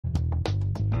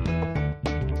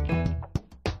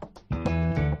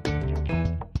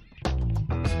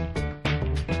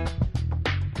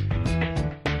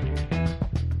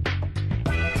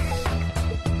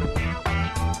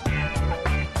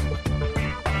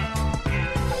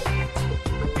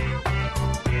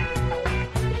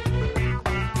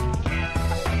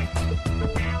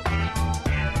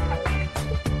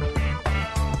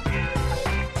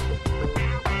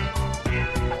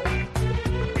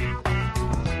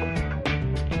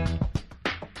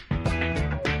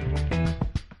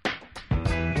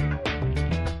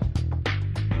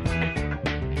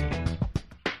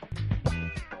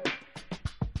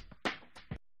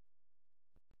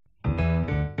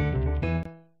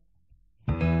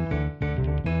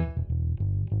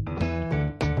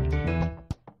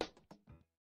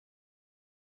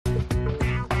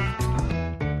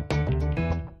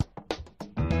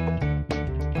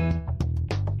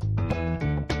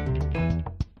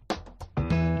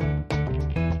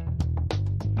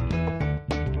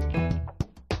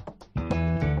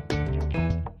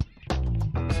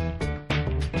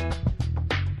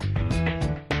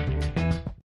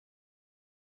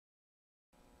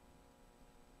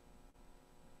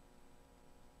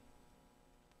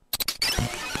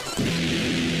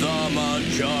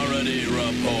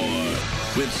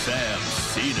with Sam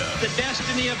Seder. The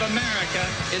destiny of America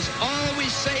is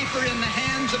always safer in the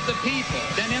hands of the people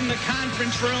than in the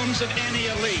conference rooms of any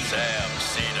elite. Sam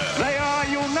Seder. They are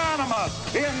unanimous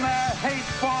in their hate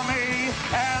for me,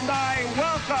 and I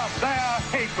welcome their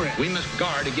hatred. We must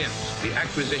guard against the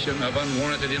acquisition of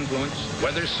unwarranted influence,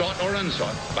 whether sought or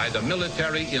unsought, by the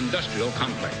military-industrial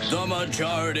complex. The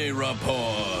Majority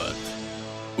Report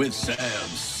with Sam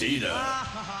Seder.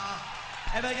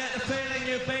 Ever get the feeling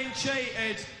you've been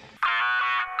cheated?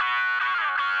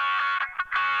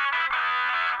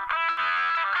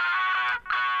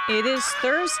 It is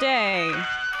Thursday,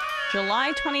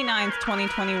 July 29th,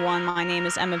 2021. My name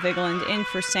is Emma Vigeland, in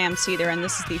for Sam Seder, and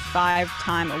this is the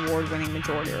 5-time award-winning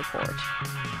Majority Report.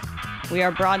 We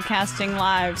are broadcasting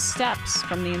live steps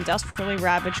from the industrially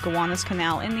ravaged Gowanus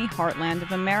Canal in the heartland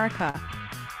of America,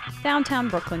 downtown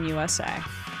Brooklyn, USA.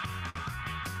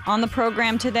 On the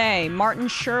program today, Martin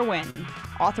Sherwin,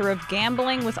 author of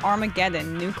Gambling With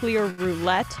Armageddon, Nuclear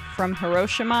Roulette from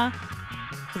Hiroshima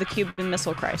to the Cuban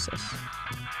Missile Crisis.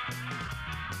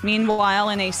 Meanwhile,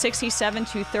 in a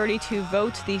 67-32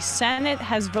 vote, the Senate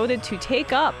has voted to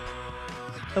take up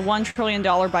the $1 trillion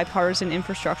bipartisan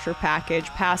infrastructure package,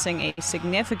 passing a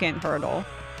significant hurdle.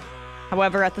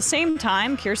 However, at the same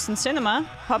time, Kyrsten Sinema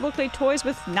publicly toys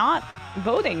with not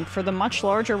voting for the much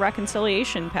larger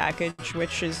reconciliation package,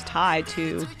 which is tied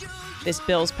to this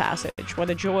bill's passage. What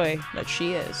a joy that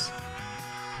she is.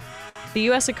 The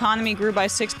U.S. economy grew by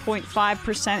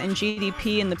 6.5% in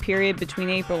GDP in the period between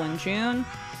April and June,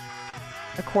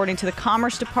 according to the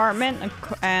Commerce Department,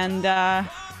 and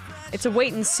it's a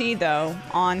wait and see, though,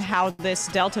 on how this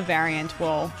Delta variant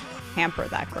will hamper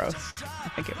that growth. I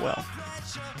think it will.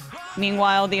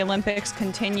 Meanwhile, the Olympics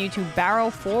continue to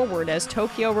barrel forward as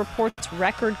Tokyo reports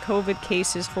record COVID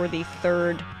cases for the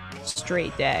third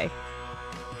straight day.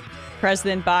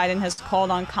 President Biden has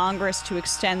called on Congress to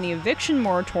extend the eviction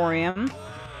moratorium,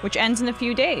 which ends in a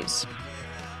few days.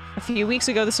 A few weeks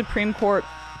ago, the Supreme Court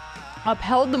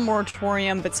upheld the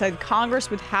moratorium, but said Congress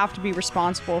would have to be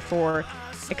responsible for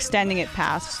extending it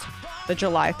past the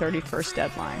July 31st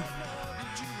deadline.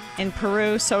 In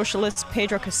Peru, socialist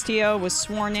Pedro Castillo was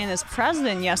sworn in as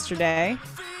president yesterday,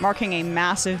 marking a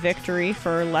massive victory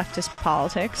for leftist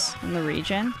politics in the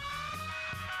region.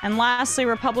 And lastly,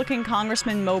 Republican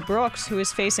Congressman Mo Brooks, who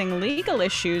is facing legal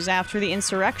issues after the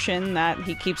insurrection that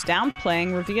he keeps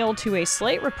downplaying, revealed to a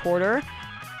Slate reporter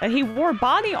that he wore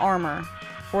body armor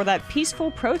for that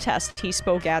peaceful protest he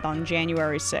spoke at on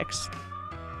January 6th.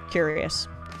 Curious.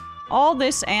 All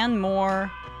this and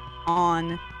more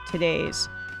on today's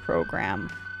program.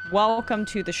 Welcome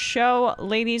to the show,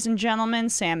 ladies and gentlemen.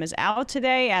 Sam is out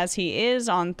today, as he is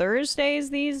on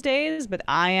Thursdays these days, but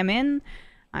I am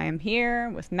here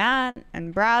with Matt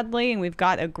and Bradley, and we've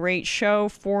got a great show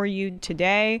for you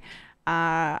today.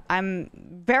 I'm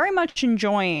very much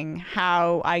enjoying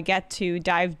how I get to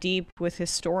dive deep with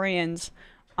historians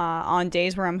on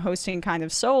days where I'm hosting kind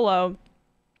of solo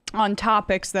on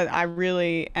topics that I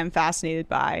really am fascinated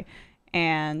by.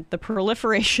 And the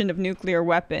proliferation of nuclear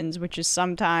weapons, which is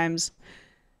sometimes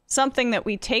something that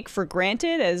we take for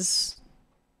granted as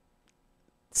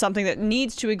something that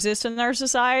needs to exist in our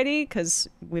society, because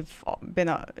we've been,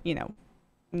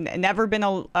 never been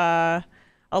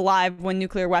alive when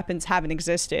nuclear weapons haven't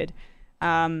existed.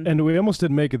 And we almost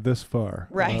didn't make it this far.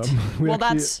 Right. Well,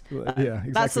 that's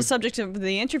the subject of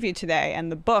the interview today, and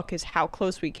the book is how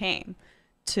close we came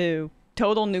to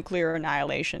total nuclear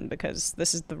annihilation, because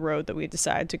this is the road that we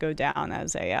decided to go down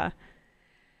as a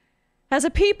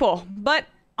people. But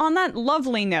on that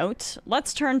lovely note,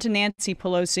 let's turn to Nancy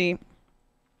Pelosi.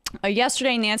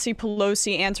 Yesterday, Nancy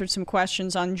Pelosi answered some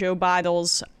questions on Joe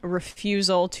Biden's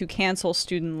refusal to cancel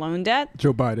student loan debt.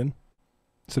 Joe Biden.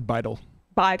 It said Bidel.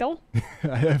 Bidel?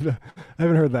 I haven't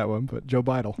heard that one, but Joe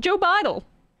Bidel. Joe Bidel.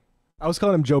 I was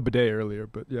calling him Joe Bidet earlier,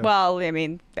 but yeah. Well, I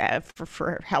mean,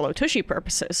 for Hello Tushy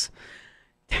purposes.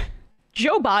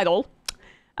 Joe Bidel.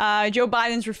 Joe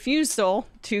Biden's refusal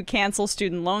to cancel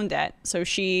student loan debt. So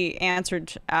she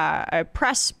answered a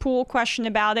press pool question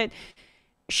about it.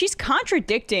 She's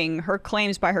contradicting her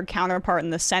claims by her counterpart in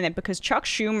the Senate, because Chuck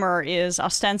Schumer is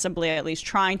ostensibly at least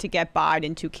trying to get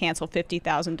Biden to cancel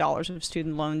 $50,000 of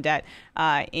student loan debt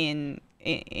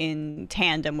in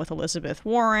tandem with Elizabeth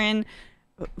Warren.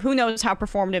 Who knows how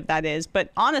performative that is?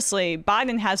 But honestly,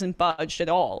 Biden hasn't budged at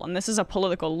all. And this is a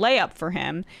political layup for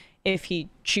him if he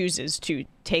chooses to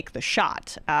take the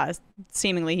shot.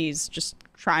 Seemingly, he's just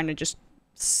trying to just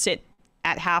sit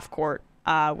at half court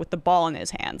with the ball in his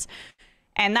hands.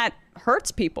 And that hurts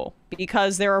people,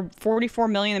 because there are 44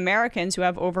 million Americans who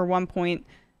have over $1.6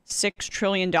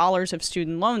 trillion of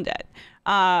student loan debt.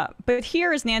 But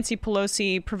here is Nancy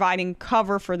Pelosi providing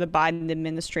cover for the Biden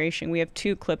administration. We have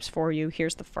two clips for you.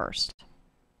 Here's the first.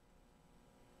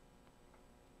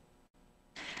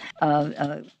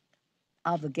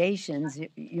 Obligations,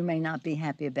 you may not be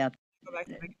happy about.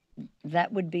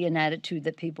 That would be an attitude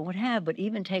that people would have. But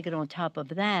even take it on top of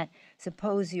that,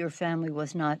 suppose your family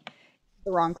was not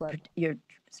the wrong clip. Your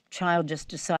child just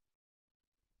decided.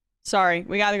 Sorry,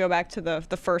 we got to go back to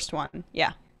the first one.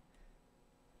 Yeah.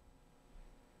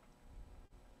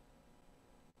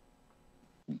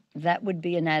 That would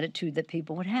be an attitude that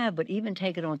people would have. But even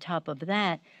take it on top of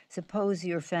that, suppose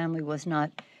your family was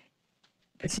not.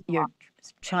 Your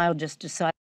child just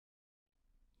decided.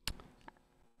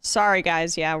 Sorry,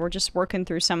 guys. Yeah, we're just working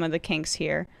through some of the kinks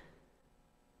here.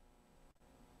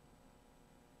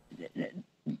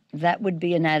 That would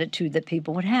be an attitude that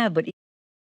people would have, but.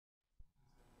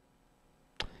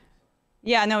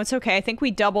 Yeah, no, it's okay. I think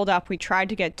we doubled up. We tried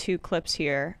to get two clips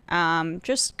here.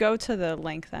 Just go to the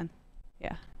link then.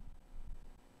 Yeah.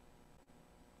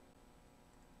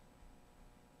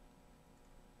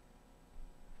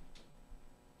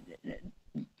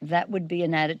 That would be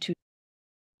an attitude.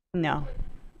 No.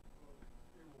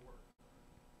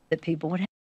 That people would have.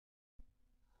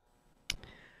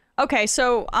 Okay,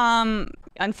 so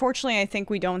unfortunately, I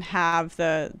think we don't have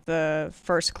the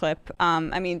first clip.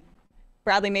 I mean,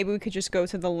 Bradley, maybe we could just go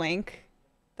to the link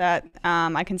that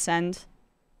I can send.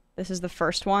 This is the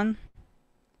first one.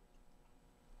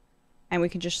 And we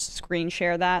can just screen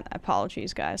share that.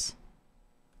 Apologies, guys.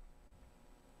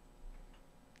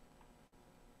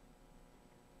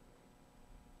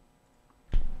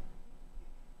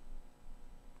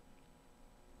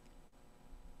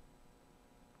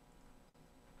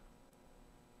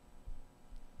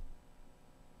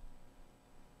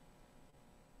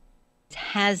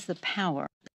 Has the power.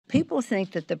 People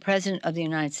think that the President of the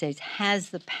United States has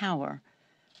the power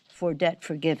for debt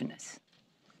forgiveness.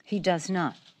 He does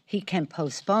not. He can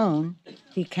postpone,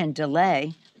 he can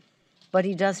delay, but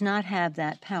he does not have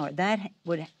that power. That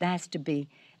has to be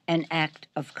an act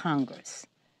of Congress.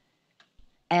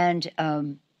 And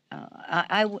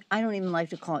I don't even like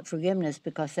to call it forgiveness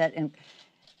because that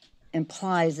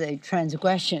implies a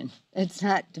transgression. It's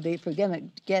not to be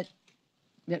forgiven.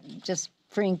 Just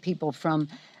freeing people from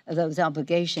those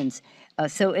obligations.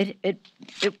 So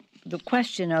the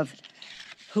question of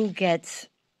who gets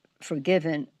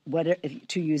forgiven,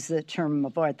 to use the term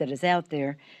of art that is out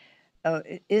there,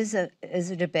 is a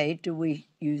debate. Do we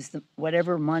use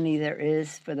whatever money there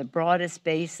is for the broadest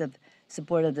base of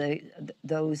support of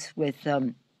those with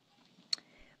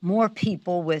more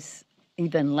people with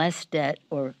even less debt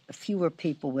or fewer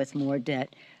people with more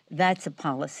debt? That's a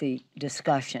policy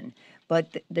discussion.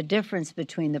 But the difference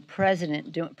between the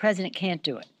president can't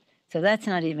do it. So that's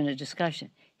not even a discussion.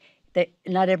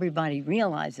 Not everybody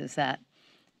realizes that,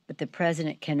 but the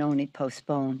president can only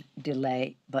postpone,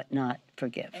 delay, but not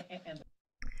forgive.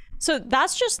 So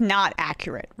that's just not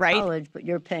accurate, right? College, but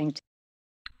you're paying.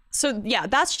 So yeah,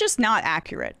 that's just not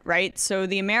accurate, right? So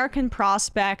the American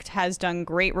Prospect has done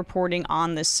great reporting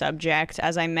on this subject.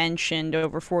 As I mentioned,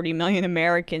 over 40 million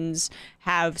Americans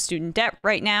have student debt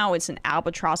right now. It's an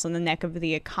albatross on the neck of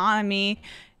the economy.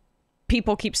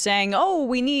 People keep saying, oh,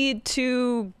 we need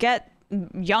to get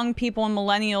young people and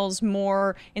millennials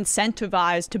more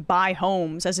incentivized to buy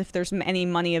homes, as if there's any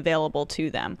money available to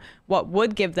them. What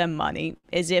would give them money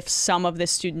is if some of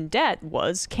this student debt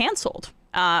was canceled.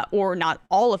 Or not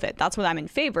all of it. That's what I'm in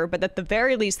favor. But at the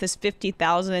very least, this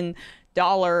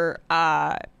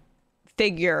 $50,000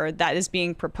 figure that is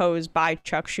being proposed by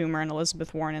Chuck Schumer and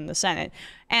Elizabeth Warren in the Senate.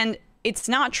 And it's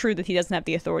not true that he doesn't have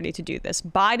the authority to do this.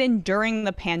 Biden, during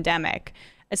the pandemic,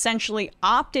 essentially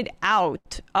opted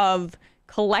out of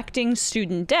collecting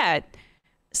student debt,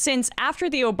 since after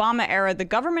the Obama era, the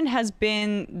government has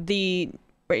been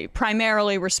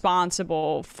primarily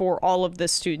responsible for all of the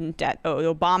student debt.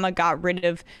 Obama got rid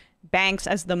of banks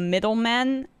as the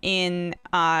middlemen in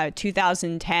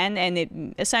 2010, and it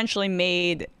essentially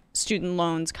made student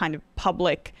loans kind of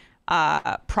public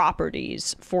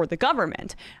properties for the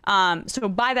government. So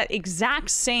by that exact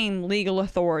same legal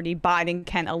authority, Biden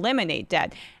can eliminate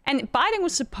debt. And Biden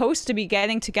was supposed to be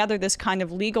getting together this kind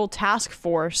of legal task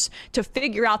force to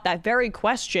figure out that very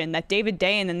question that David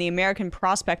Dayen and the American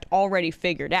Prospect already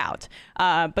figured out.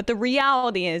 But the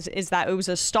reality is that it was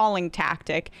a stalling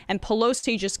tactic, and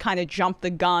Pelosi just kind of jumped the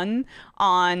gun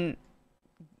on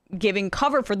giving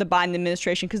cover for the Biden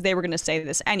administration because they were going to say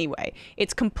this anyway.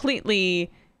 It's completely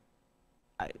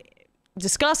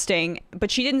disgusting,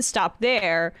 but she didn't stop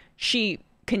there. She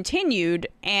continued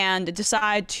and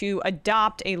decide to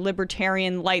adopt a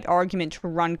libertarian light argument to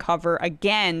run cover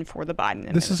again for the Biden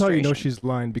administration. This is how you know she's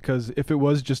lying, because if it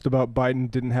was just about Biden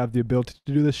didn't have the ability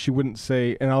to do this, she wouldn't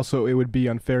say, and also it would be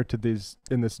unfair to these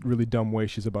in this really dumb way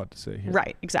she's about to say here.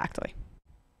 Right, exactly.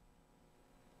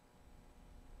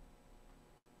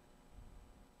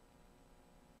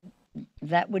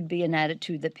 That would be an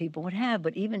attitude that people would have.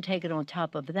 But even take it on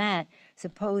top of that,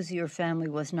 suppose your family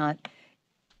was not,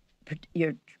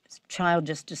 your child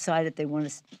just decided they want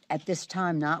to, at this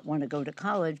time, not want to go to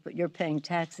college, but you're paying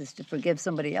taxes to forgive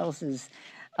somebody else's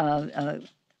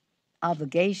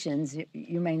obligations.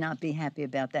 You may not be happy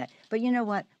about that. But you know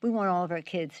what? We want all of our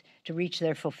kids to reach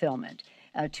their fulfillment.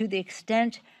 To the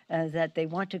extent that they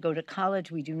want to go to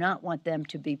college, we do not want them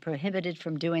to be prohibited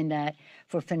from doing that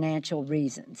for financial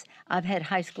reasons. I've had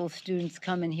high school students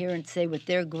come in here and say with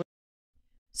their grades.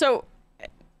 So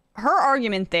her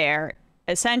argument there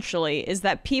essentially is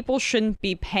that people shouldn't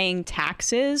be paying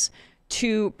taxes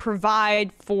to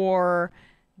provide for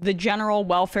the general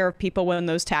welfare of people when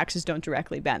those taxes don't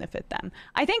directly benefit them.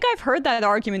 I think I've heard that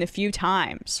argument a few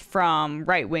times from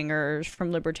right-wingers,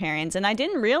 from libertarians, and I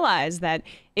didn't realize that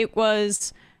it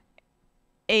was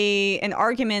an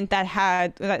argument that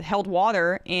held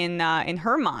water in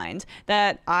her mind,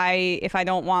 that if I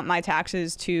don't want my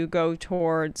taxes to go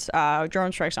towards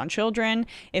drone strikes on children,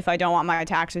 if I don't want my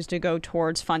taxes to go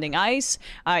towards funding ICE,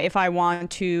 if I want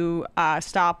to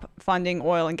stop funding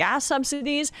oil and gas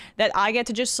subsidies, that I get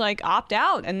to just like opt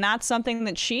out. And that's something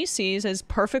that she sees as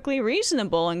perfectly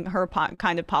reasonable in her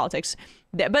kind of politics.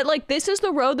 But like, this is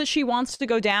the road that she wants to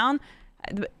go down.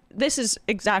 This is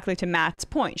exactly to Matt's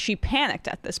point. She panicked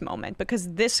at this moment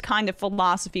because this kind of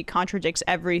philosophy contradicts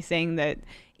everything that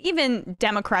even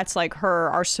Democrats like her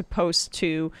are supposed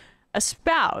to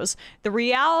espouse. The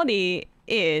reality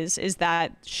is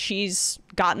that she's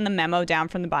gotten the memo down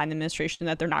from the Biden administration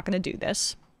that they're not going to do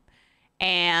this.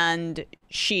 And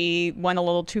she went a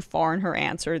little too far in her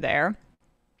answer there.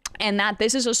 And that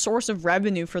this is a source of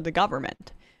revenue for the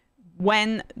government.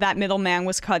 When that middleman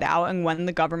was cut out and when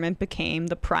the government became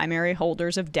the primary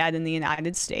holders of debt in the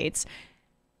United States,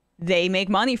 they make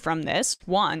money from this,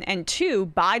 one. And two,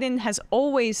 Biden has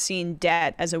always seen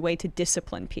debt as a way to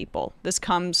discipline people. This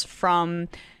comes from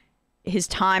his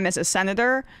time as a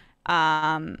senator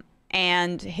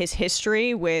and his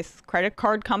history with credit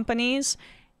card companies.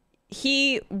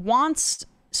 He wants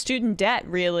student debt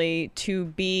really to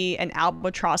be an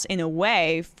albatross in a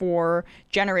way for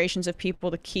generations of people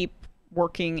to keep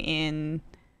working in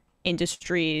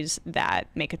industries that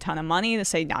make a ton of money, to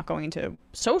say not going into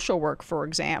social work, for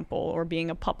example, or being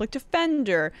a public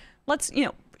defender.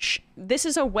 This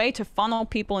is a way to funnel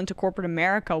people into corporate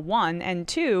America, one, and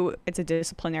two, it's a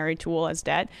disciplinary tool as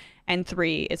debt, and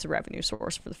three, it's a revenue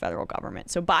source for the federal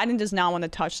government. So Biden does not want to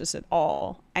touch this at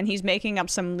all, and he's making up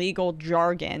some legal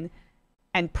jargon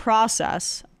and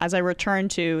process. As I return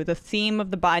to, the theme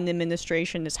of the Biden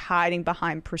administration is hiding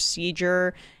behind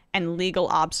procedure and legal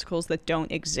obstacles that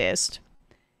don't exist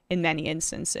in many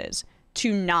instances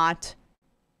to not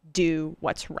do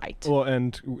what's right. Well,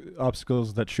 and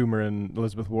obstacles that Schumer and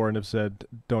Elizabeth Warren have said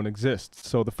don't exist.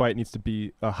 So the fight needs to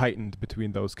be heightened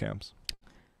between those camps.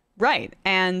 Right.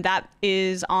 And that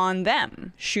is on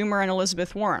them, Schumer and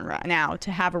Elizabeth Warren right now,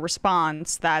 to have a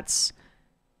response that's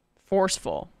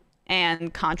forceful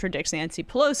and contradicts Nancy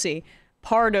Pelosi.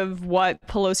 Part of what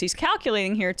Pelosi's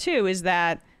calculating here, too, is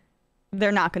that they're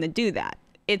not going to do that.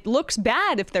 It looks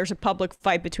bad if there's a public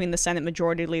fight between the Senate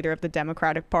Majority Leader of the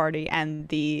Democratic Party and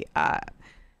the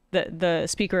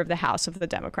Speaker of the House of the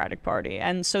Democratic Party.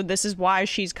 And so this is why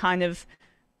she's kind of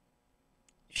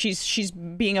she's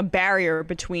being a barrier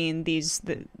between the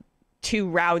two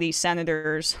rowdy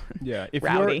senators. Yeah,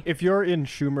 if you're in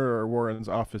Schumer or Warren's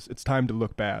office, it's time to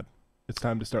look bad. It's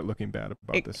time to start looking bad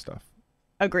about this stuff.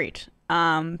 Agreed.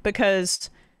 Because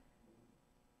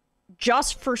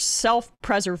just for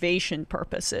self-preservation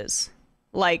purposes,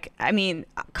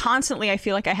 constantly I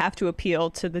feel like I have to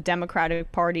appeal to the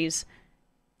Democratic Party's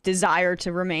desire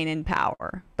to remain in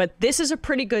power. But this is a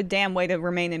pretty good damn way to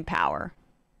remain in power,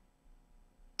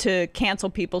 to cancel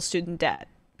people's student debt.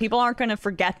 People aren't going to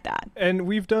forget that. And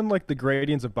we've done like the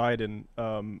gradients of Biden.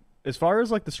 As far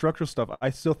as like the structural stuff,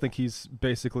 I still think he's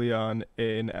basically on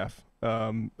an F,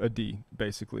 a D,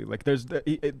 basically. Like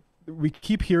we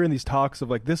keep hearing these talks of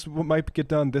like this might get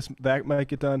done, that might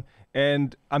get done,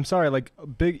 and I'm sorry, like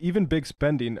big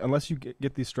spending, unless you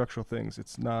get these structural things,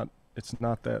 it's not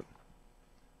that.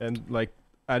 And like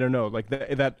I don't know, like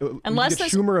that unless you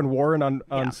get Schumer and Warren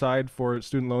on side for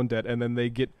student loan debt, and then they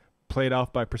get played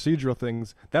off by procedural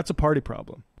things. That's a party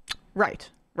problem. Right.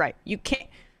 You can't.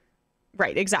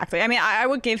 Right, exactly. I mean, I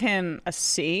would give him a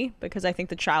C because I think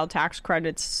the child tax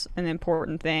credit's an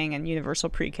important thing and universal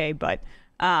pre-K, but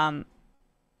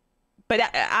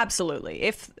absolutely,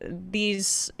 if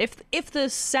the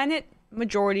Senate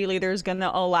majority leader is going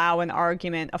to allow an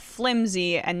argument, a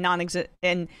flimsy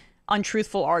and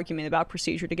untruthful argument about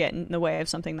procedure to get in the way of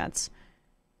something that's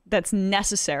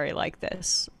necessary like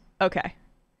this, okay,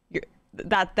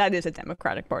 that is a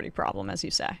Democratic Party problem, as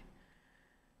you say.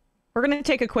 We're going to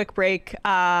take a quick break.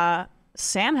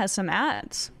 Sam has some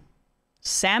ads.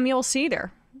 Samuel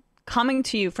Seder, coming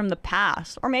to you from the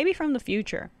past, or maybe from the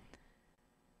future,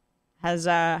 has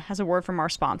a word from our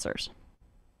sponsors.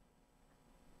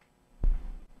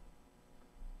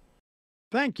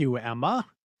 Thank you, Emma.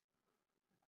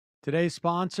 Today's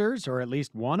sponsors, or at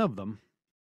least one of them,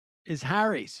 is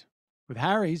Harry's. With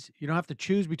Harry's, you don't have to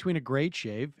choose between a great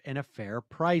shave and a fair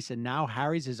price. And now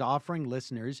Harry's is offering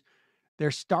listeners their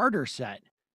starter set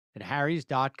at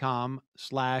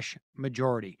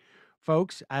harrys.com/majority.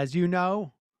 Folks, as you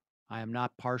know, I am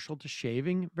not partial to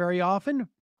shaving very often.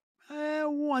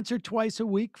 Once or twice a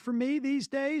week for me these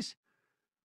days.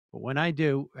 But when I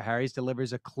do, Harry's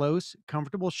delivers a close,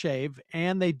 comfortable shave,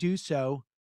 and they do so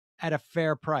at a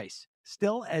fair price,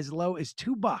 still as low as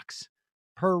 $2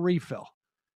 per refill.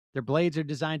 Their blades are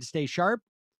designed to stay sharp.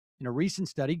 In a recent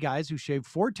study, guys who shave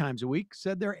 4 times a week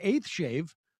said their 8th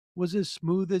shave was as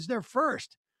smooth as their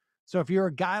first. So if you're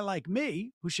a guy like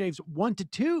me who shaves 1 to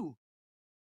 2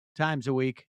 times a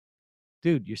week,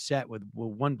 dude, you're set with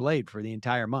one blade for the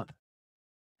entire month.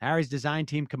 Harry's design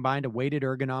team combined a weighted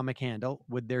ergonomic handle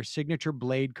with their signature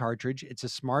blade cartridge. It's a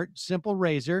smart, simple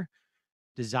razor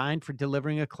designed for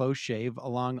delivering a close shave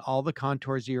along all the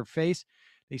contours of your face.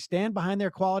 They stand behind their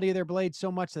quality of their blades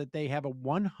so much that they have a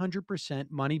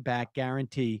 100% money-back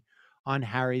guarantee on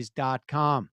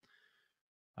harrys.com.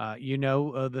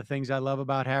 The things I love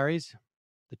about Harry's: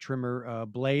 the trimmer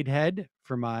blade head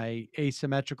for my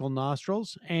asymmetrical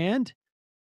nostrils, and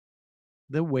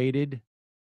the weighted,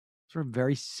 sort of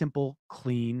very simple,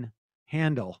 clean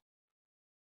handle.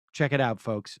 Check it out,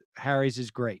 folks. Harry's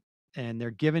is great, and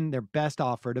they're giving their best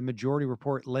offer to Majority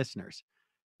Report listeners.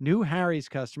 New Harry's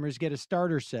customers get a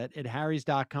starter set at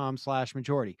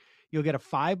harrys.com/majority. You'll get a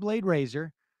 5-blade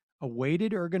razor, a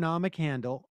weighted ergonomic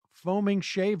handle, foaming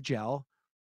shave gel,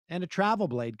 and a travel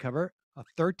blade cover, a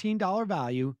 $13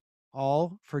 value,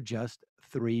 all for just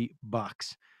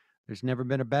 $3. There's never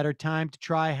been a better time to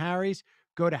try Harry's.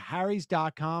 Go to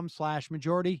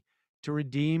harrys.com/majority to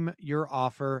redeem your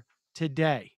offer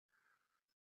today.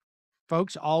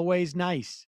 Folks, always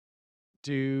nice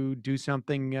to do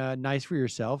something nice for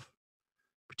yourself,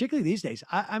 particularly these days.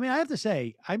 I mean, I have to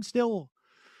say, I'm still,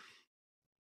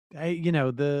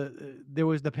 there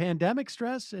was the pandemic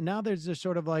stress, and now there's this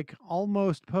sort of like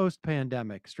almost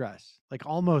post-pandemic stress, like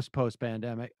almost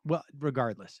post-pandemic. Well,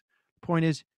 regardless, point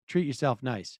is, treat yourself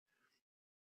nice.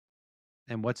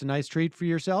 And what's a nice treat for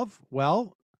yourself?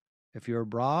 Well, if you're a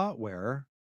bra wearer,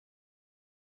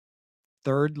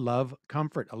 Third Love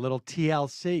Comfort, a little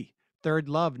TLC. Third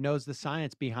Love knows the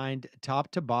science behind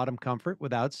top to bottom comfort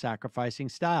without sacrificing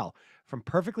style. From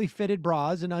perfectly fitted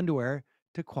bras and underwear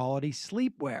to quality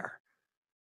sleepwear.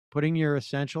 Putting on your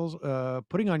essentials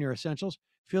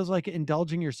feels like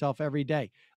indulging yourself every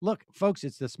day. Look, folks,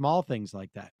 it's the small things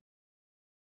like that.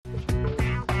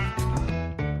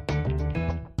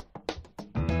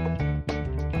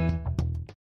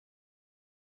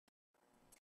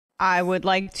 I would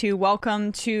like to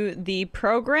welcome to the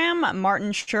program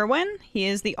Martin Sherwin. He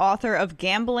is the author of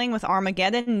Gambling with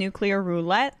Armageddon, Nuclear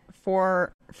Roulette,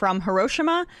 from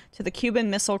Hiroshima to the Cuban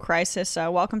Missile Crisis.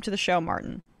 Welcome to the show,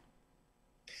 Martin.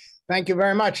 Thank you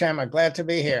very much, Emma. Glad to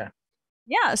be here.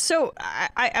 Yeah, so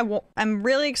I'm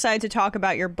really excited to talk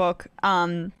about your book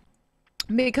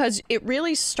because it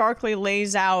really starkly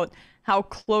lays out how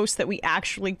close that we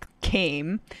actually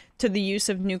came to the use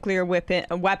of nuclear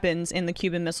weapons in the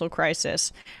Cuban Missile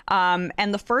Crisis.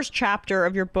 And the first chapter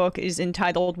of your book is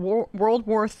entitled World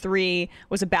War III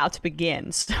Was About to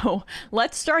Begin. So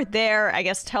let's start there. I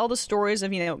guess tell the stories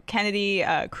of, Kennedy,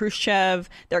 Khrushchev,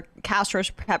 their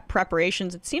Castro's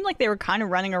preparations. It seemed like they were kind of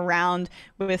running around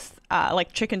with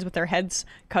like chickens with their heads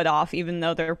cut off, even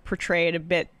though they're portrayed a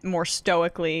bit more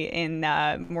stoically in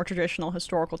more traditional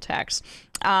historical texts.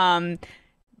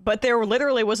 But there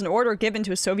literally was an order given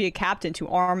to a Soviet captain to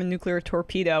arm a nuclear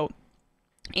torpedo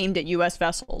aimed at U.S.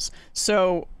 vessels.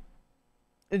 So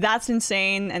that's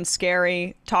insane and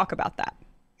scary. Talk about that.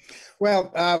 Well,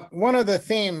 one of the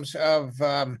themes of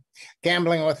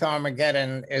Gambling with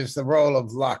Armageddon is the role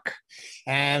of luck.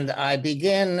 And I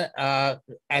begin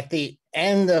at the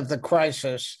end of the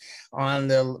crisis on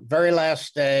the very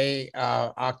last day,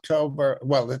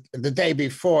 the day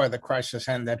before the crisis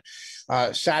ended,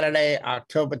 Saturday,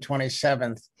 October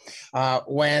 27th,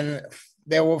 when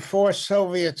there were 4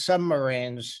 Soviet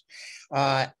submarines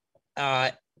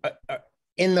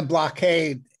in the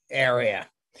blockade area.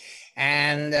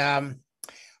 And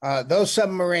those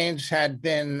submarines had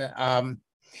been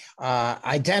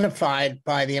identified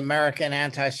by the American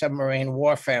anti-submarine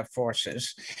warfare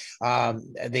forces,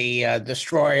 the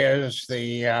destroyers,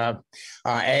 the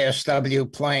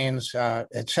ASW planes,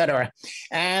 etc.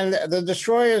 And the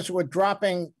destroyers were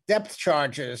dropping depth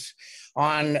charges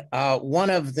on one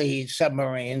of the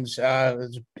submarines,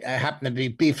 happened to be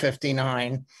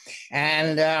B-59,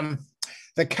 and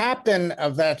the captain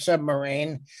of that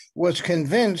submarine was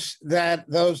convinced that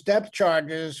those depth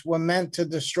charges were meant to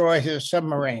destroy his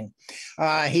submarine.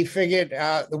 He figured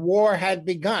the war had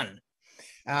begun.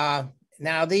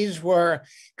 Now, these were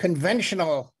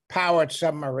conventional powered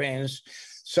submarines,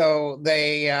 so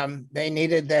they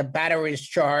needed their batteries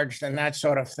charged and that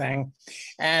sort of thing.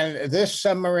 And this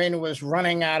submarine was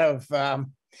running out of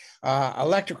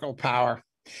electrical power.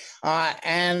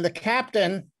 And the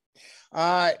captain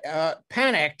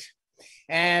panicked,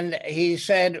 and he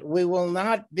said, "We will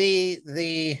not be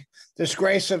the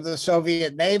disgrace of the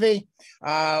Soviet Navy.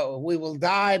 We will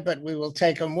die, but we will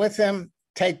take them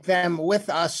with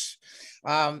us."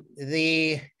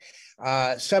 The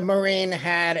submarine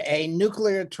had a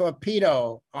nuclear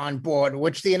torpedo on board,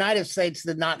 which the United States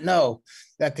did not know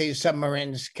that these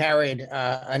submarines carried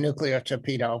a nuclear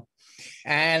torpedo.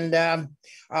 And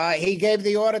he gave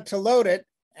the order to load it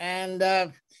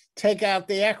and take out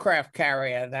the aircraft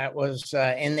carrier that was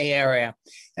in the area.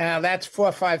 Now, that's 4,000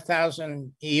 or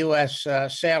 5,000 U.S.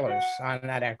 sailors on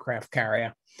that aircraft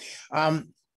carrier. At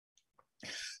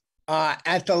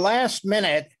the last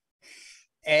minute,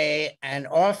 an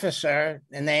officer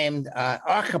named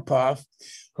Arkhipov,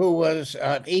 who was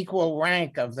of equal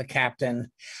rank of the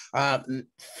captain,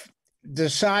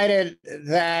 decided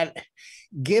that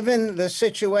given the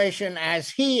situation as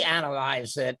he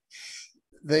analyzed it,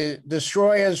 the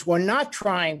destroyers were not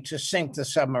trying to sink the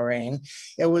submarine.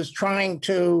 It was trying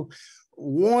to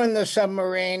warn the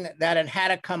submarine that it had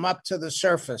to come up to the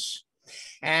surface.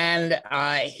 And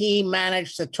he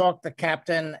managed to talk the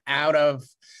captain out of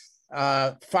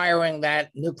firing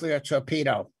that nuclear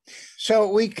torpedo. So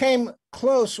we came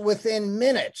close within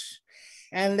minutes.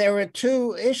 And there were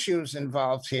 2 issues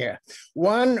involved here.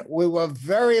 One, we were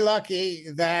very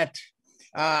lucky that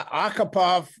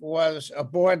Arkhipov was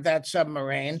aboard that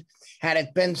submarine. Had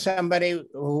it been somebody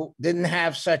who didn't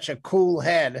have such a cool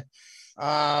head,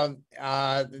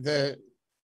 the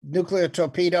nuclear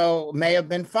torpedo may have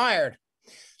been fired.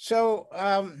 So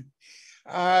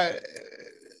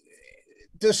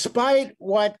despite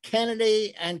what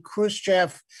Kennedy and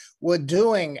Khrushchev were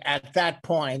doing at that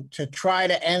point to try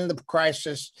to end the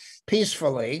crisis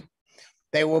peacefully,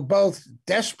 they were both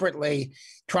desperately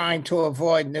trying to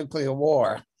avoid nuclear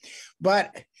war,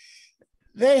 but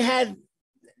they had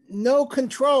no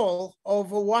control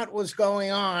over what was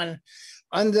going on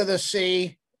under the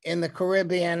sea in the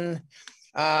Caribbean,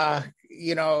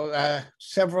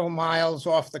 several miles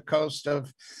off the coast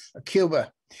of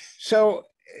Cuba. So,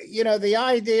 the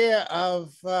idea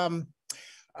of the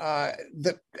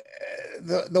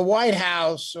White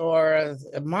House or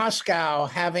Moscow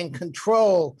having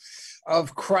control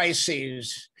of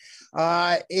crises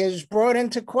is brought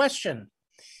into question.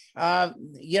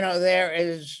 There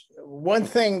is one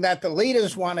thing that the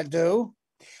leaders want to do,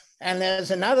 and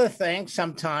there's another thing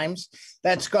sometimes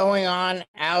that's going on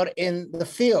out in the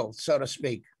field, so to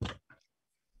speak.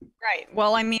 Right.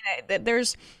 Well, I mean,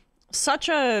 there's such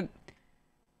an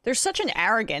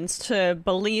arrogance to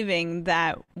believing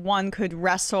that one could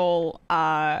wrestle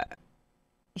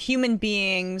human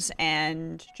beings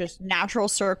and just natural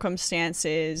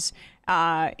circumstances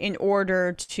in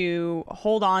order to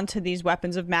hold on to these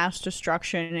weapons of mass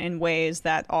destruction in ways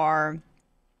that are,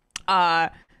 I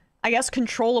guess,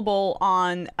 controllable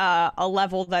on a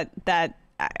level that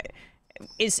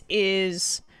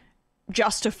is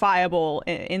justifiable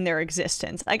in their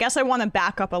existence. I guess I want to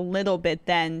back up a little bit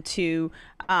then to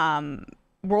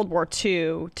World War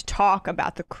II to talk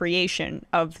about the creation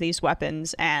of these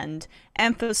weapons and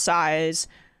emphasize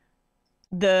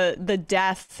the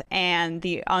death and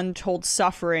the untold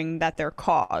suffering that they're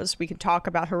caused. We can talk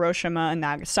about Hiroshima and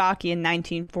Nagasaki in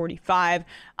 1945,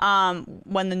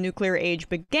 when the nuclear age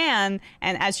began.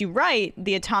 And as you write,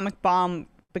 the atomic bomb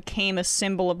became a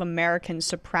symbol of American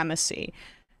supremacy.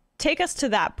 Take us to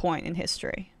that point in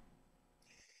history.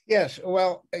 Yes,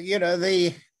 well,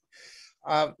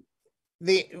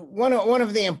 one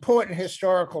of the important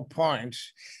historical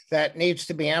points that needs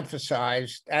to be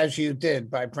emphasized, as you did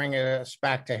by bringing us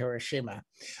back to Hiroshima,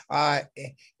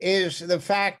 is the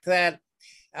fact that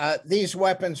these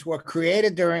weapons were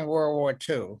created during World War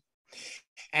II,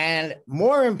 and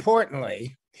more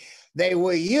importantly, they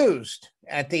were used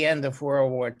at the end of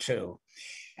World War II,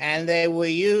 and they were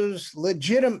used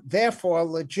therefore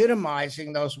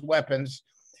legitimizing those weapons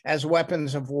as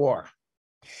weapons of war.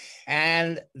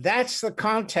 And that's the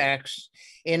context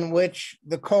in which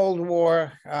the Cold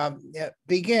War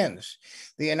begins.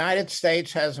 The United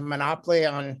States has a monopoly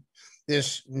on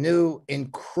this new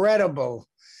incredibly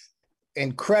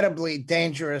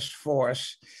dangerous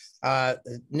force,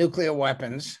 nuclear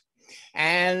weapons.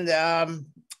 And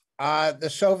the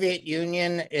Soviet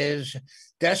Union is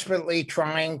desperately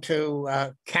trying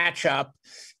to catch up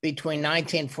between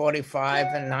 1945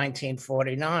 and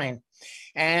 1949.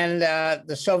 And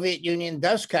the Soviet Union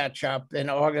does catch up in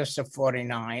August of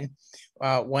 49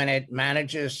 when it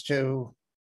manages to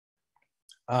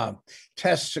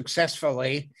test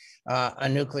successfully a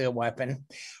nuclear weapon.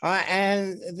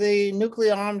 And the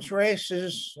nuclear arms race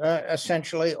is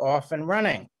essentially off and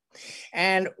running.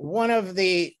 And one of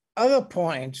the other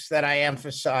points that I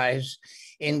emphasize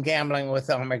in Gambling with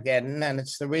Armageddon, and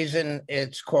it's the reason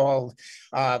it's called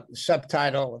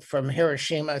subtitle From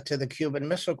Hiroshima to the Cuban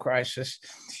Missile Crisis,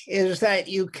 is that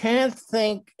you can't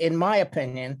think, in my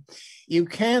opinion, you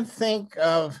can't think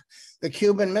of the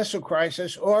Cuban Missile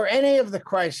Crisis or any of the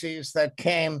crises that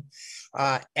came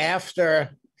after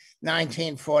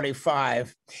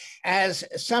 1945 as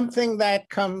something that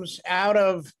comes out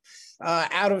of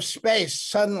space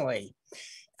suddenly.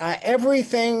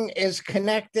 Everything is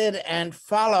connected and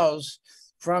follows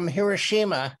from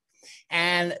Hiroshima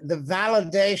and the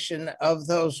validation of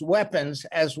those weapons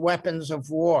as weapons of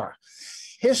war.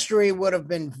 History would have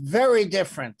been very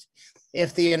different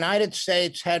if the United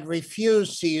States had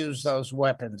refused to use those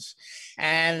weapons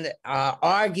and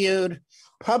argued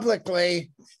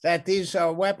publicly that these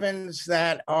are weapons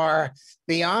that are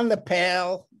beyond the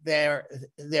pale. They're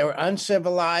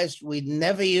uncivilized. We'd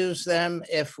never use them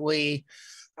if we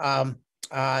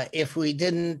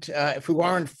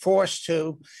weren't forced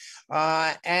to,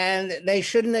 and they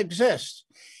shouldn't exist.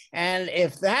 And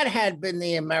if that had been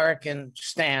the American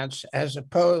stance, as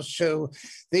opposed to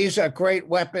these are great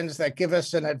weapons that give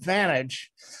us an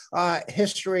advantage,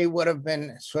 history would have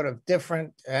been sort of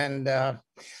different and a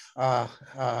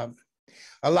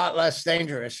lot less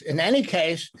dangerous. In any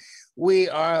case, we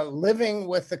are living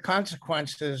with the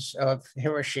consequences of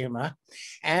Hiroshima,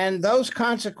 and those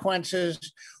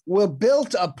consequences were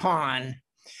built upon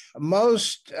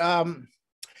most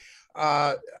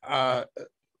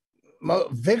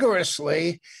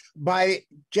vigorously by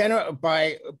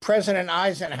President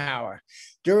Eisenhower.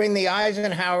 During the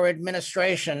Eisenhower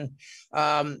administration,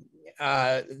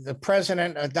 the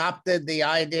president adopted the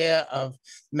idea of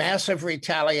massive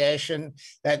retaliation,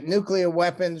 that nuclear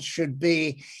weapons should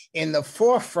be in the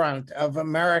forefront of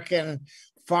American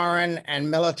foreign and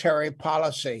military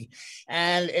policy.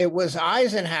 And it was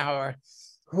Eisenhower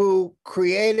who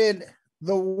created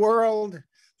the world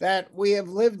that we have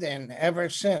lived in ever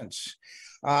since.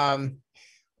 The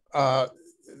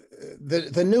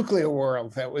nuclear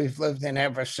world that we've lived in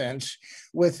ever since,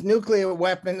 with nuclear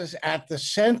weapons at the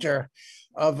center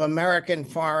of American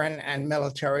foreign and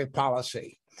military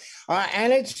policy.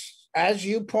 And it's, as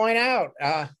you point out,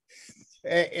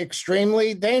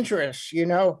 extremely dangerous. You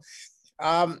know,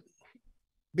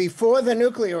 before the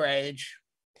nuclear age,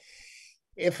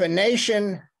 if a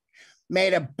nation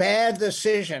made a bad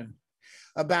decision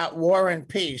about war and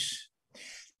peace,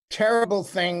 terrible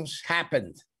things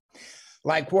happened,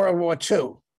 like World War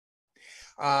II.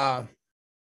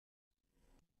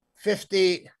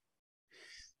 50,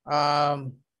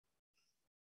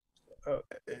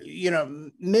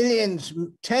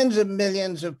 tens of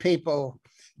millions of people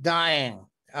dying.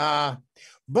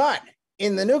 But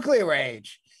in the nuclear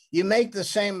age, you make the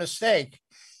same mistake.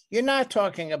 You're not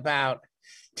talking about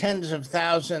tens of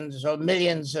thousands or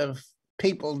millions of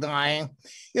people dying.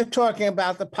 You're talking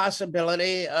about the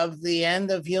possibility of the end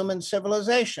of human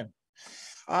civilization.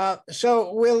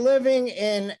 So we're living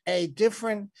in a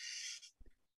different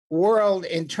world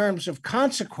in terms of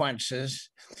consequences,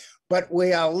 but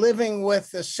we are living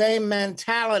with the same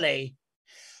mentality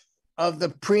of the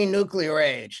pre-nuclear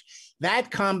age. That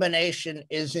combination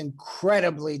is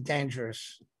incredibly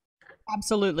dangerous.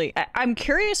 Absolutely. I'm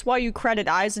curious why you credit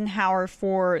Eisenhower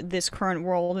for this current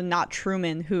world and not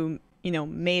Truman, who,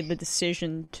 made the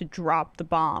decision to drop the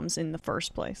bombs in the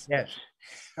first place. Yes.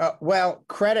 Well,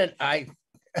 credit,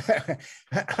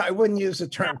 I wouldn't use the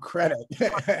term credit,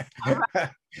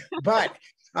 but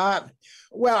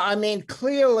well, I mean,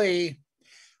 clearly,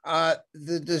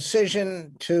 the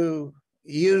decision to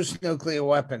use nuclear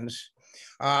weapons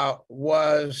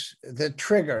was the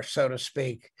trigger, so to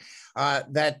speak,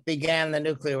 that began the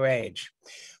nuclear age.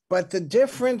 But the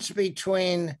difference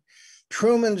between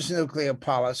Truman's nuclear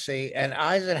policy and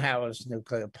Eisenhower's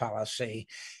nuclear policy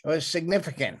was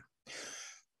significant.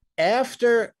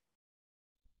 After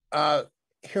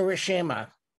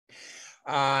Hiroshima,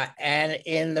 and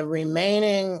in the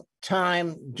remaining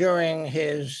time during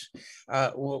his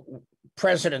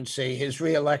presidency, his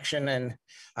reelection in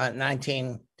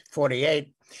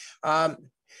 1948,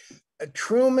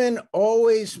 Truman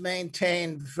always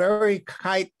maintained very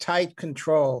tight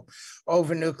control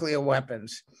over nuclear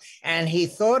weapons. And he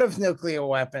thought of nuclear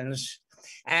weapons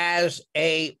as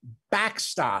a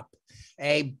backstop,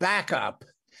 a backup.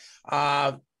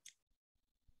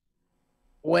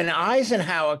 When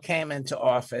Eisenhower came into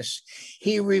office,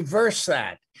 he reversed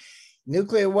that.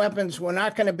 Nuclear weapons were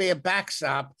not going to be a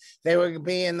backstop. They were going to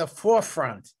be in the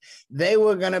forefront. They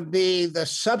were going to be the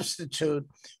substitute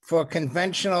for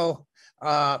conventional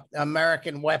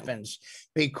American weapons,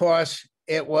 because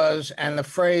it was, and the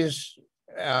phrase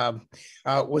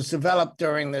was developed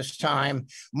during this time,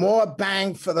 more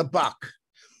bang for the buck.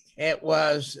 It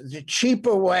was the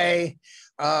cheaper way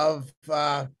of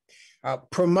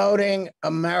promoting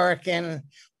American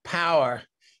power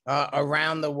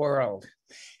around the world.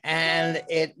 And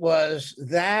it was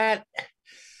that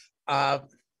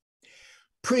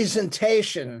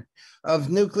presentation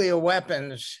of nuclear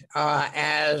weapons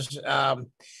as the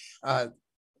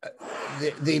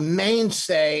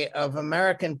mainstay of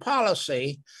American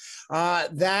policy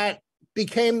that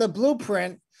became the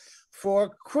blueprint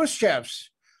for Khrushchev's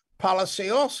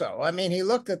policy also. I mean, he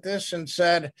looked at this and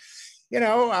said, you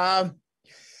know,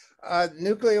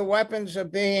 nuclear weapons are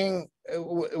being,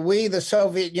 we, the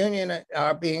Soviet Union,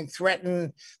 are being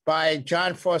threatened by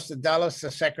John Foster Dulles,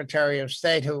 the Secretary of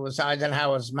State, who was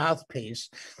Eisenhower's mouthpiece,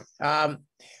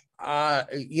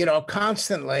 you know,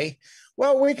 constantly.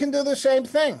 Well, we can do the same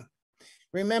thing.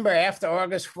 Remember, after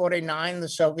August 49, the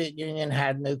Soviet Union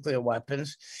had nuclear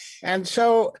weapons. And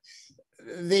so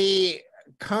the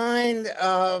kind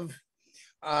of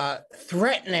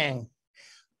threatening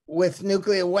with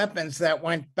nuclear weapons that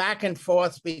went back and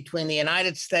forth between the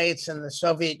United States and the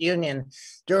Soviet Union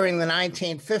during the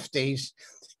 1950s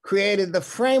created the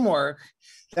framework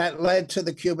that led to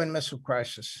the Cuban Missile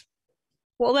Crisis.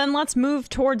 Well, then let's move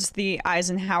towards the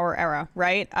Eisenhower era,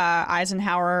 right?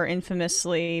 Eisenhower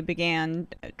infamously began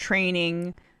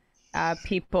training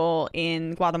people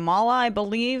in Guatemala, I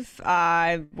believe,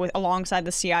 alongside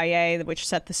the CIA, which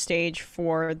set the stage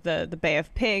for the Bay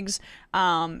of Pigs.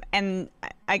 And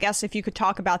I guess if you could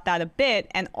talk about that a bit,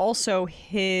 and also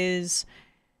his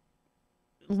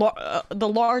the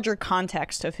larger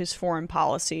context of his foreign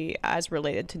policy as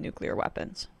related to nuclear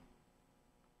weapons.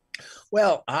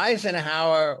 Well,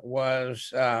 Eisenhower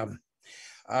was a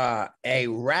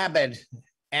rabid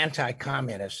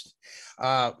anti-communist,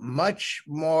 much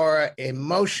more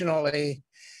emotionally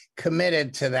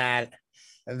committed to that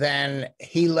than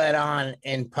he let on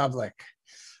in public.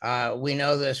 We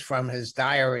know this from his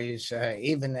diaries.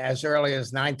 Even as early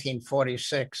as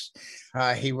 1946,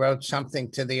 he wrote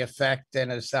something to the effect in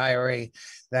his diary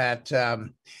that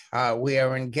we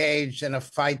are engaged in a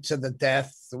fight to the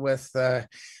death with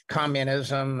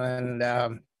communism,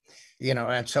 and you know,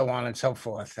 and so on and so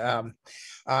forth. That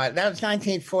was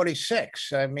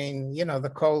 1946. I mean, you know, the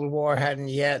Cold War hadn't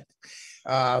yet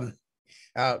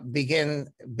begin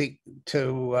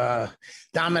to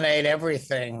dominate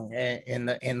everything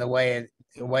in the way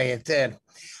it did.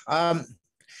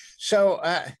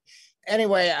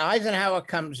 Anyway, Eisenhower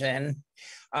comes in,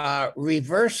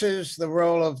 reverses the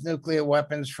role of nuclear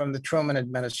weapons from the Truman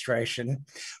administration,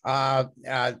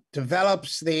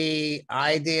 develops the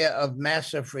idea of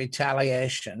massive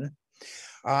retaliation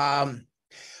and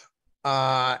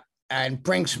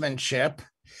brinksmanship,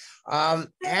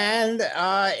 and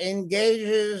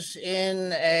engages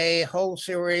in a whole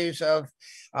series of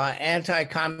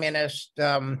anti-communist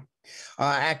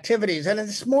activities. And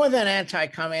it's more than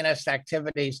anti-communist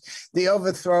activities. The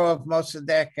overthrow of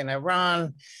Mossadegh in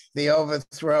Iran, the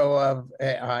overthrow of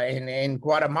in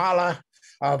Guatemala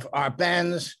of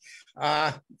Arbenz,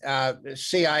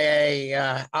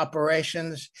 CIA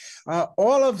operations.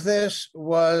 All of this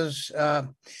was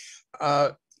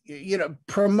you know,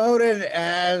 promoted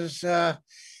as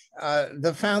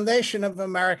the foundation of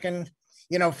American,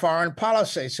 you know, foreign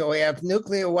policy. So we have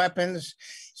nuclear weapons,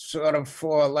 sort of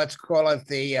for, let's call it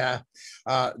the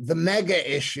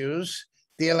mega issues,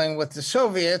 dealing with the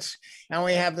Soviets, and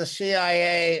we have the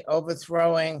CIA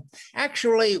overthrowing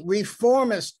actually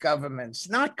reformist governments,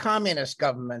 not communist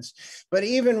governments, but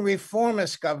even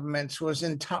reformist governments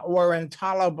were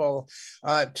intolerable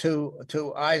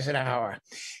to Eisenhower.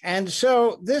 And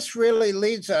so this really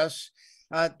leads us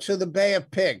to the Bay of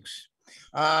Pigs.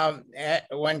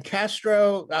 When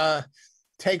Castro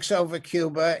takes over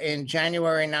Cuba in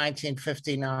January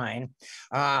 1959,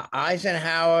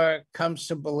 Eisenhower comes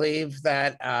to believe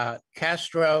that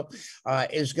Castro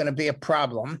is going to be a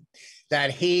problem, that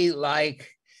he, like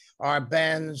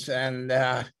Arbenz and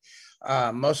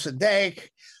Mossadegh,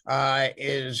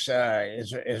 is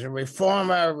a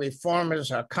reformer.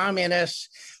 Reformers are communists.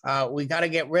 We got to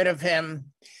get rid of him.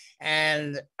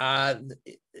 And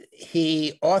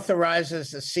he authorizes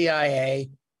the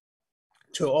CIA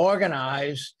to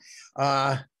organize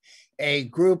a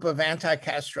group of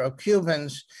anti-Castro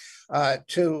Cubans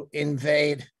to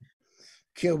invade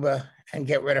Cuba and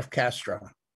get rid of Castro.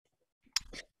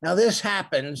 Now, this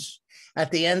happens at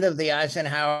the end of the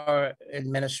Eisenhower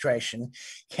administration.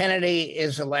 Kennedy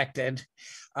is elected,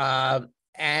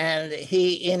 and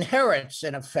he inherits,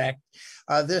 in effect,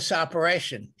 this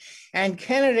operation. And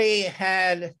Kennedy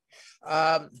had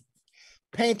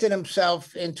painted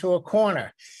himself into a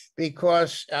corner,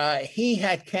 because he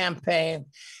had campaigned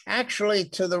actually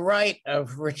to the right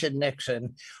of Richard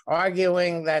Nixon,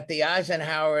 arguing that the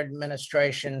Eisenhower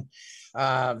administration,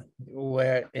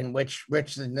 in which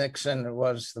Richard Nixon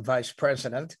was the vice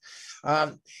president,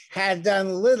 had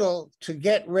done little to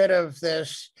get rid of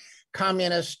this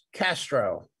communist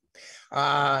Castro.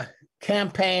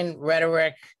 Campaign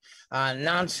rhetoric,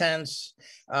 nonsense.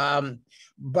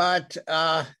 But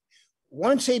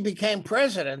once he became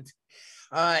president,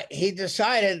 he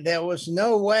decided there was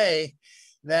no way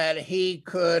that he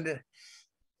could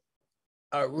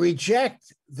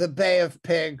reject the Bay of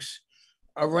Pigs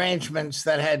arrangements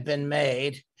that had been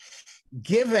made,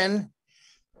 given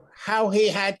how he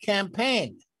had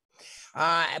campaigned.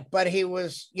 But he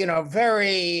was,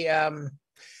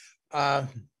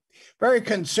 very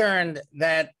concerned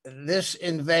that this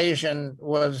invasion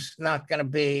was not going to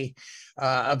be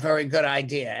a very good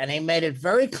idea. And he made it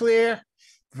very clear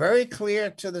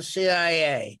to the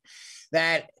CIA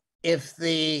that if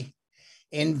the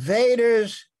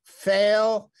invaders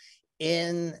fail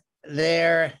in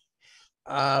their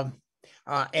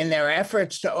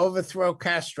efforts to overthrow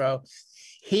Castro,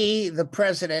 he, the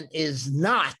president, is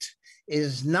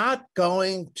not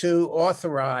going to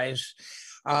authorize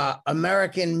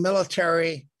American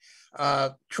military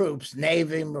troops,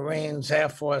 Navy, Marines, Air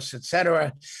Force,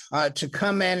 etc., to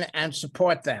come in and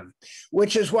support them,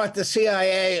 which is what the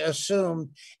CIA assumed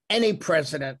any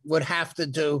president would have to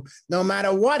do, no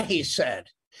matter what he said.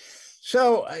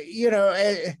 So,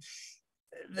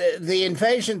 the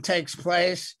invasion takes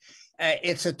place.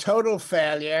 It's a total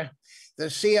failure. The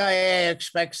CIA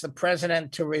expects the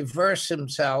president to reverse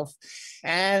himself,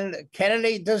 and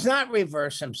Kennedy does not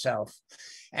reverse himself.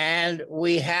 And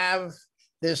we have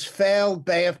this failed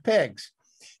Bay of Pigs.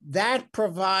 That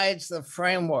provides the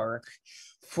framework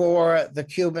for the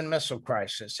Cuban Missile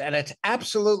Crisis. And it's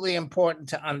absolutely important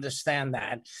to understand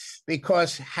that,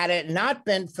 because had it not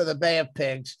been for the Bay of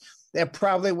Pigs, there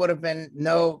probably would have been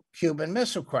no Cuban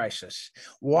Missile Crisis.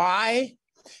 Why?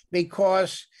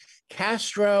 Because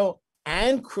Castro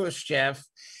and Khrushchev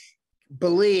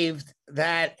believed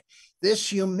that this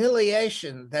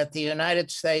humiliation that the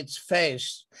United States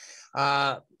faced,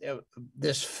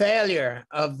 this failure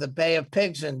of the Bay of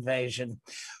Pigs invasion,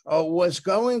 was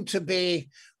going to be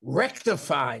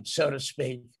rectified, so to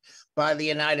speak, by the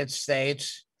United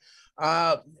States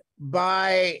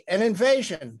by an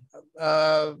invasion.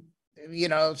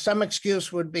 Some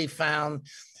excuse would be found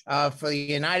for the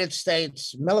United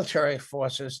States military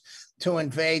forces to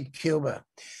invade Cuba.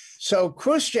 So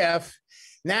Khrushchev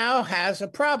now has a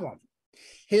problem.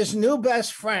 His new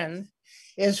best friend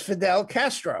is Fidel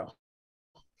Castro.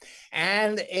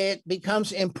 And it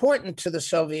becomes important to the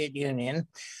Soviet Union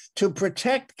to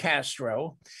protect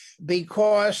Castro,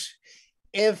 because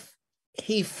if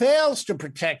he fails to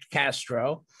protect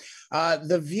Castro,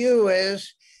 the view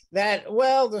is that,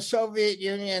 well, the Soviet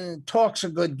Union talks a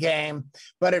good game,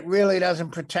 but it really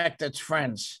doesn't protect its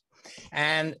friends.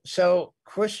 And so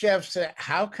Khrushchev said,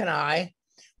 how can I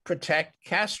protect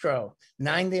Castro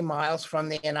 90 miles from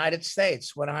the United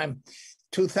States when I'm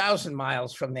 2,000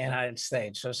 miles from the United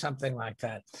States, or something like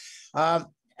that?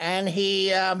 And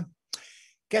he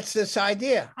gets this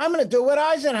idea. I'm going to do what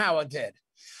Eisenhower did.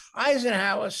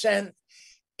 Eisenhower sent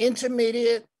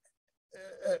intermediate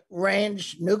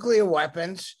range nuclear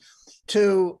weapons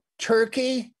to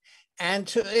Turkey and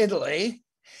to Italy.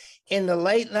 in the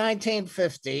late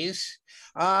 1950s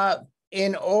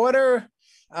in order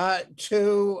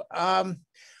to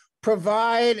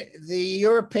provide the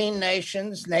European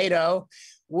nations, NATO,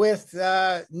 with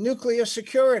nuclear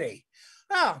security.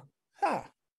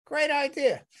 Great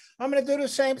idea. I'm going to do the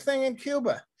same thing in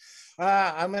Cuba.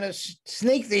 I'm going to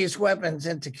sneak these weapons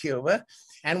into Cuba,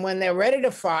 and when they're ready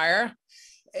to fire,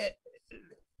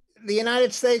 the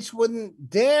United States wouldn't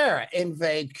dare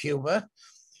invade Cuba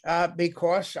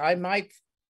because I might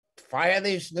fire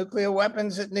these nuclear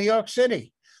weapons at New York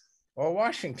City or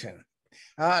Washington.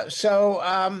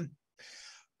 So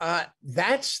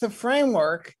that's the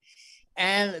framework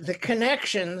and the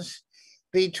connections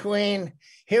between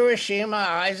Hiroshima,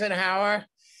 Eisenhower,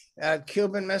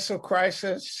 Cuban Missile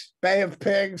Crisis, Bay of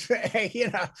Pigs.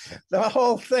 The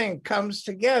whole thing comes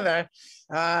together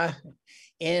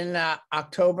in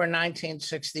October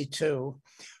 1962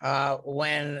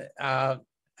 when a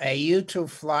U-2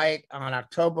 flight on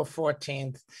October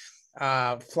 14th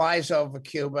flies over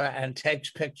Cuba and takes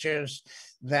pictures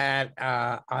that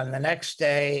on the next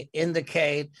day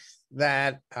indicate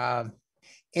that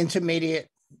intermediate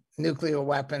nuclear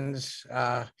weapons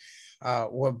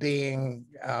were being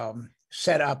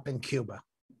set up in Cuba.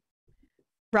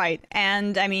 Right.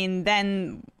 And I mean,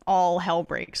 then all hell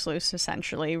breaks loose,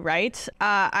 essentially, right?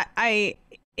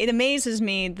 It amazes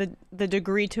me the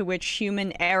degree to which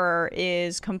human error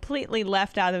is completely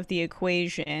left out of the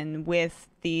equation with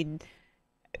the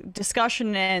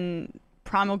discussion and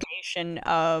promulgation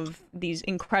of these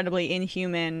incredibly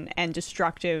inhuman and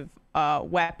destructive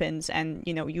weapons. And,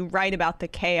 you write about the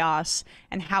chaos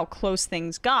and how close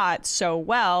things got so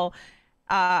well.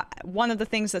 One of the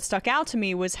things that stuck out to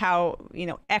me was how,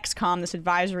 XCOM, this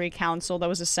advisory council that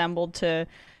was assembled to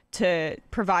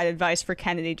provide advice for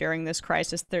Kennedy during this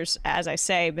crisis. There's, as I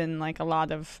say, been like a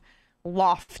lot of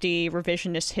lofty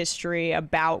revisionist history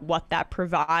about what that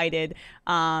provided.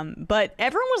 But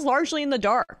everyone was largely in the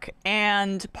dark.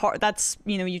 And that's,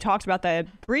 you talked about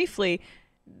that briefly.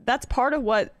 That's part of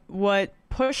what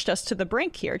pushed us to the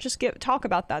brink here. Just talk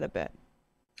about that a bit.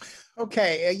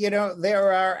 Okay,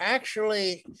 there are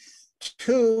actually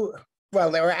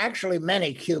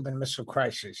many Cuban Missile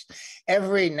Crises.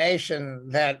 Every nation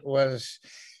that was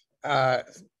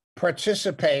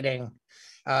participating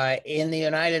in the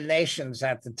United Nations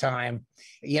at the time,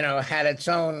 had its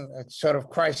own sort of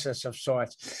crisis of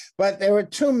sorts. But there were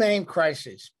two main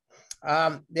crises.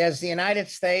 There's the United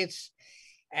States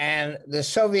and the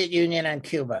Soviet Union and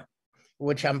Cuba,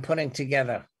 which I'm putting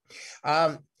together.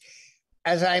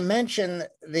 As I mentioned,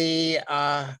 the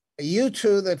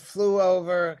U-2 that flew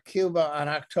over Cuba on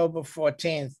October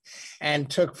 14th and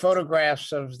took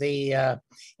photographs of the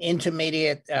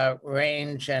intermediate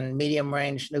range and medium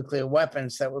range nuclear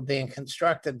weapons that were being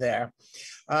constructed there,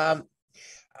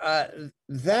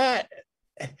 that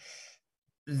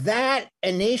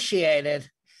initiated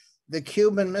the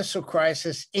Cuban Missile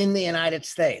Crisis in the United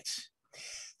States.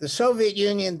 The Soviet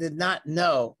Union did not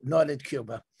know, nor did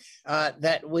Cuba,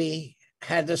 that we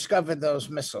had discovered those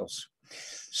missiles.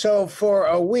 So for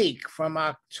a week, from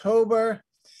October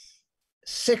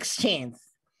 16th,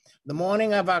 the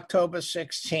morning of October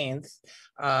 16th,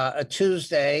 a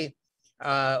Tuesday,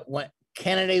 when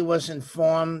Kennedy was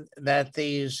informed that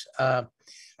these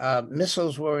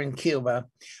missiles were in Cuba,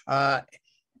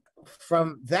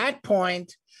 from that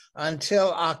point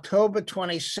until October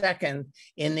 22nd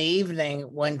in the evening,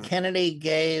 when Kennedy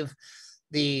gave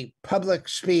the public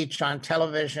speech on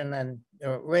television and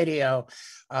radio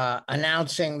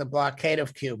announcing the blockade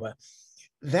of Cuba.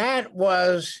 That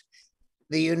was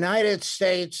the United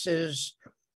States'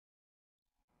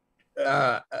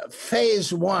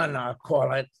 phase one, I'll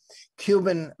call it,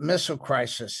 Cuban Missile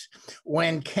Crisis,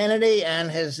 when Kennedy and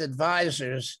his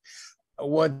advisors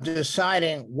were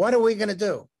deciding, what are we going to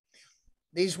do?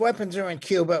 These weapons are in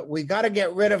Cuba. We got to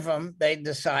get rid of them, they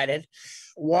decided.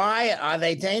 Why? Are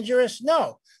they dangerous?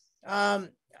 No.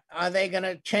 Are they going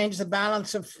to change the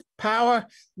balance of power?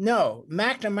 No.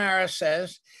 McNamara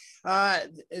says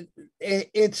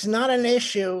it's not an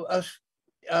issue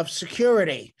of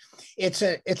security. It's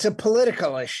a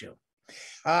political issue.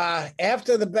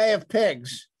 After the Bay of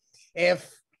Pigs, if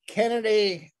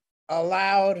Kennedy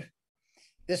allowed,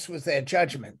 this was their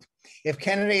judgment, if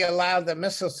Kennedy allowed the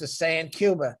missiles to stay in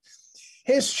Cuba,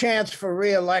 his chance for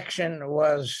re-election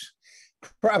was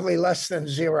probably less than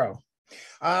zero.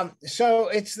 So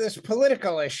it's this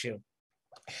political issue.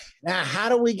 Now, how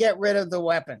do we get rid of the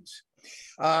weapons?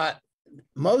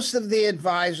 Most of the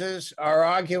advisors are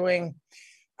arguing,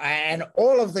 and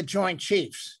all of the Joint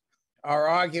Chiefs are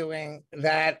arguing,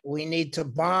 that we need to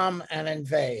bomb and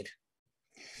invade.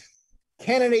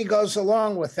 Kennedy goes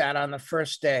along with that on the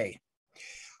first day.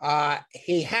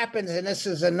 He happens, and this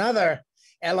is another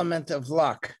element of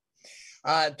luck,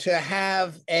 to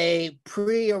have a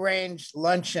prearranged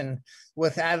luncheon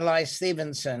with Adlai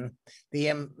Stevenson, the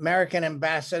American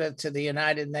ambassador to the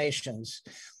United Nations,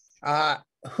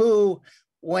 who,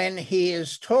 when he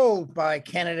is told by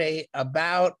Kennedy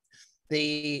about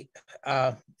the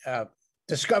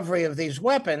discovery of these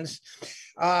weapons,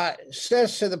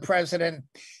 says to the president,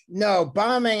 no,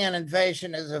 bombing and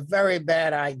invasion is a very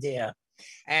bad idea.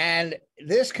 And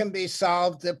this can be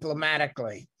solved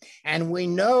diplomatically. And we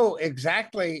know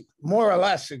exactly, more or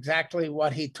less exactly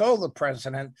what he told the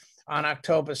president on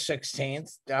October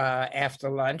 16th after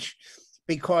lunch,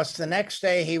 because the next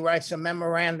day he writes a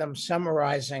memorandum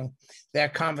summarizing their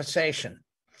conversation.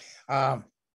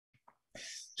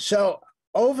 So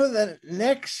over the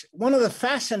next, one of the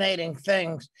fascinating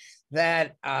things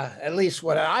that, at least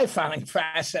what I found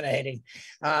fascinating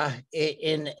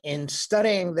in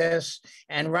studying this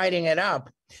and writing it up,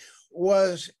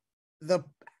 was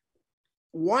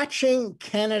watching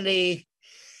Kennedy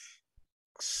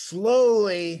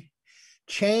slowly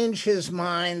change his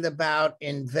mind about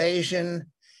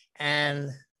invasion and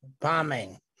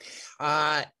bombing.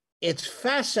 It's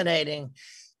fascinating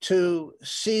to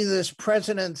see this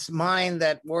president's mind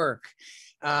at work.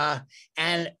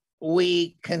 And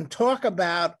we can talk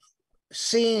about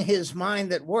seeing his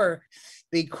mind at work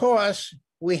because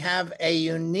we have a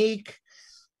unique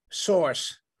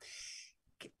source.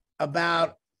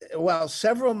 About, well,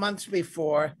 several months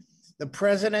before, the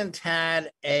president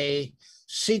had a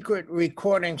secret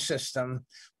recording system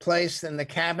placed in the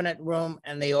cabinet room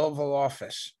and the Oval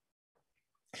Office.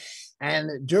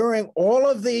 And during all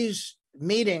of these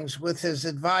meetings with his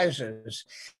advisors,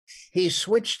 he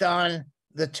switched on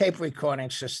the tape recording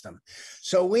system.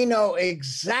 So we know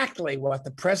exactly what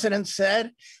the president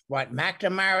said, what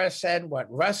McNamara said, what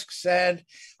Rusk said,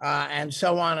 and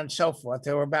so on and so forth.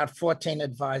 There were about 14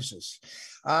 advisors.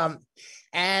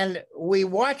 And we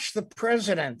watched the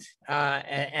president,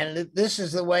 and this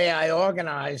is the way I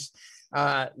organized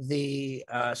the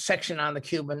section on the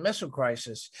Cuban Missile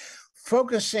Crisis,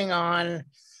 focusing on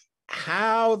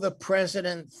how the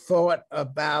president thought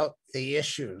about the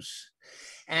issues.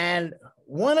 And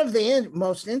one of the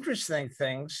most interesting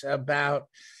things about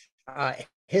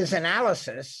his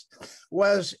analysis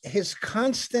was his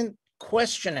constant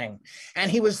questioning. And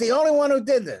he was the only one who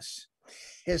did this.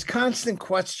 His constant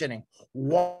questioning.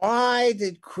 Why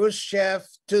did Khrushchev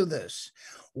do this?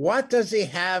 What does he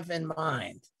have in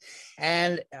mind?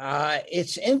 And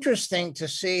it's interesting to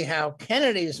see how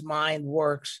Kennedy's mind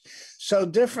works so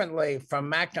differently from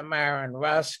McNamara and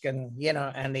Rusk and,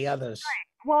 and the others. Right.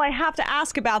 Well, I have to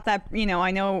ask about that.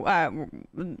 I know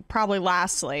probably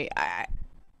lastly,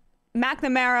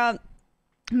 McNamara,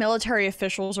 military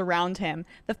officials around him,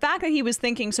 the fact that he was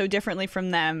thinking so differently from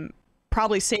them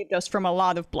probably saved us from a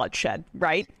lot of bloodshed,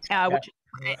 right?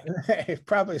 It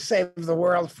probably saved the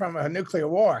world from a nuclear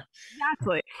war.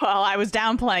 Exactly. Well, I was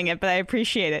downplaying it, but I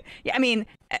appreciate it. Yeah, I mean,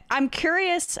 I'm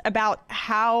curious about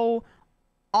how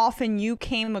often you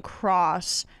came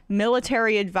across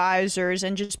military advisors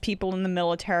and just people in the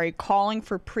military calling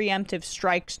for preemptive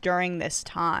strikes during this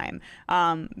time,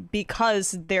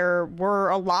 because there were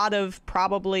a lot of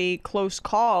probably close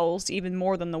calls, even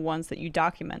more than the ones that you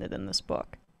documented in this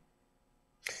book.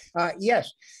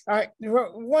 Yes.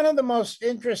 One of the most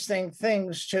interesting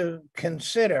things to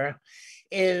consider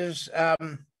is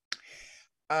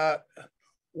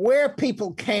where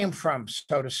people came from,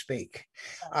 so to speak.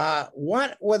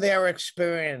 What were their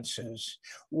experiences?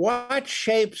 What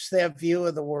shapes their view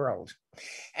of the world?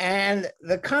 And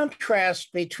the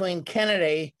contrast between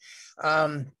Kennedy,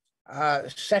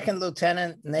 second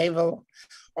lieutenant naval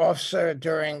officer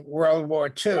during World War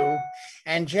II,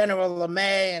 and General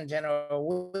LeMay and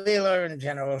General Wheeler and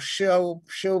General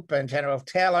Shoup and General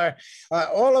Taylor,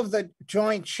 all of the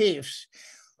Joint Chiefs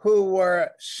who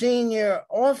were senior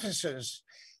officers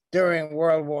during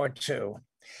World War II.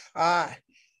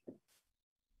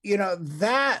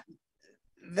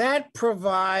 That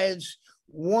provides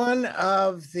one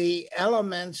of the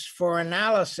elements for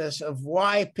analysis of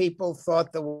why people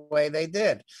thought the way they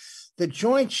did. The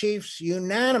Joint Chiefs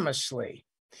unanimously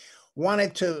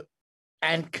wanted to,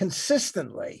 and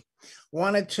consistently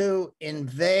wanted to,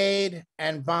 invade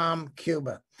and bomb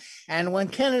Cuba. And when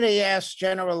Kennedy asked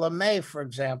General LeMay, for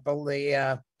example,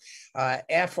 the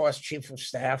Air Force Chief of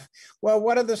Staff, well,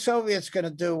 what are the Soviets going to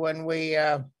do when we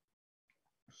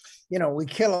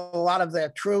kill a lot of their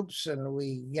troops and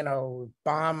we,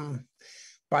 bomb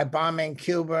by bombing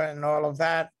Cuba and all of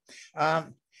that?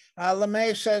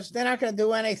 LeMay says, they're not going to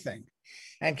do anything.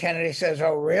 And Kennedy says,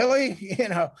 oh, really?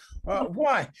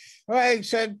 Why? Well, he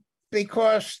said,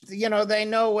 because, you know, they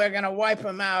know we're going to wipe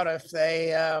them out if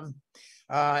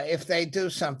they do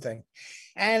something.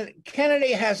 And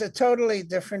Kennedy has a totally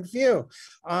different view.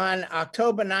 On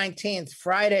October 19th,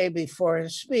 Friday before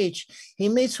his speech, he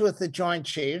meets with the Joint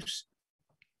Chiefs.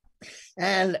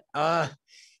 And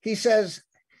he says,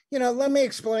 you know, let me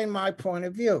explain my point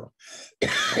of view.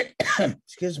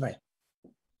 Excuse me.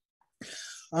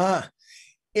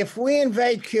 If we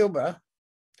invade Cuba,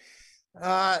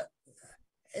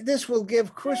 this will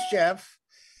give Khrushchev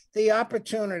the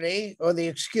opportunity or the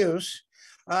excuse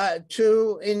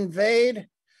to invade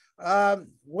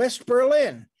West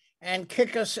Berlin and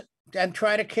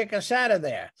try to kick us out of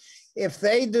there. If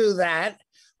they do that,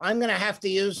 I'm going to have to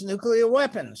use nuclear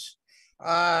weapons.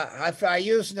 If I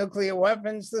use nuclear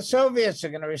weapons, the Soviets are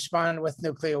going to respond with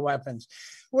nuclear weapons.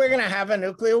 We're going to have a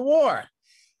nuclear war.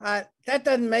 That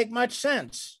doesn't make much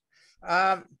sense.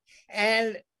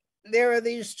 And there are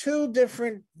these two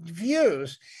different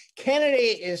views.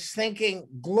 Kennedy is thinking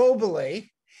globally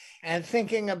and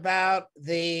thinking about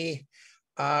the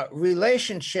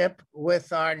relationship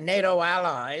with our NATO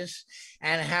allies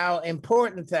and how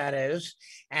important that is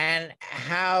and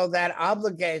how that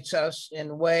obligates us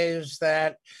in ways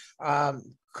that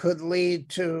could lead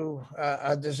to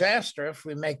a disaster if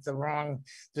we make the wrong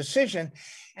decision.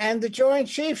 And the Joint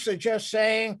Chiefs are just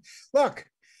saying, look,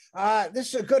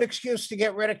 this is a good excuse to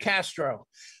get rid of Castro.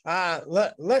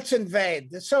 Let's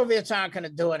invade. The Soviets aren't going to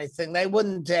do anything. They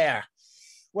wouldn't dare.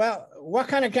 Well, what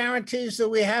kind of guarantees do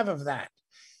we have of that?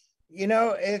 You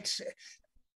know, it's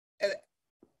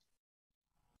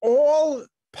all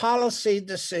policy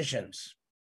decisions.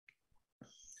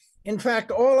 In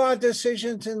fact, all our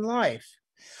decisions in life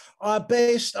are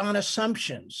based on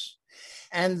assumptions.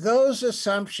 And those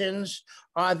assumptions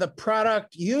are the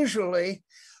product usually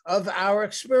of our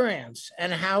experience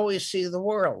and how we see the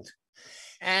world.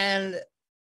 And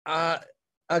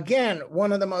again,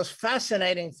 one of the most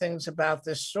fascinating things about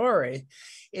this story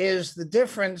is the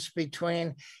difference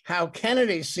between how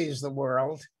Kennedy sees the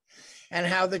world and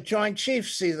how the Joint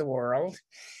Chiefs see the world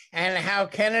and how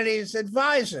Kennedy's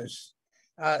advisors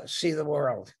see the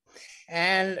world.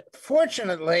 And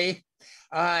fortunately,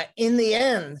 in the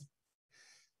end,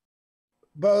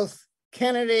 both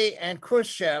Kennedy and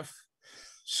Khrushchev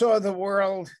saw the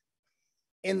world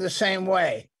in the same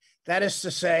way. That is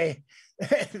to say,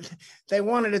 they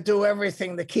wanted to do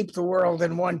everything to keep the world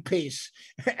in one piece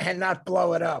and not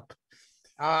blow it up.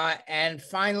 And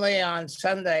finally, on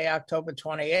Sunday, October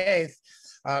 28th,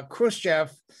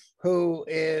 Khrushchev, who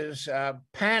is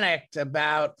panicked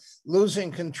about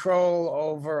losing control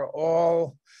over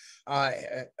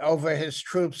over his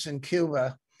troops in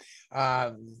Cuba.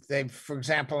 For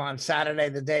example, on Saturday,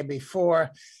 the day before,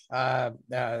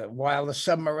 while the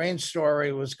submarine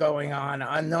story was going on,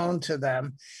 unknown to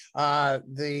them, a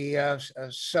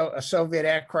Soviet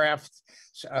aircraft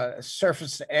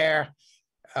surface-to-air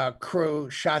crew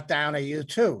shot down a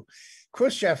U-2.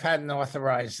 Khrushchev hadn't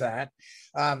authorized that.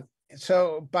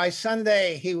 So by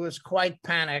Sunday, he was quite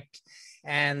panicked,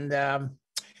 and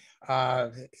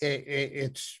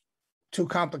it's too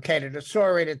complicated a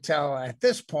story to tell at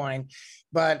this point,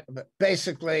 but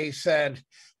basically said,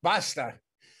 basta.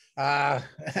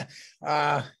 We're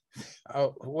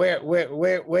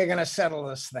going to settle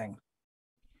this thing.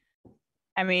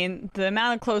 I mean, the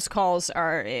amount of close calls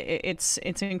it's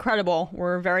incredible.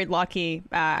 We're very lucky.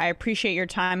 I appreciate your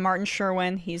time. Martin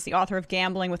Sherwin, he's the author of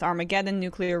Gambling with Armageddon,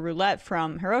 Nuclear Roulette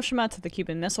from Hiroshima to the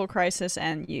Cuban Missile Crisis.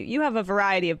 And you have a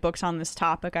variety of books on this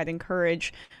topic. I'd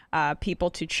encourage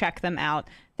people to check them out.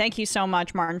 Thank you so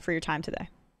much, Martin, for your time today.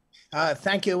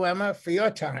 Thank you, Emma, for your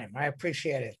time. I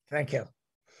appreciate it. Thank you.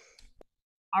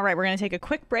 All right, we're going to take a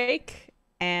quick break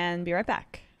and be right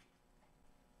back.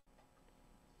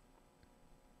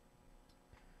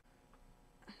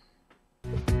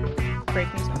 Break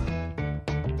news.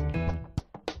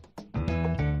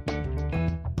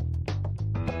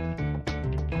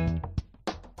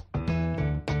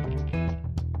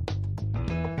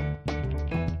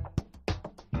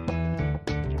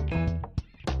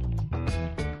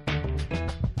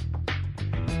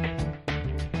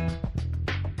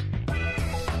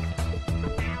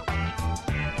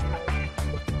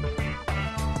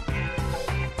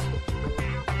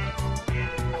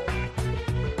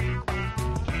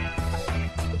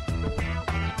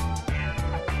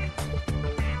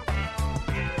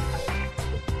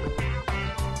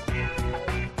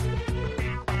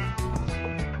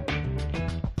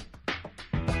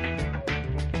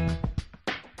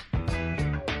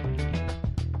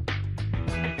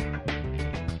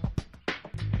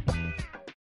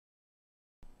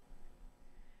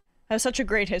 That was such a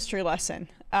great history lesson.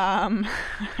 I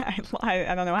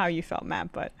don't know how you felt,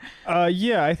 Matt, but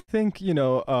yeah, I think, you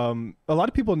know, a lot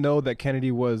of people know that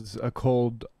Kennedy was a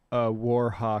cold war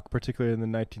hawk, particularly in the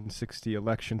 1960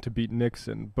 election to beat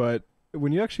Nixon. But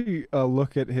when you actually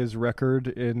look at his record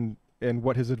and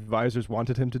what his advisors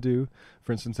wanted him to do,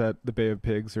 for instance, at the Bay of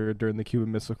Pigs or during the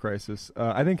Cuban Missile Crisis,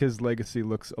 I think his legacy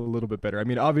looks a little bit better. I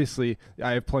mean, obviously,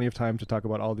 I have plenty of time to talk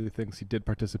about all the things he did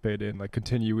participate in, like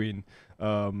continuing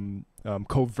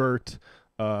covert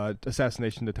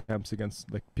assassination attempts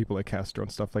against like people like Castro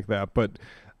and stuff like that. But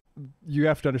you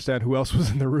have to understand who else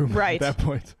was in the room at that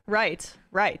point. Right.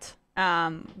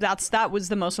 That was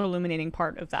the most illuminating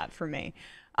part of that for me.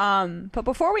 But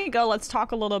before we go, let's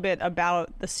talk a little bit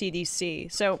about the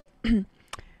CDC. So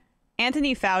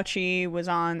Anthony Fauci was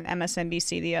on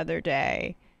MSNBC the other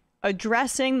day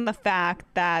addressing the fact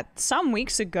that some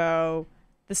weeks ago,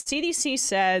 the CDC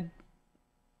said,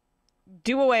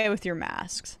 do away with your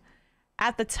masks.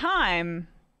 At the time,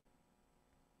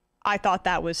 I thought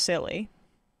that was silly.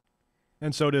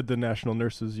 And so did the National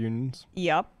Nurses Unions.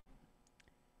 Yep.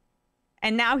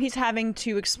 And now he's having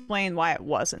to explain why it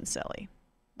wasn't silly.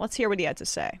 Let's hear what he had to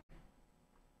say.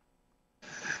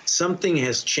 Something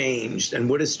has changed, and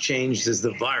what has changed is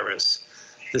the virus.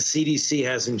 The CDC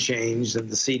hasn't changed, and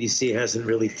the CDC hasn't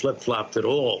really flip-flopped at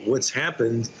all. What's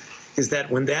happened is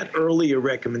that when that earlier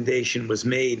recommendation was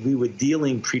made, we were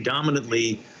dealing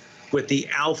predominantly with the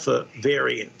alpha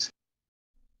variant.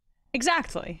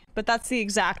 Exactly, but that's the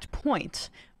exact point.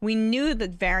 We knew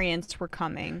that variants were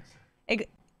coming.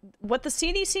 What the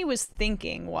CDC was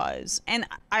thinking was, and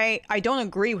I don't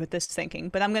agree with this thinking,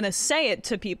 but I'm going to say it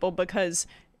to people because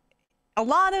a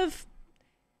lot of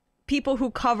people who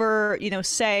cover,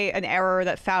 say an error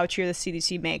that Fauci or the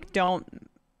CDC make don't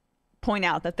point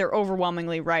out that they're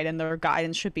overwhelmingly right and their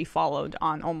guidance should be followed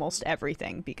on almost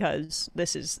everything because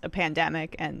this is a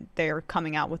pandemic and they're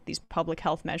coming out with these public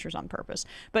health measures on purpose.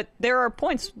 But there are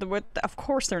points where, of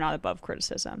course, they're not above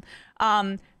criticism.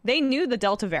 They knew the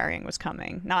Delta variant was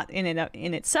coming, not in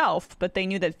itself, but they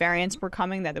knew that variants were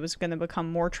coming, that it was going to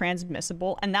become more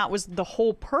transmissible. And that was the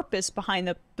whole purpose behind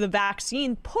the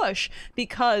vaccine push,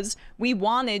 because we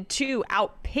wanted to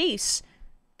outpace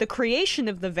the creation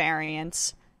of the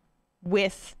variants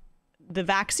with the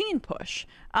vaccine push.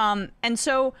 And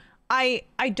so I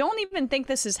don't even think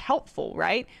this is helpful,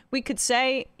 right? We could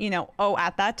say,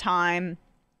 at that time,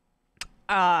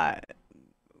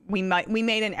 we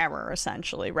made an error,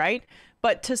 essentially, right?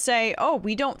 But to say,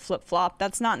 we don't flip-flop,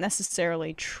 that's not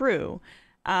necessarily true.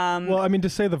 Well, I mean, to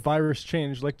say the virus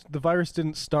changed, like the virus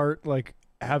didn't start like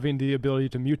having the ability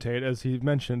to mutate, as he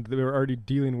mentioned. They were already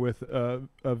dealing with a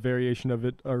variation of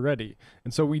it already.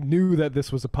 And so we knew that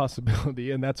this was a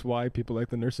possibility, and that's why people like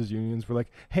the nurses unions were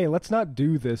like, hey, let's not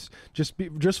do this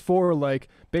just for like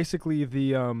basically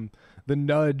the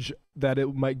nudge that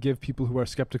it might give people who are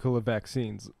skeptical of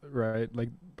vaccines, right? Like,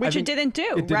 which it didn't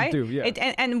do, it right? Didn't do,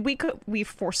 yeah. And we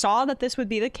foresaw that this would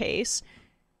be the case.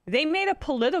 They made a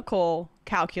political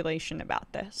calculation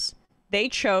about this. They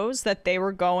chose that they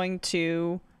were going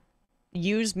to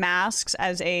use masks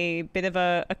as a bit of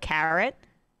a carrot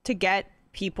to get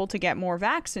people to get more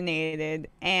vaccinated.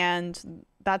 And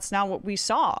that's not what we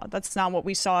saw. That's not what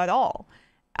we saw at all.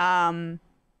 And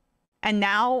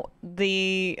now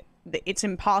it's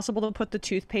impossible to put the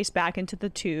toothpaste back into the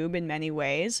tube in many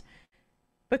ways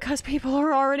because people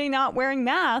are already not wearing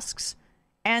masks.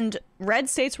 And red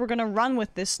states were going to run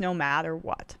with this no matter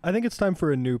what. I think it's time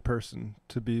for a new person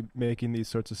to be making these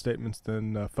sorts of statements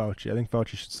than Fauci. I think Fauci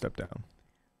should step down.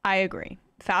 I agree.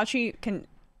 Fauci can,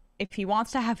 if he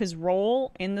wants to have his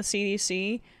role in the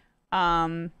CDC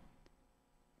in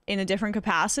a different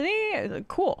capacity,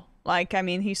 cool. Like, I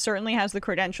mean, he certainly has the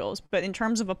credentials. But in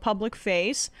terms of a public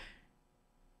face,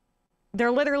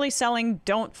 they're literally selling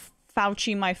 "Don't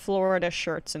Fauci My Florida"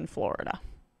 shirts in Florida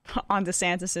on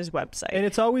DeSantis's website. And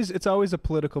it's always a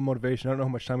political motivation. I don't know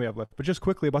how much time we have left, but just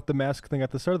quickly about the mask thing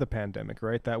at the start of the pandemic,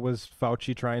 right? That was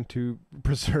Fauci trying to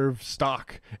preserve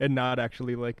stock and not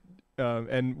actually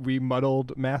and we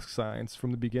muddled mask science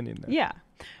from the beginning there. Yeah.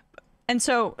 And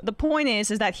so the point is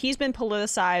that he's been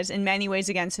politicized in many ways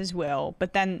against his will,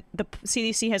 but then the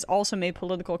CDC has also made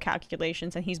political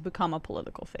calculations and he's become a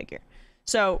political figure.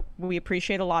 So we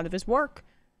appreciate a lot of his work.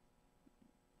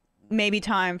 Maybe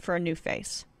time for a new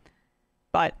face.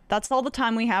 But that's all the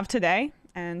time we have today.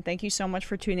 And thank you so much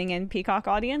for tuning in, Peacock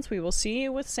audience. We will see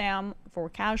you with Sam for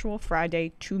Casual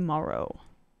Friday tomorrow.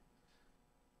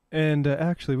 And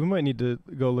actually, we might need to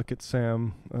go look at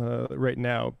Sam right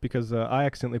now because I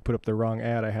accidentally put up the wrong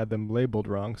ad. I had them labeled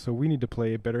wrong. So we need to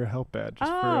play a BetterHelp ad.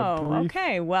 Just for a brief...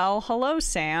 okay. Well, hello,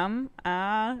 Sam.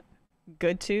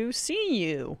 Good to see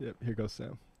you. Yep, here goes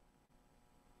Sam.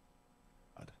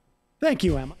 Thank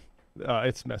you, Emma.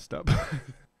 It's messed up.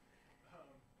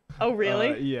 Oh,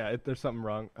 really? Yeah, there's something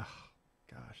wrong. Oh,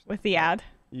 gosh. With the ad?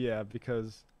 Yeah,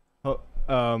 because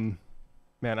man,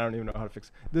 I don't even know how to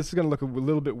fix. This is gonna look a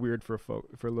little bit weird for a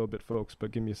little bit, folks.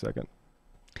 But give me a second.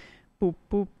 Boop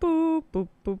boop boop boop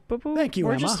boop boop boop. Thank you,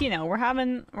 We're Emma. just we're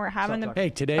having a.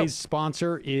 Hey, today's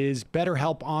sponsor is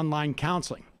BetterHelp Online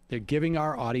Counseling. They're giving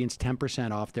our audience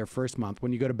 10% off their first month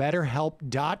when you go to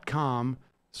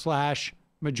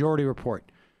BetterHelp.com/Majority Report.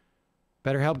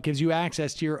 BetterHelp gives you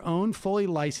access to your own fully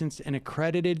licensed and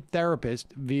accredited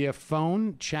therapist via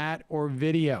phone, chat, or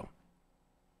video.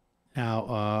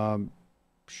 Now,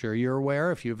 sure you're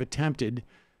aware if you've attempted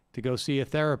to go see a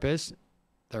therapist,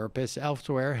 therapists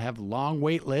elsewhere have long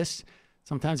wait lists.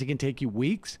 Sometimes it can take you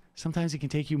weeks. Sometimes it can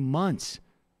take you months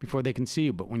before they can see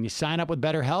you. But when you sign up with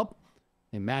BetterHelp,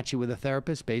 they match you with a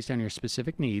therapist based on your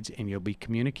specific needs, and you'll be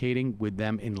communicating with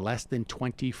them in less than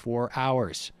 24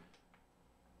 hours.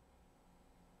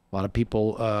 A lot of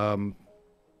people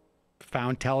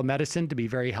found telemedicine to be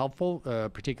very helpful,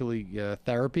 particularly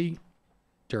therapy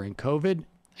during COVID.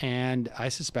 And I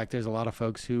suspect there's a lot of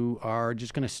folks who are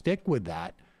just going to stick with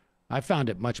that. I found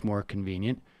it much more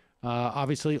convenient.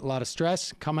 Obviously, a lot of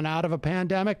stress coming out of a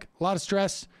pandemic, a lot of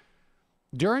stress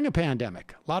during a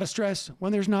pandemic, a lot of stress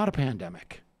when there's not a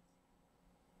pandemic.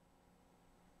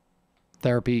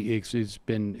 Therapy has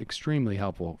been extremely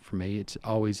helpful for me. It's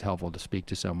always helpful to speak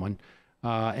to someone.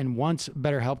 And once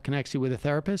BetterHelp connects you with a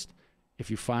therapist,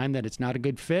 if you find that it's not a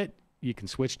good fit, you can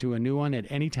switch to a new one at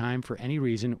any time for any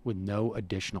reason with no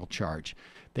additional charge.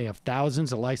 They have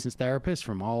thousands of licensed therapists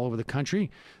from all over the country,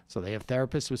 so they have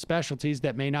therapists with specialties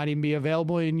that may not even be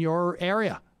available in your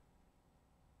area.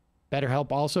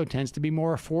 BetterHelp also tends to be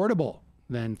more affordable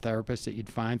than therapists that you'd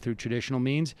find through traditional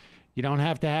means. You don't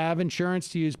have to have insurance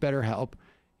to use BetterHelp,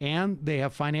 and they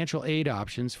have financial aid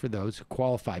options for those who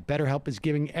qualify. BetterHelp is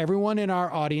giving everyone in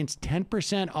our audience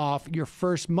 10% off your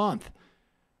first month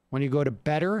when you go to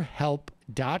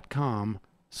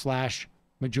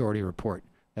betterhelp.com/Majority Report.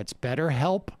 That's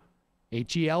BetterHelp,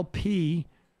 H-E-L-P,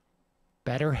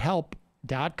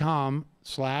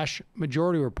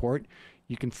 betterhelp.com/Majority Report.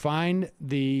 You can find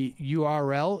the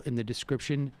URL in the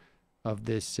description of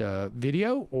this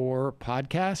video or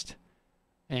podcast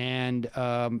and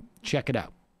check it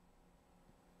out.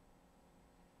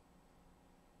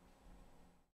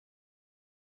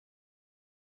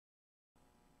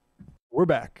 We're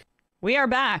back. We are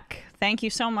back. Thank you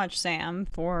so much, Sam,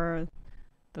 for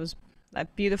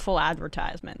that beautiful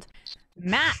advertisement.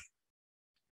 Matt,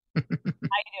 how you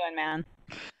doing, man?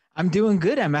 I'm doing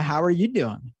good, Emma. How are you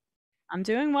doing? I'm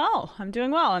doing well.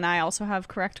 And I also have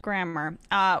correct grammar.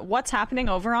 What's happening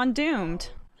over on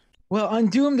Doomed? Well, on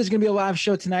Doomed, there's going to be a live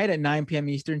show tonight at 9 p.m.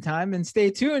 Eastern time, and stay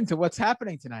tuned to what's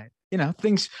happening tonight. You know,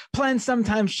 plans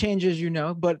sometimes change, as you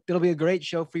know, but it'll be a great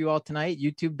show for you all tonight.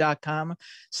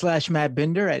 YouTube.com/Matt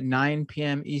Binder at 9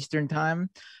 p.m. Eastern time.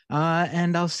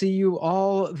 And I'll see you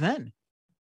all then.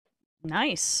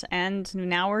 Nice. And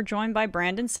now we're joined by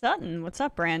Brandon Sutton. What's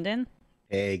up, Brandon?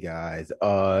 Hey, guys.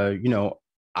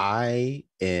 I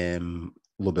am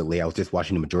a little bit late. I was just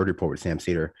watching the Majority Report with Sam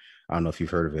Seder. I don't know if you've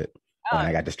heard of it.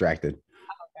 I got distracted.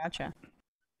 Oh, gotcha.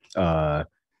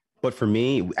 But for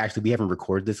me, actually, we haven't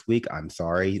recorded this week. I'm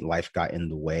sorry. Life got in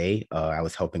the way. I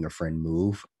was helping a friend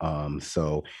move.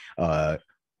 So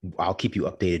I'll keep you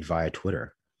updated via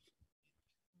Twitter.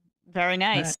 Very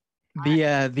nice.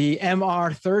 The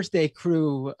MR Thursday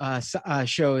crew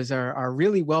shows are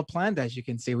really well planned, as you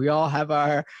can see. We all have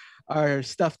our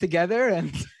stuff together,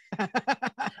 and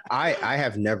I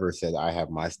have never said I have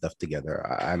my stuff together.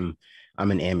 I'm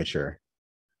an amateur.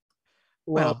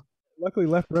 Well, luckily,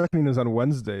 Left Reckoning is on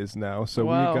Wednesdays now, so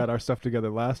we got our stuff together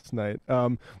last night.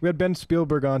 We had Ben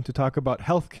Spielberg on to talk about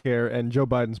healthcare and Joe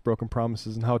Biden's broken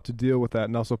promises and how to deal with that,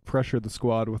 and also pressure the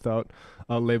squad without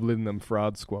labeling them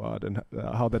fraud squad, and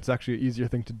how that's actually an easier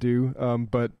thing to do.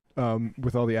 But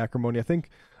with all the acrimony, I think,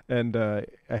 and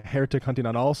heretic hunting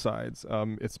on all sides,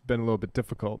 it's been a little bit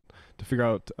difficult to figure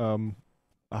out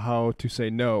how to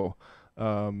say no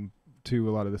to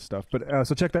a lot of this stuff. But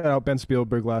so check that out, Ben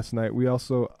Spielberg last night. I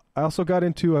also got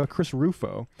into Chris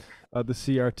Rufo, the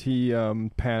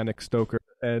CRT panic stoker,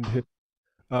 and his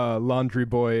laundry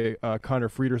boy Connor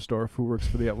Friedersdorf, who works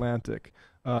for The Atlantic.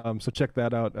 So check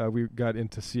that out. We got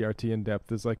into CRT in depth.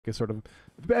 There's like a sort of,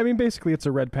 basically it's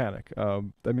a red panic.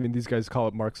 These guys call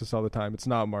it Marxist all the time. It's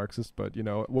not Marxist, but you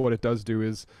know what it does do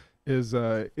is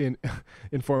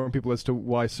inform people as to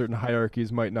why certain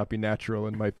hierarchies might not be natural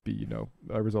and might be,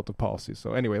 a result of policy.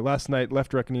 So anyway, last night,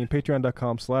 Left Reckoning,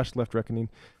 patreon.com/Left Reckoning,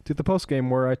 did the post game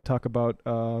where I talk about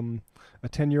a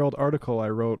 10-year-old article I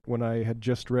wrote when I had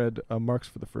just read Marx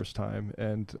for the first time,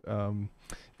 and you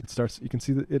can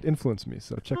see that it influenced me.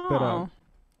 So check that out.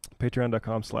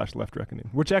 Patreon.com/Left Reckoning,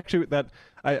 which actually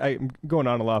I'm going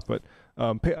on a lot, but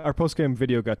our post game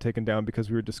video got taken down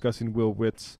because we were discussing Will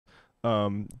Witt's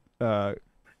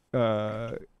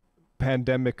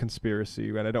pandemic conspiracy,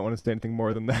 and I don't want to say anything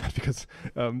more than that because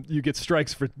you get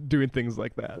strikes for doing things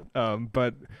like that.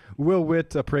 But Will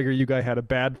Witt, a PragerU guy, had a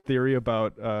bad theory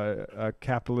about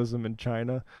capitalism in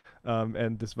China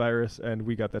and this virus, and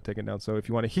we got that taken down. So if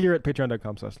you want to hear it,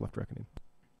 patreon.com/Left Reckoning.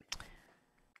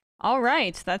 All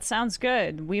right, that sounds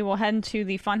good. We will head into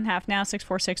the fun half now.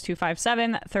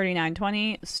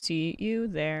 646-257-3920. See you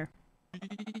there.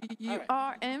 You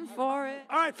are in for it.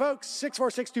 All right, folks,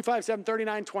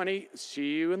 646-257-3920.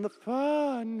 See you in the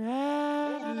fun.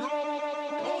 Are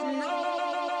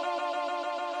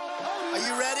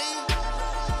you ready?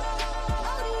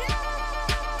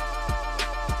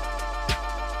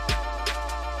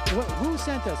 Who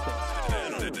sent us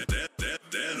this?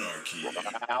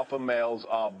 Alpha males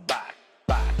are back.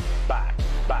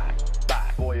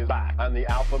 Boy is back. And the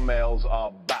alpha males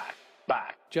are back.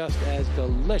 Just as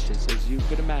delicious as you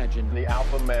could imagine. The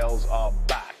alpha males are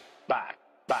back.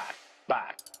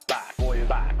 Boy is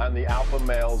back. And the alpha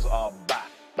males are back.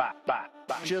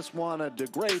 Just want to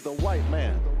degrade the white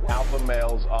man. Alpha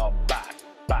males are back.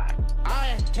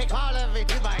 I take all of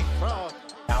it in my throat.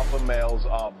 Alpha males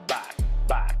are back.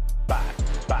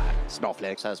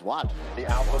 Snowflakes says what? The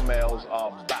alpha males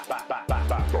are back.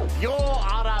 You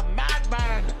are a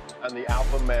madman. And the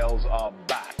alpha males are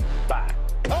back.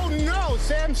 Oh no,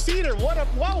 Sam Seder! What a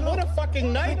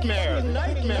fucking nightmare!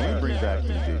 Bring back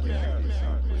DJ Danner.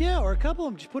 Yeah, or a couple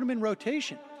of them. Just put them in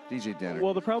rotation. DJ Danner.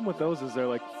 Well, the problem with those is they're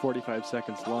like 45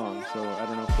 seconds long, so I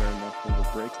don't know if they're enough of a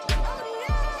break.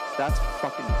 That's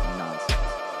fucking nonsense.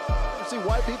 You see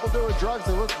white people doing drugs,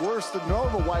 they look worse than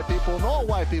normal white people, and all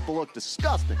white people look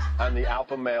disgusting. And the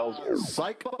alpha males,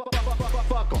 psych,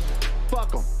 fuck them.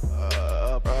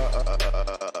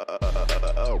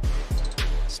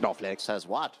 Snowflake says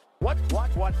what?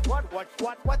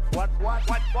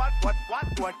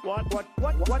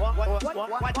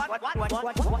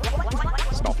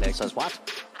 Snowflake says what?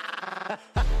 A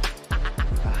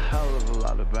hell of a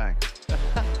lot of bank.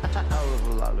 A hell of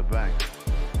a lot of bank.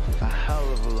 A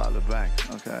hell of a lot of bank.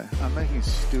 Okay, I'm making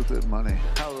stupid money.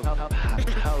 Hell of a lot of bank.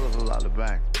 A hell of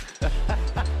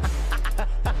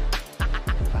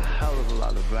a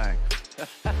lot of bank.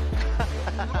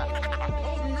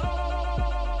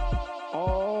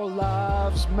 All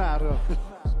lives matter.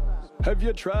 Have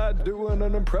you tried doing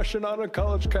an impression on a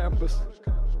college campus?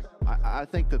 I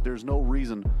think that there's no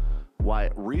reason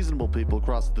why reasonable people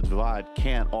across the divide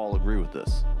can't all agree with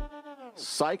this.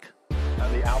 Psych.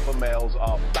 And the alpha males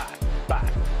are back.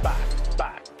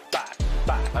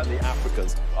 And the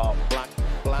Africans are black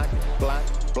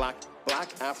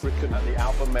African. And the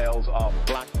alpha males are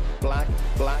black.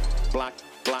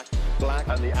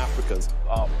 And the Africans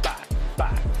are back.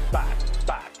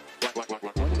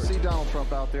 When you see Donald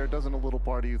Trump out there, doesn't a little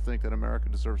part of you think that America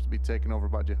deserves to be taken over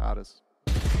by jihadists?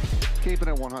 Keep it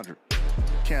at 100.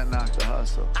 Can't knock the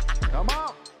hustle. Come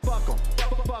on, fuck them.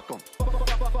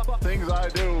 Things I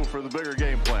do for the bigger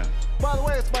game plan. By the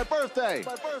way, it's my birthday.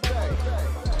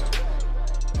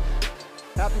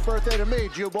 Happy birthday to me,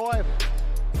 Jew boy.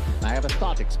 I have a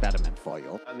thought experiment for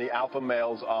you. And the alpha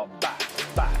males are back.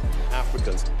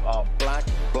 Africans are black.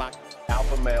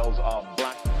 Alpha males are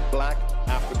black.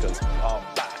 Africans are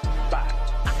back.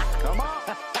 Come on.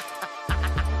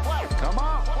 Come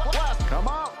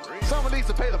on. Someone needs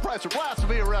to pay the price for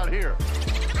blasphemy around here.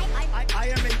 I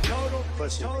am a total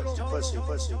pussy.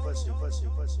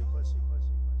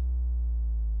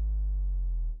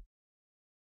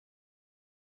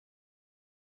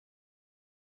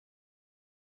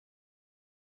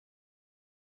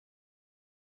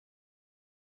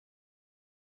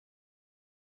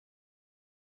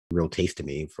 Real taste to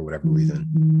me for whatever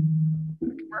reason.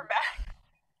 We're back.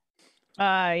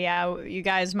 Yeah, you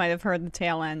guys might have heard the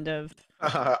tail end of.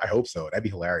 I hope so. That'd be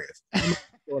hilarious.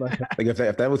 Like if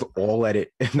that was all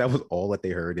that they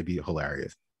heard, it'd be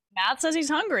hilarious. Matt says he's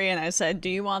hungry, and I said, "Do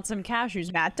you want some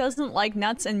cashews?" Matt doesn't like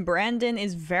nuts, and Brandon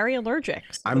is very allergic.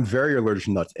 So. I'm very allergic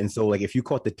to nuts, and so like if you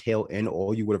caught the tail end,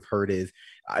 all you would have heard is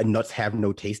nuts have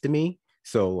no taste to me.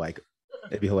 So like,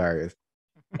 it'd be hilarious.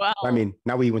 Well, I mean,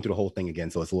 now we went through the whole thing again,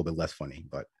 so it's a little bit less funny,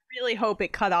 but really hope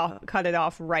it cut it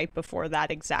off right before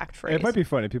that exact phrase. It might be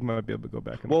funny. People might be able to go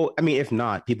back. Well, I mean, if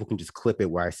not, people can just clip it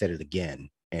where I said it again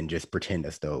and just pretend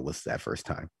as though it was that first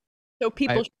time. So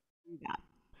people should do that.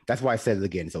 That's why I said it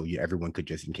again, so everyone could,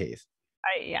 just in case.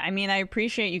 I mean, I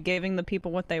appreciate you giving the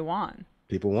people what they want.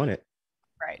 People want it.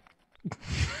 Right.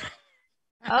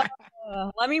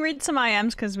 Let me read some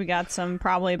IMs because we got some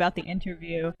probably about the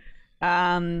interview.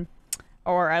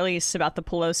 Or at least about the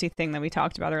Pelosi thing that we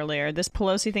talked about earlier. This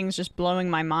Pelosi thing is just blowing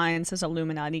my mind, says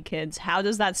Illuminati Kids. How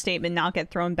does that statement not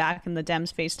get thrown back in the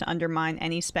Dems' face to undermine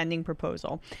any spending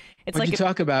proposal? It's like you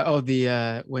talk about,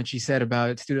 when she said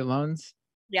about student loans?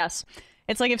 Yes.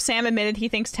 It's like if Sam admitted he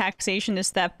thinks taxation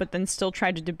is theft, but then still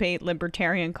tried to debate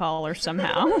libertarian caller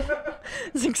somehow.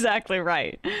 That's exactly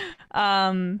right.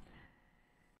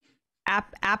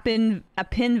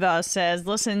 Apinva says,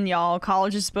 listen, y'all,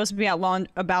 college is supposed to be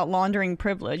about laundering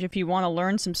privilege. If you want to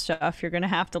learn some stuff, you're going to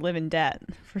have to live in debt,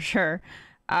 for sure.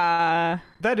 That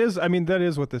is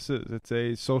what this is. It's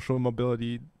a social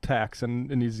mobility tax,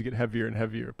 and it needs to get heavier and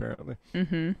heavier, apparently.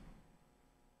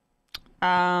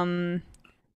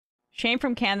 Shane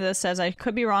from Canada says, I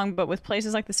could be wrong, but with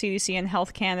places like the CDC and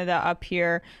Health Canada up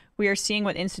here, we are seeing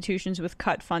what institutions with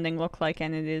cut funding look like,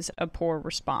 and it is a poor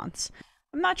response.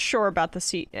 I'm not sure about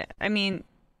the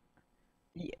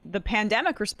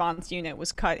pandemic response unit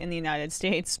was cut in the United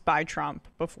States by Trump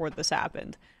before this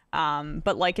happened.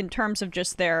 But like in terms of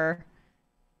just their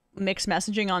mixed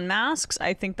messaging on masks,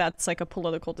 I think that's like a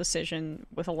political decision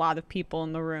with a lot of people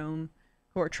in the room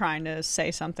who are trying to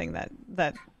say something that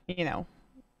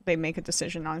they make a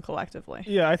decision on collectively.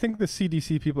 Yeah, I think the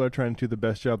CDC people are trying to do the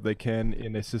best job they can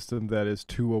in a system that is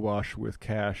too awash with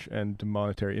cash and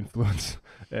monetary influence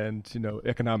and,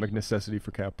 economic necessity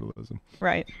for capitalism.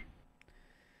 Right.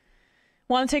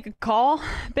 Want to take a call,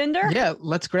 Binder? Yeah,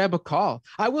 let's grab a call.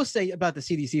 I will say about the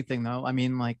CDC thing, though, I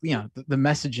mean, the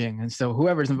messaging. And so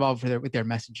whoever's involved with their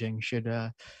messaging should...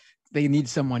 they need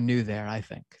someone new there, I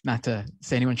think. Not to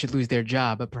say anyone should lose their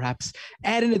job, but perhaps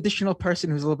add an additional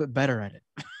person who's a little bit better at it.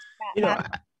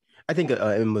 I think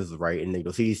Emma's right. And the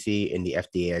CDC and the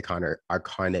FDA are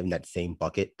kind of in that same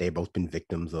bucket. They've both been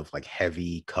victims of like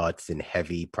heavy cuts and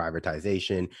heavy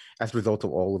privatization as a result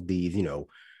of all of these,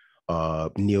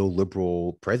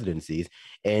 neoliberal presidencies.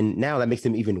 And now that makes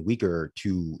them even weaker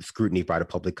to scrutiny by the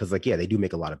public because, they do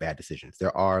make a lot of bad decisions.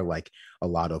 There are like a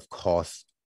lot of cost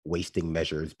wasting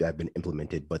measures that have been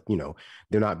implemented, but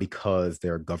they're not because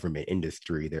they're a government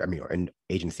industry, or an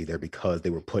agency. They're because they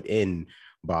were put in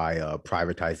by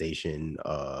privatization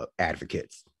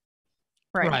advocates.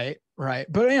 Right.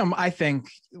 But I think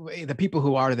the people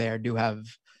who are there do have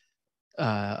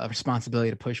a responsibility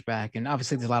to push back, and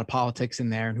obviously there's a lot of politics in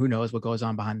there, and who knows what goes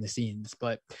on behind the scenes.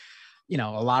 But a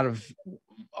lot of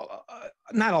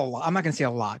not a lot. I'm not going to say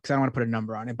a lot because I don't want to put a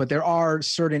number on it, but there are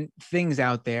certain things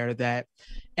out there that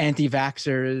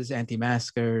anti-vaxxers,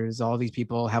 anti-maskers, all these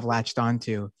people have latched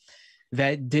onto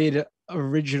that did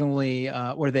originally,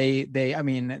 or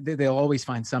they'll always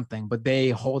find something, but they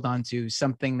hold on to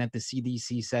something that the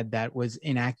CDC said that was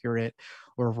inaccurate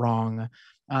or wrong.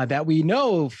 That we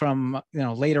know from,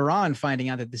 later on finding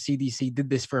out that the CDC did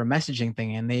this for a messaging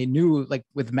thing, and they knew, like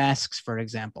with masks, for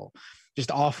example,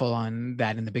 just awful on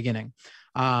that in the beginning.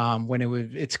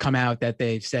 When it's come out that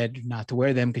they said not to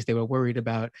wear them because they were worried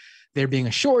about there being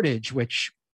a shortage,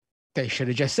 which they should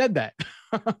have just said that.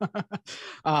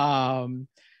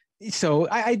 So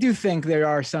I do think there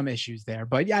are some issues there,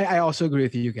 but I also agree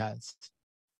with you guys.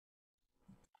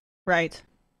 Right.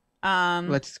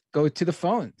 Let's go to the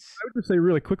phones. I would just say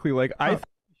really quickly, I think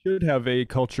we should have a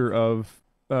culture of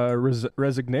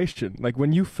resignation. Like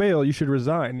when you fail, you should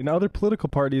resign. In other political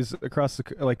parties across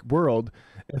the world,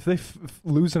 if they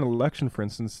lose an election, for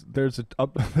instance, there's a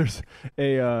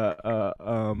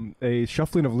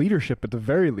shuffling of leadership at the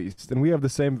very least, and we have the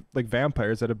same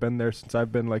vampires that have been there since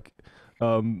I've been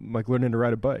learning to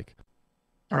ride a bike.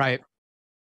 All right.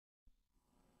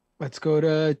 Let's go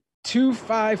to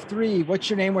 253. What's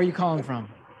your name? Where are you calling from?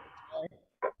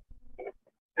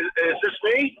 Is this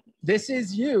me? This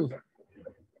is you.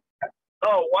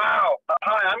 Oh, wow.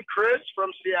 Hi, I'm Chris from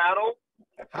Seattle.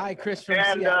 Hi, Chris from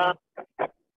Seattle.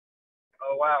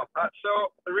 Oh, wow.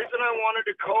 So the reason I wanted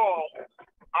to call,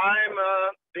 I'm a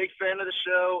big fan of the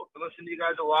show. I listen to you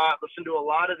guys a lot. Listen to a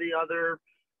lot of the other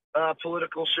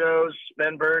political shows,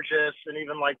 Ben Burgess, and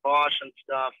even Bosch and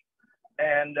stuff.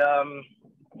 And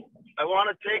I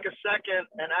want to take a second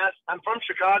and ask, I'm from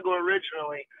Chicago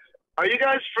originally. Are you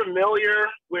guys familiar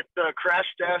with the crash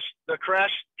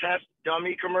test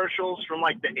dummy commercials from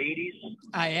the 80s?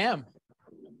 I am.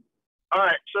 All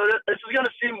right. So this is going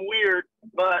to seem weird,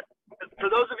 but for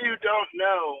those of you who don't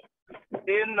know,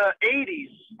 in the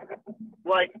 80s,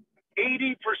 like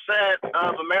 80%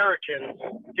 of Americans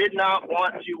did not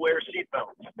want to wear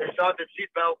seatbelts. They thought that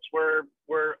seatbelts were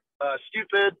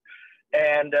stupid,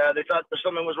 and they thought that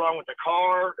something was wrong with the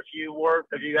car if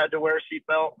you had to wear a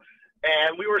seatbelt.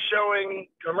 And we were showing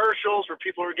commercials where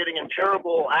people were getting in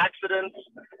terrible accidents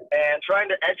and trying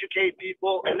to educate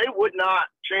people, and they would not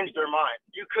change their mind.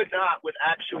 You could not, with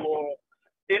actual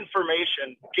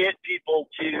information, get people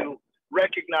to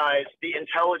recognize the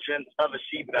intelligence of a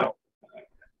seatbelt.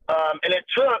 And it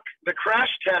took the crash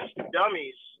test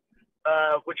dummies,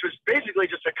 which was basically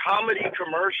just a comedy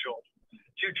commercial,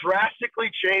 to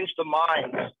drastically change the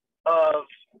minds of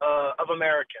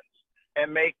Americans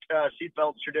and make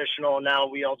seatbelts traditional. And now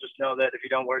we all just know that if you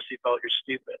don't wear a seatbelt, you're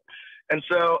stupid. And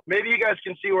so maybe you guys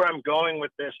can see where I'm going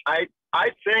with this. I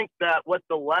think that what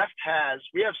the left has,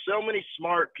 we have so many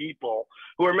smart people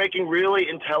who are making really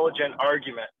intelligent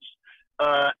arguments,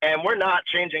 and we're not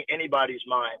changing anybody's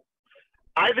mind.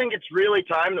 I think it's really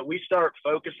time that we start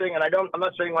focusing, and I'm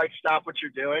not saying like stop what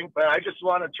you're doing, but I just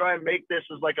want to try and make this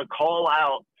as like a call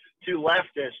out to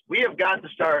leftists. We have got to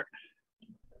start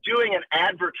doing an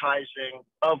advertising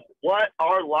of what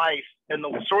our life and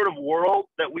the sort of world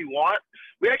that we want.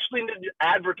 We actually need to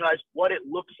advertise what it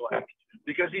looks like,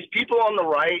 because these people on the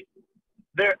right,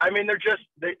 they're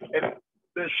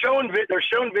showing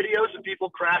videos of people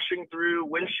crashing through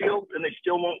windshields and they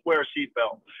still won't wear a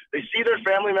seatbelt. They see their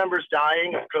family members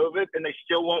dying of COVID and they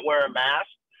still won't wear a mask.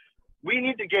 We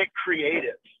need to get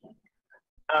creative.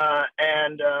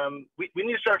 We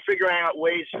need to start figuring out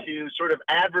ways to sort of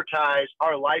advertise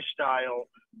our lifestyle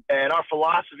and our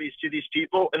philosophies to these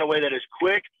people in a way that is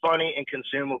quick, funny, and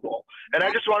consumable. And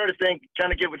I just wanted to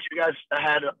kind of get what you guys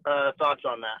had thoughts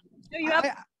on that.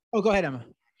 Go ahead, Emma.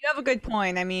 You have a good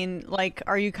point. I mean, like,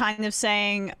 are you kind of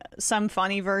saying some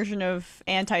funny version of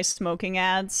anti-smoking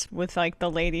ads with like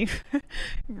the lady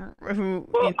who?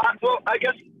 Well, I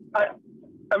guess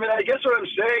what I'm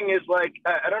saying is, like,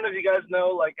 I don't know if you guys know,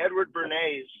 like, Edward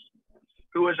Bernays,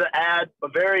 who was a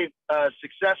very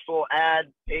successful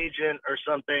ad agent or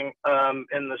something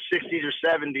in the 60s or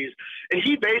 70s. And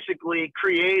he basically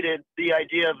created the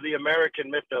idea of the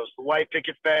American mythos, the white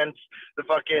picket fence, the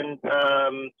fucking,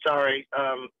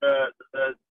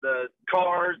 the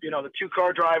cars, you know, the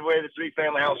 2-car driveway, the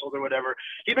 3-family household or whatever.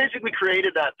 He basically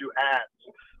created that through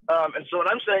ads. And so what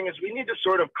I'm saying is we need to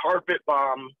sort of carpet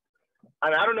bomb.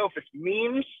 I don't know if it's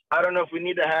memes. I don't know if we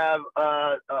need to have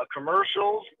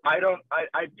commercials. I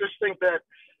just think that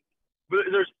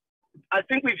I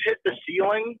think we've hit the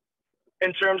ceiling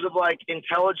in terms of like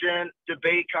intelligent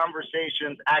debate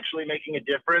conversations actually making a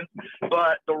difference.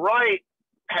 But the right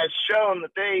has shown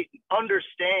that they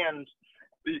understand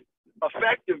the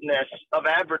effectiveness of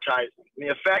advertising, the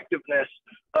effectiveness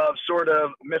of sort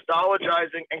of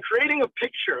mythologizing and creating a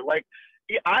picture. Like,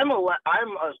 I'm a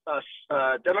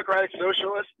democratic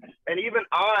socialist, and even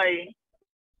I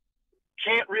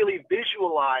can't really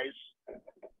visualize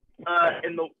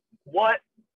what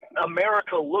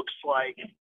America looks like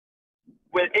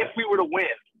if we were to win.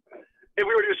 If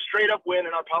we were to just straight up win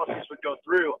and our policies would go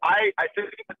through. I think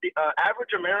that the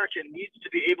average American needs to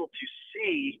be able to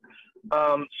see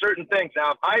certain things.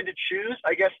 Now, if I had to choose,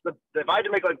 I guess if I had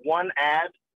to make like one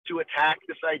ad to attack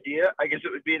this idea, I guess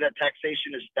it would be that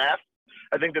taxation is theft.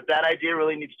 I think that idea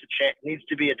really needs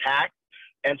to be attacked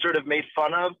and sort of made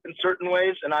fun of in certain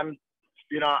ways. And I'm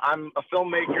a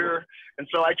filmmaker, and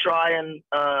so I try and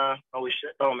holy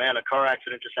shit! Oh man, a car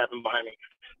accident just happened behind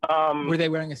me. Were they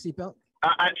wearing a seatbelt?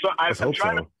 I'm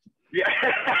trying to. Yeah,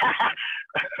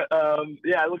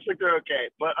 yeah, it looks like they're okay.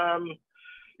 But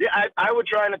yeah, I would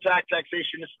try and attack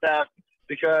taxation as theft,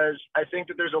 because I think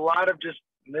that there's a lot of just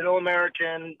middle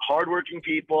American, hardworking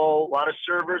people, a lot of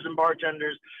servers and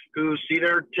bartenders who see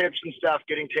their tips and stuff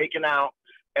getting taken out,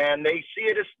 and they see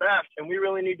it as theft. And we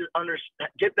really need to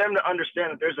get them to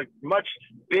understand that there's a much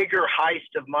bigger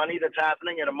heist of money that's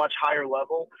happening at a much higher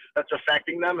level that's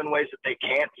affecting them in ways that they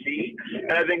can't see.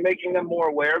 And I think making them more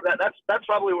aware of that's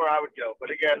probably where I would go. But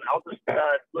again, I'll just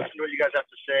listen to what you guys have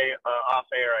to say off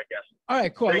air, I guess. All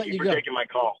right, cool. Thank you for taking my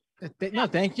call. No,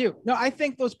 thank you. No, I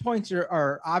think those points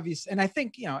are obvious. And I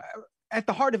think, at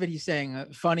the heart of it, he's saying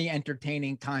funny,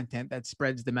 entertaining content that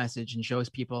spreads the message and shows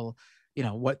people,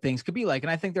 what things could be like. And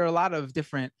I think there are a lot of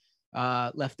different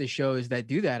leftist shows that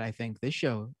do that. I think this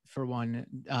show, for one,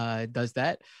 does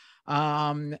that.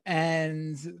 And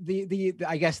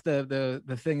I guess the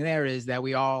thing there is that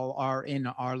we all are in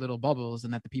our little bubbles,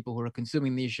 and that the people who are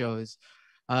consuming these shows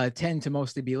tend to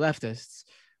mostly be leftists.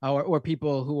 Or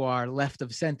people who are left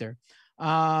of center.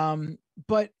 But,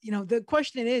 the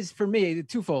question is, for me,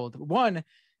 twofold. One,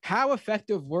 how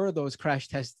effective were those crash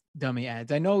test dummy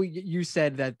ads? I know you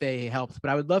said that they helped, but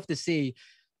I would love to see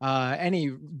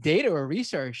any data or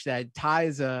research that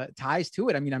ties to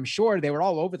it. I mean, I'm sure they were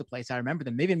all over the place. I remember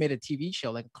them. They even made a TV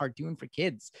show, like a cartoon for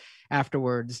kids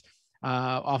afterwards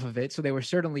off of it. So they were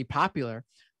certainly popular.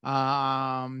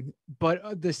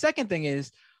 But the second thing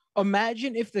is,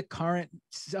 imagine if the current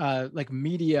like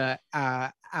media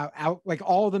like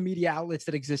all the media outlets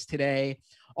that exist today,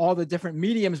 all the different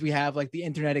mediums we have, like the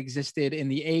internet existed in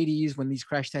the 80s when these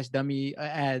crash test dummy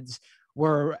ads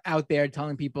were out there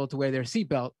telling people to wear their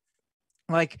seatbelt.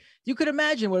 Like, you could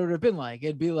imagine what it would have been like.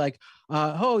 It'd be like,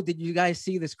 oh, did you guys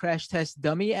see this crash test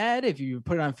dummy ad? If you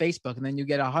put it on Facebook, and then you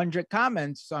get 100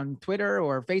 comments on Twitter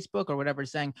or Facebook or whatever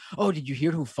saying, oh, did you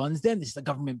hear who funds them? This is a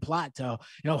government plot to,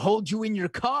 hold you in your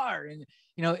car. And,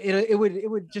 it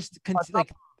would just like,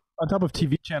 on top of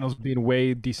TV channels being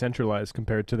way decentralized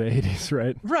compared to the 80s,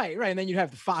 right? Right. And then you'd have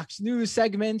the Fox News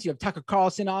segments. You have Tucker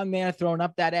Carlson on there throwing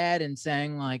up that ad and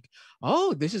saying like,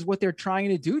 oh, this is what they're trying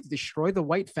to do to destroy the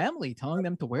white family, telling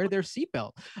them to wear their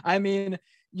seatbelt. I mean,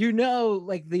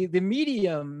 like the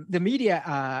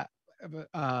media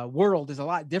world is a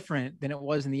lot different than it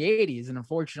was in the 80s. And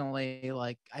unfortunately,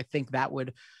 like, I think that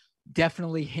would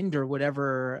definitely hinder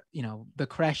whatever, the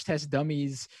crash test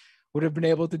dummies would have been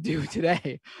able to do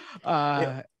today.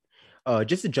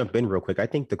 Just to jump in real quick, I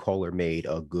think the caller made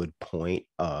a good point.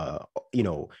 And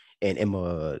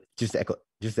Emma, just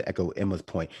to echo Emma's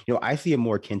point, I see it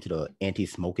more akin to the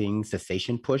anti-smoking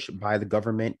cessation push by the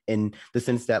government, in the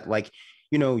sense that, like,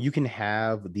 you can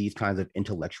have these kinds of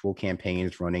intellectual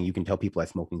campaigns running. You can tell people that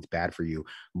smoking is bad for you.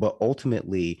 But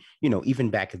ultimately, even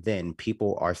back then,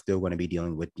 people are still going to be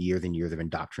dealing with years and years of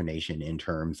indoctrination in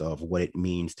terms of what it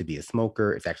means to be a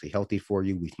smoker. It's actually healthy for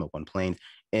you. We smoke on planes.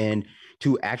 And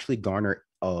to actually garner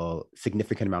a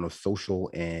significant amount of social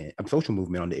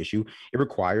movement on the issue, it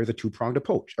requires a two-pronged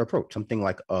approach, something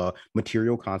like a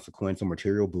material consequence or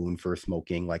material boon for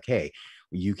smoking. Like, hey,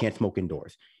 you can't smoke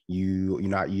indoors.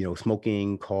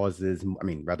 Smoking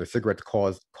cigarettes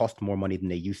cost more money than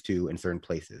they used to in certain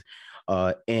places.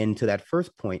 And to that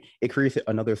first point, it creates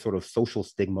another sort of social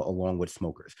stigma along with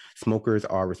smokers. Smokers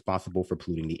are responsible for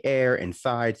polluting the air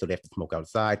inside, so they have to smoke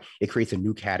outside. It creates a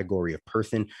new category of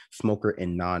person, smoker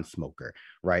and non-smoker,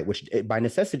 right? Which by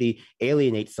necessity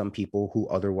alienates some people who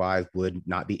otherwise would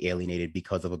not be alienated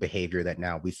because of a behavior that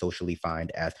now we socially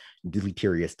find as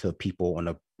deleterious to people on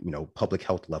a public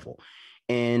health level.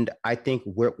 And I think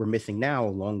what we're missing now,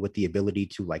 along with the ability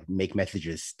to like make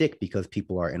messages stick because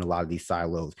people are in a lot of these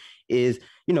silos, is,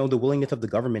 the willingness of the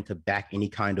government to back any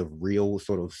kind of real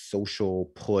sort of social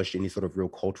push, any sort of real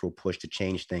cultural push to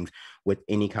change things with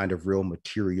any kind of real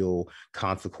material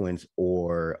consequence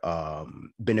or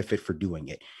benefit for doing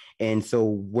it. And so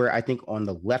where I think on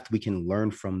the left we can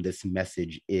learn from this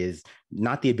message is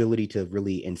not the ability to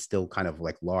really instill kind of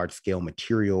like large scale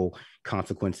material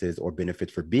consequences or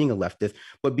benefits for being a leftist,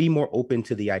 but be more open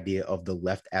to the idea of the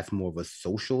left as more of a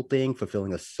social thing,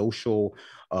 fulfilling a social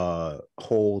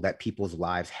hole that people's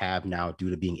lives have now due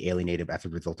to being alienated as a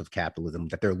result of capitalism,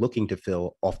 that they're looking to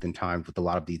fill oftentimes with a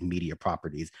lot of these media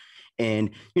properties. And,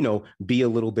 be a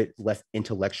little bit less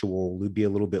intellectual, be a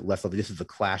little bit less of this is a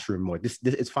classroom, or this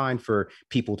it's fine for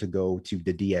people to go to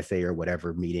the DSA or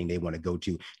whatever meeting they want to go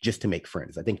to just to make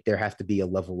friends. I think there has to be a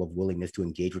level of willingness to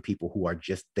engage with people who are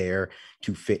just there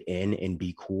to fit in and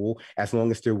be cool, as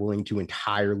long as they're willing to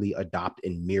entirely adopt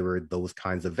and mirror those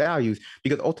kinds of values,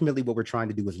 because ultimately what we're trying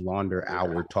to do is launder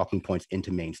our talking points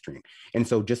into mainstream. And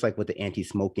so just like with the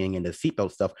anti-smoking and the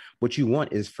seatbelt stuff, what you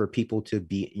want is for people to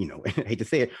be, I hate to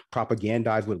say it,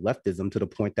 propagandize with leftism to the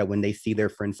point that when they see their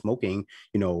friends smoking,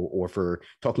 or for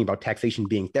talking about taxation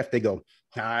being theft, they go,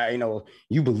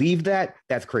 you believe that?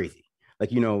 That's crazy.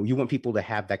 Like, you want people to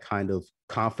have that kind of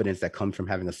confidence that comes from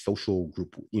having a social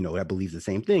group, that believes the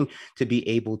same thing, to be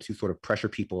able to sort of pressure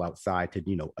people outside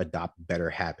to, adopt better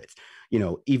habits,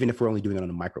 even if we're only doing it on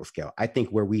a micro scale. I think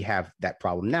where we have that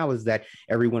problem now is that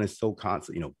everyone is so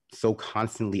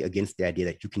constantly against the idea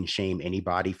that you can shame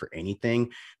anybody for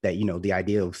anything, that, the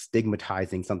idea of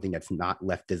stigmatizing something that's not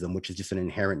leftism, which is just an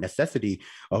inherent necessity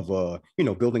of,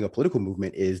 building a political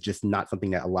movement, is just not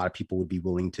something that a lot of people would be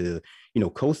willing to,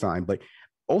 co-sign. But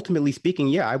ultimately speaking,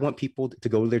 yeah, I want people to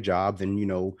go to their jobs and,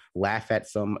 laugh at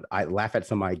some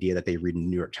idea that they read in the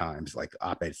New York Times, like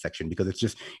op-ed section,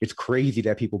 because it's crazy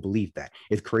that people believe that.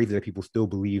 It's crazy that people still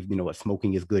believe, what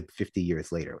smoking is good 50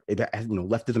 years later.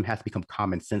 Leftism has to become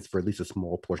common sense for at least a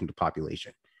small portion of the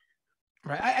population.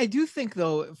 Right. I do think,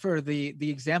 though, for the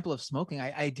example of smoking,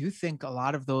 I do think a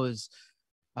lot of those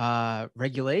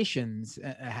regulations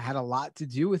had a lot to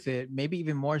do with it, maybe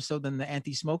even more so than the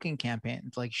anti-smoking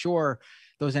campaigns. Like, sure,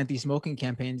 those anti-smoking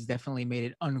campaigns definitely made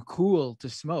it uncool to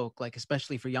smoke, like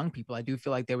especially for young people. I do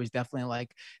feel like there was definitely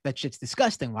like, that shit's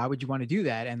disgusting. Why would you want to do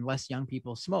that? And less young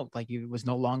people smoked. Like, it was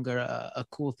no longer a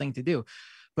cool thing to do.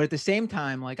 But at the same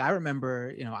time, like, I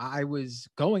remember, you know, I was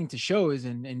going to shows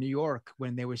in New York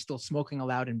when they were still smoking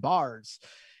allowed in bars,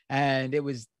 and it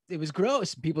was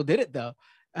gross. People did it though.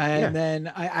 And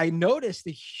then I noticed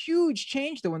a huge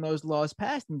change though when those laws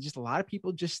passed, and just a lot of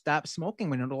people just stopped smoking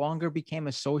when it no longer became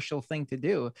a social thing to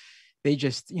do. They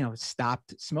just, you know,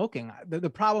 stopped smoking. The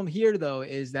problem here though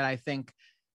is that I think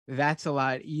that's a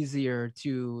lot easier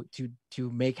to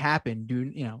make happen,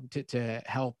 to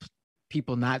help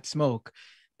people not smoke,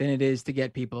 than it is to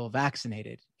get people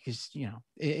vaccinated. Because, you know,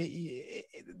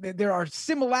 there are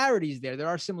similarities there. There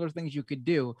are similar things you could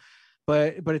do,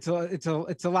 but it's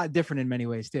a lot different in many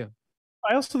ways too.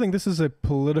 I also think this is a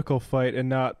political fight and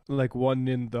not like one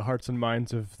in the hearts and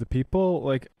minds of the people.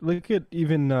 Like, look at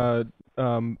even the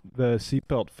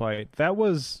seatbelt fight. That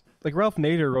was like, Ralph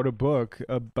Nader wrote a book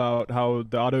about how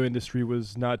the auto industry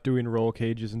was not doing roll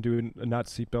cages and doing not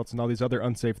seatbelts and all these other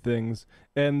unsafe things.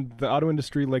 And the auto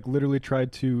industry like literally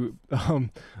tried to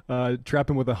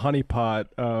trap him with a honeypot,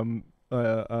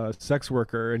 a sex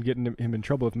worker, and getting him in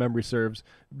trouble, if memory serves,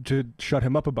 to shut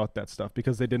him up about that stuff,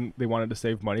 because they wanted to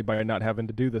save money by not having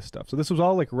to do this stuff. So this was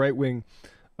all like right wing,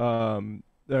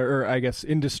 or I guess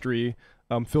industry,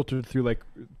 filtered through like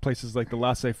places like the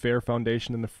Laissez-Faire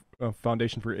Foundation and the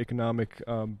Foundation for Economic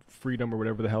Freedom, or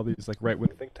whatever the hell these like right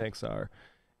wing think tanks are.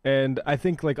 And I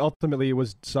think like ultimately it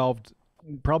was solved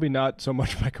probably not so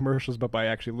much by commercials, but by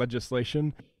actually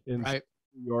legislation in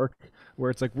New York, where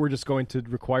it's like, we're just going to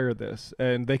require this,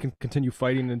 and they can continue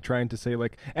fighting and trying to say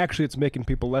like, actually it's making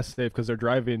people less safe because they're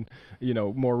driving, you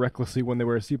know, more recklessly when they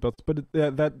wear seatbelts. But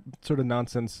that sort of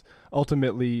nonsense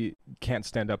ultimately can't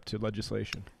stand up to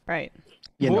legislation. Right.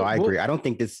 Yeah, no, I agree. I don't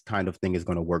think this kind of thing is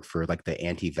going to work for like the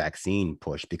anti-vaccine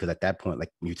push, because at that point, like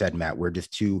you said, Matt, we're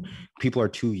just people are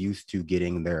too used to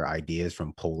getting their ideas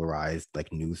from polarized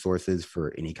like news sources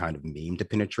for any kind of meme to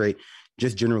penetrate.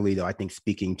 Just generally, though, I think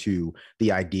speaking to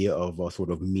the idea of a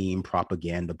sort of meme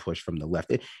propaganda push from the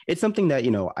left, it's something that, you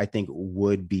know, I think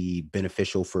would be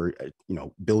beneficial for, you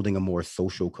know, building a more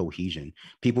social cohesion.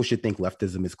 People should think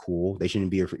leftism is cool. They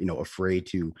shouldn't be, you know, afraid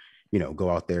to, you know, go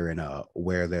out there and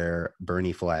wear their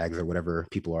Bernie flags or whatever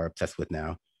people are obsessed with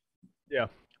now. Yeah.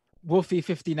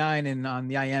 Wolfie59 and on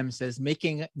the IM says,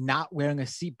 making not wearing a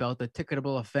seatbelt a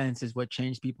ticketable offense is what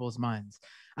changed people's minds.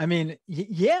 I mean,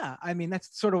 yeah, I mean,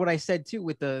 that's sort of what I said too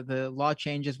with the law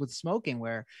changes with smoking,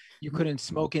 where you couldn't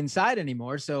smoke inside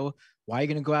anymore. So why are you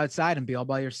going to go outside and be all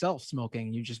by yourself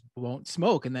smoking? You just won't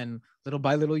smoke, and then little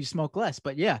by little you smoke less.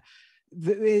 But yeah,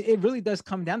 it really does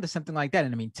come down to something like that.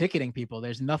 And I mean, ticketing people,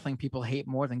 there's nothing people hate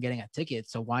more than getting a ticket.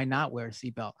 So why not wear a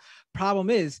seatbelt?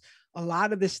 Problem is, a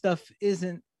lot of this stuff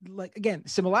isn't, like, again,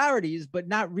 similarities, but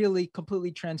not really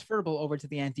completely transferable over to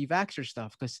the anti-vaxxer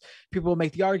stuff, because people will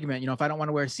make the argument, you know, if I don't want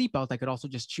to wear a seatbelt, I could also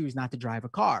just choose not to drive a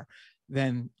car.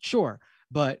 Then sure.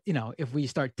 But, you know, if we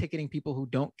start ticketing people who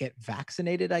don't get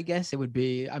vaccinated, I guess it would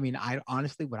be, I mean, I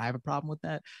honestly, would I have a problem with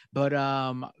that? But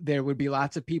there would be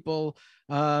lots of people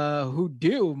who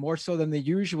do, more so than the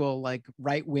usual, like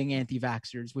right-wing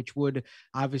anti-vaxxers, which would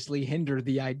obviously hinder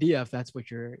the idea, if that's what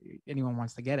anyone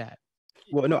wants to get at.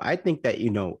 Well, no, I think that, you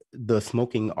know, the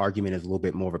smoking argument is a little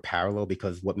bit more of a parallel,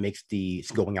 because what makes the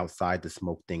going outside to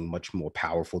smoke thing much more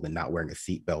powerful than not wearing a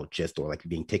seatbelt, or like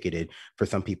being ticketed for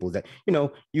some people, is that, you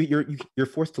know, you're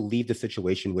forced to leave the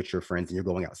situation with your friends and you're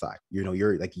going outside. You know,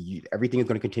 you're like, everything is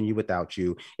going to continue without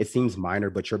you. It seems minor,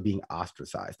 but you're being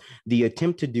ostracized. The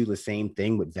attempt to do the same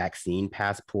thing with vaccine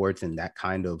passports and that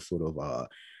kind of sort of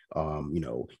you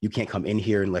know, you can't come in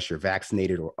here unless you're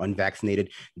vaccinated or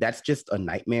unvaccinated. That's just a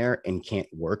nightmare and can't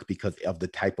work because of the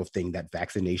type of thing that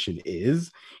vaccination is.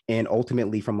 And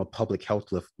ultimately, from a public health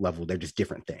level, they're just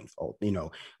different things. You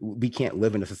know, we can't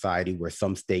live in a society where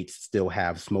some states still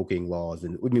have smoking laws.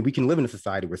 And I mean, we can live in a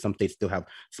society where some states still have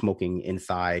smoking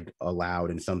inside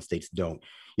allowed and some states don't.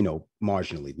 You know,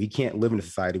 marginally. We can't live in a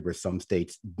society where some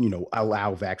states, you know,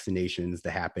 allow vaccinations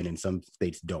to happen and some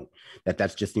states don't.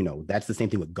 That's just, you know, that's the same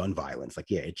thing with gun violence. Like,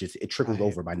 yeah, it trickles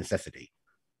over by necessity.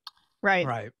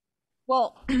 Right.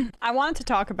 Well, I wanted to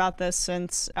talk about this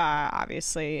since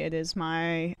obviously it is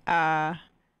my,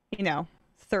 you know,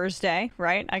 Thursday,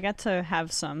 right? I get to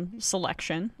have some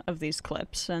selection of these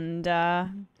clips, and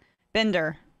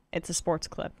Bender, it's a sports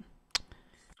clip.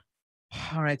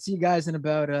 All right, see you guys in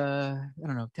about I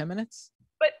don't know, 10 minutes.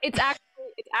 But it's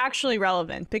actually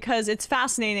relevant because it's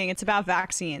fascinating. It's about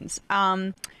vaccines.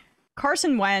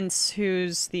 Carson Wentz,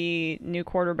 who's the new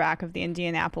quarterback of the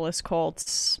Indianapolis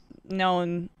Colts,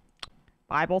 known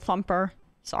Bible thumper.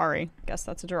 Sorry, I guess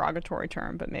that's a derogatory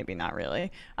term, but maybe not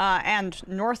really. And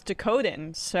North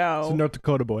Dakotan, so... It's a North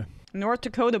Dakota boy. North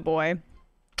Dakota boy.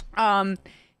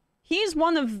 He's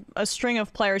one of a string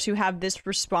of players who have this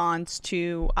response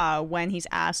to when he's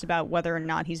asked about whether or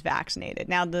not he's vaccinated.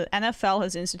 Now, the NFL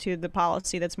has instituted the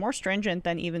policy that's more stringent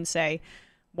than even, say,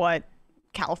 what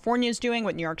California is doing,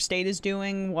 what New York State is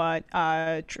doing, what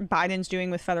Biden's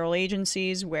doing with federal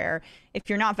agencies, where if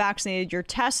you're not vaccinated, you're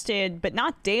tested, but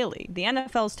not daily. The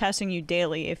NFL is testing you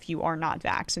daily if you are not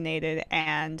vaccinated,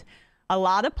 and a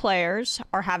lot of players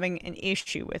are having an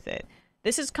issue with it.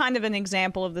 This is kind of an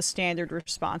example of the standard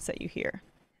response that you hear.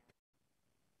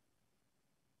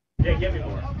 Yeah, give me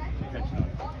more.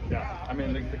 Yeah, I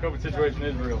mean, the COVID situation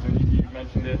is real, and you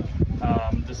mentioned it.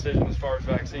 Decision as far as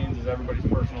vaccines is everybody's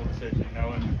personal decision, you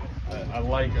know, and I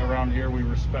like around here we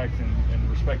respect and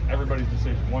respect everybody's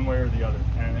decision, one way or the other.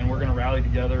 And we're going to rally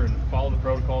together and follow the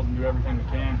protocols and do everything we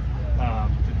can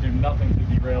to do nothing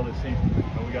to derail this season.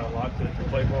 You know, we got a lot to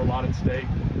play for, a lot at stake.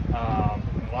 A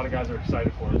lot of guys are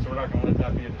excited for it, so we're not going to let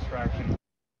that be a distraction.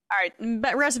 All right,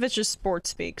 but rest of it's just sports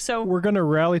speak. So we're going to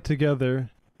rally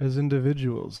together as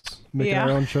individuals, making our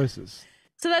own choices.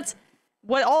 So that's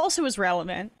what also is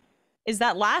relevant is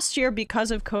that last year, because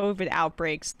of COVID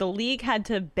outbreaks, the league had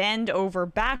to bend over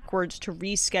backwards to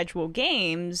reschedule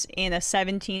games in a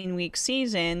 17-week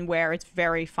season where it's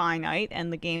very finite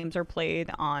and the games are played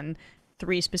on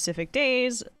 3 specific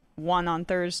days, 1 on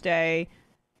Thursday,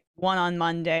 1 on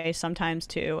Monday, sometimes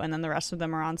 2, and then the rest of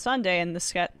them are on Sunday, and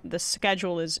the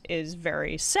schedule is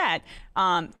very set.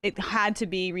 It had to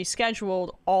be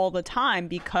rescheduled all the time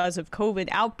because of COVID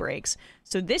outbreaks.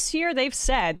 So this year they've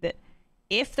said that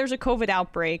if there's a COVID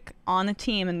outbreak on a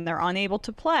team and they're unable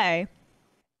to play,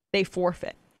 they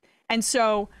forfeit. And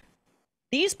so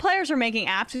these players are making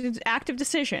active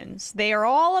decisions. They are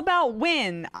all about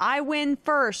win. I win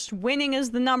first. Winning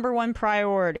is the #1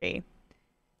 priority.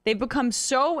 They've become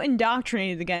so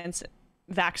indoctrinated against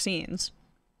vaccines.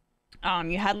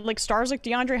 You had like stars like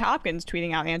DeAndre Hopkins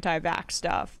tweeting out anti-vax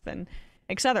stuff and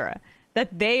etc.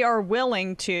 that they are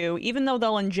willing to, even though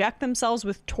they'll inject themselves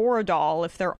with Toradol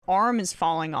if their arm is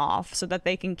falling off so that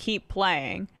they can keep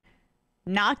playing,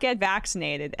 not get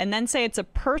vaccinated, and then say it's a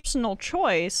personal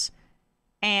choice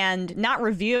and not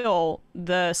reveal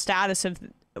the status of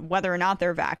whether or not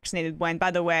they're vaccinated when, by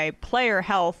the way, player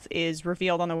health is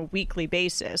revealed on a weekly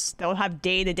basis. They'll have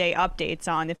day-to-day updates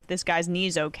on if this guy's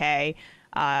knee's okay,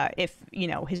 if, you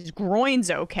know, his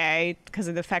groin's okay, because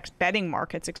it affects betting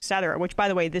markets, etc., which, by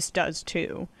the way, this does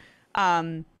too.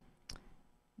 They're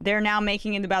now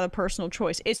making it about a personal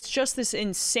choice. It's just this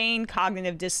insane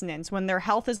cognitive dissonance when their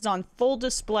health is on full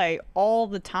display all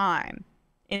the time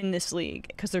in this league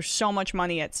because there's so much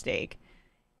money at stake.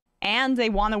 And they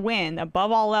want to win.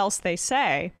 Above all else, they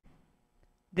say,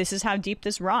 this is how deep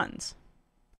this runs.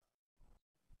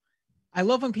 I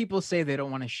love when people say they don't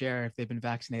want to share if they've been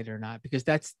vaccinated or not, because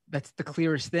that's the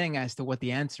clearest thing as to what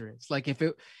the answer is. Like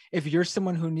if you're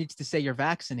someone who needs to say you're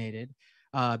vaccinated,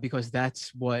 because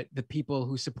that's what the people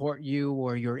who support you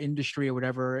or your industry or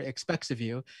whatever expects of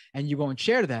you, and you won't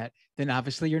share that, then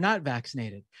obviously you're not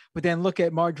vaccinated. But then look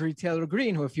at Marjorie Taylor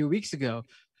Greene, who a few weeks ago,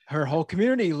 her whole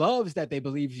community loves that they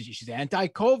believe she's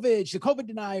anti-COVID, she's a COVID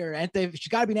denier, she's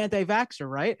got to be an anti-vaxxer,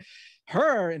 right?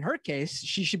 In her case,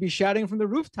 she should be shouting from the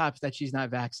rooftops that she's not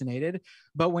vaccinated.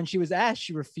 But when she was asked,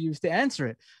 she refused to answer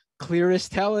it.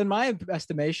 Clearest tell, in my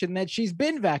estimation, that she's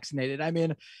been vaccinated. I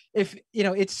mean,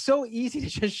 it's so easy to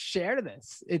just share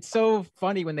this. It's so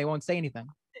funny when they won't say anything.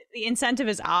 The incentive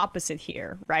is opposite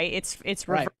here, right? It's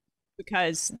right.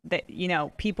 Because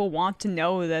people want to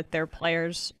know that their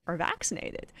players are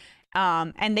vaccinated.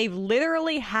 And they've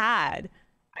literally had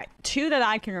 2 that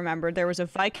I can remember. There was a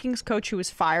Vikings coach who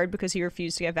was fired because he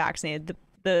refused to get vaccinated.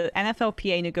 The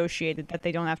NFLPA negotiated that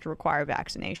they don't have to require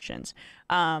vaccinations.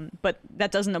 But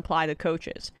that doesn't apply to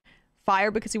coaches.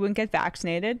 Fired because he wouldn't get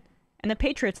vaccinated. And the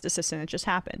Patriots assistant, it just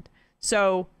happened.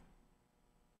 So,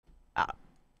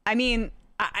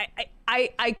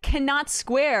 I cannot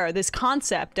square this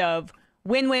concept of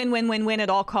win, win, win, win, win at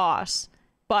all costs.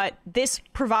 But this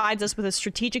provides us with a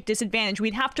strategic disadvantage.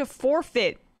 We'd have to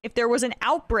forfeit if there was an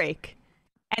outbreak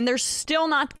and they're still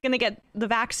not going to get the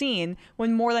vaccine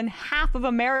when more than half of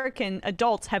American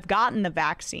adults have gotten the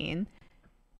vaccine.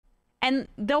 And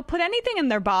they'll put anything in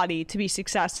their body to be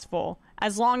successful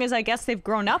as long as I guess they've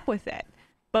grown up with it.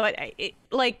 But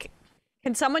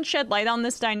can someone shed light on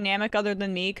this dynamic other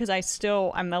than me? Because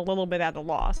I'm a little bit at a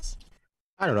loss.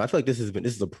 I don't know. I feel like this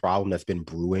is a problem that's been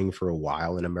brewing for a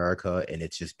while in America, and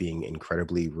it's just being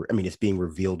it's being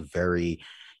revealed very,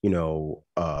 you know,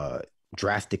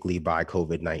 drastically by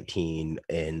COVID-19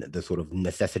 and the sort of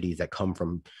necessities that come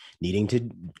from needing to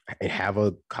have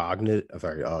a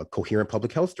coherent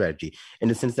public health strategy, in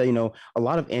the sense that, you know, a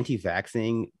lot of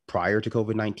anti-vaxxing prior to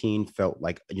COVID-19 felt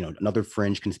like, you know, another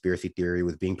fringe conspiracy theory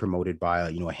was being promoted by,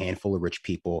 you know, a handful of rich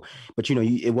people. But, you know,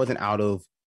 it wasn't out of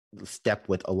step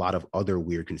with a lot of other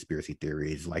weird conspiracy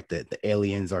theories, like the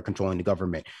aliens are controlling the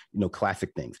government, you know,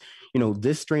 classic things. You know,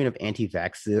 this strain of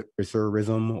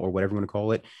anti-vaxxerism, or whatever you want to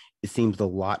call it, it seems a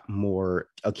lot more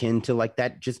akin to like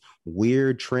that just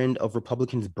weird trend of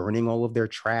Republicans burning all of their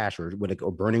trash, or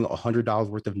burning $100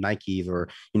 worth of Nikes, or,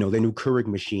 you know, their new Keurig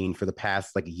machine for the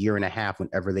past like a year and a half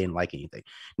whenever they didn't like anything.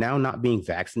 Now, not being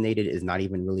vaccinated is not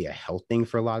even really a health thing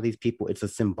for a lot of these people. It's a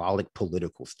symbolic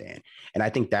political stand. And I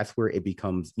think that's where it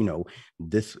becomes, you know,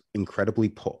 this incredibly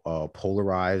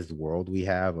polarized world we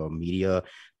have, a media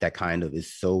that kind of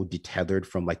is so detethered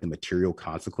from like the material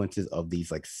consequences of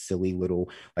these like silly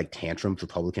little like tantrums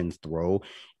Republicans throw,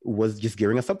 was just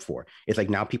gearing us up for. It's like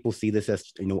now people see this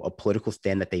as, you know, a political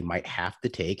stand that they might have to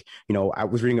take. You know, I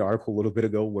was reading an article a little bit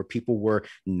ago where people were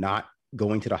not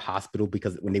going to the hospital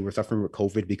because when they were suffering with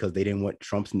COVID, because they didn't want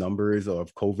Trump's numbers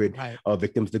of COVID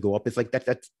victims to go up. It's like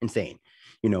that's insane,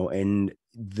 you know, and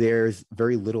there's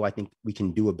very little I think we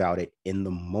can do about it in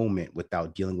the moment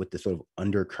without dealing with this sort of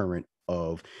undercurrent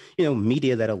of, you know,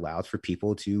 media that allows for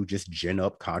people to just gin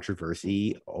up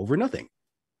controversy over nothing.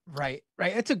 Right.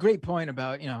 It's a great point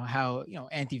about, you know, how, you know,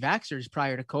 anti-vaxxers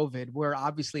prior to COVID were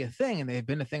obviously a thing, and they've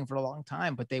been a thing for a long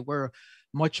time, but they were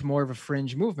much more of a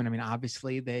fringe movement. I mean,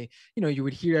 obviously they, you know, you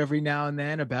would hear every now and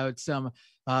then about some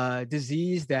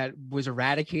disease that was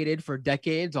eradicated for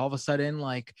decades. All of a sudden,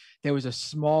 like there was a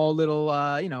small little,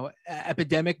 you know,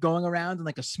 epidemic going around in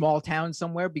like a small town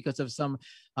somewhere because of some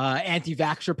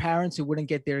anti-vaxxer parents who wouldn't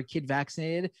get their kid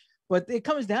vaccinated. But it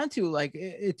comes down to like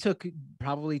it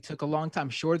probably took a long time.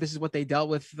 Sure, this is what they dealt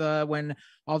with when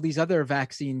all these other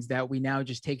vaccines that we now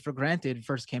just take for granted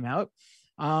first came out.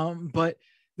 But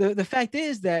the fact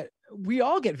is that we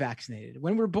all get vaccinated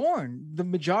when we're born. The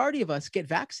majority of us get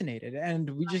vaccinated, and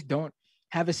we just don't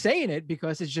have a say in it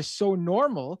because it's just so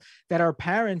normal that our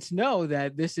parents know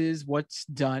that this is what's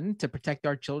done to protect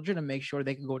our children and make sure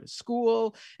they can go to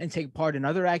school and take part in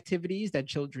other activities that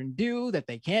children do that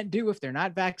they can't do if they're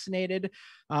not vaccinated.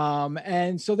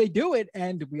 And so they do it,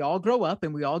 and we all grow up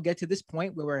and we all get to this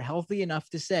point where we're healthy enough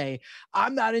to say,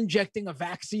 I'm not injecting a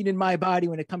vaccine in my body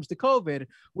when it comes to COVID,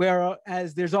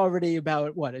 whereas there's already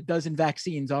about a dozen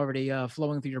vaccines already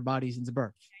flowing through your body since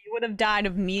birth. You would have died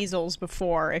of measles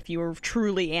before if you were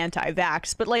truly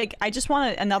anti-vax. But like, I just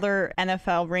want another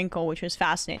NFL wrinkle, which is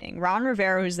fascinating. Ron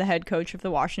Rivera, who's the head coach of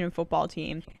the Washington football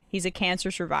team, he's a cancer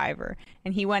survivor.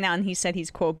 And he went out and he said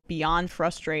he's, quote, beyond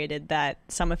frustrated that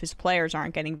some of his players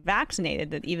aren't getting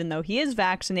vaccinated, that even though he is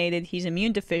vaccinated, he's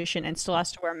immune deficient and still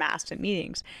has to wear masks at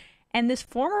meetings. And this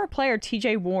former player,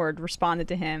 TJ Ward, responded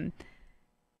to him,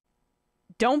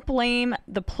 "Don't blame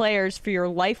the players for your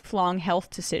lifelong health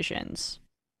decisions.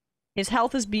 His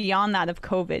health is beyond that of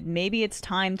COVID. Maybe it's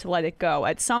time to let it go.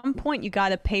 At some point, you got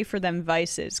to pay for them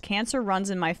vices. Cancer runs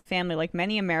in my family like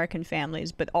many American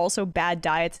families, but also bad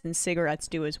diets and cigarettes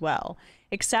do as well.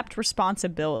 Accept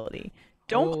responsibility.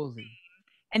 Don't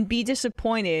and be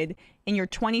disappointed in your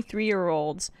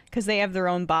 23-year-olds because they have their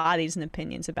own bodies and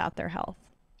opinions about their health."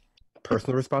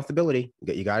 Personal responsibility.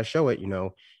 You got to show it. You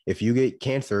know, if you get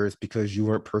cancer, it's because you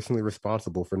weren't personally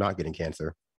responsible for not getting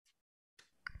cancer.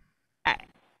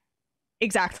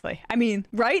 Exactly. I mean,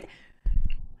 right?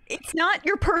 It's not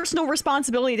your personal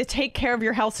responsibility to take care of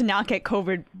your health to not get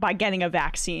COVID by getting a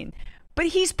vaccine. But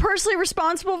he's personally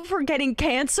responsible for getting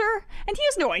cancer, and he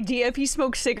has no idea if he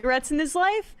smokes cigarettes in his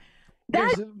life.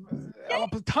 There's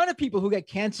a ton of people who get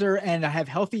cancer and have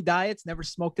healthy diets, never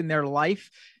smoked in their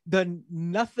life, done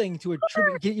nothing to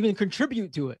even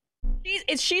contribute to it.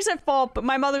 She's at fault, but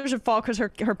my mother's at fault because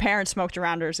her parents smoked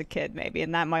around her as a kid, maybe,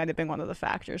 and that might have been one of the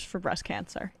factors for breast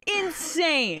cancer.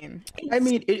 Insane. I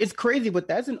mean, it's crazy, but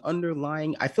that's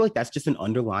I feel like that's just an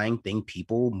underlying thing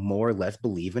people more or less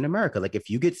believe in America. Like, if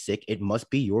you get sick, it must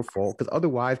be your fault, because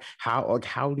otherwise,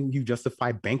 how do you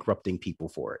justify bankrupting people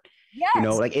for it? Yes. You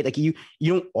know, like you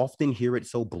don't often hear it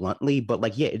so bluntly, but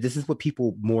like, yeah, this is what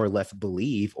people more or less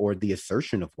believe, or the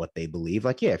assertion of what they believe.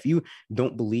 Like, yeah, if you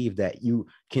don't believe that you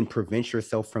can prevent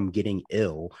yourself from getting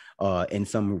ill in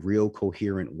some real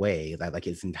coherent way, like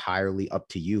it's entirely up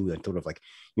to you, and sort of like,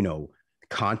 you know,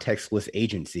 contextless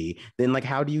agency, then like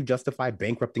how do you justify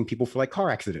bankrupting people for like car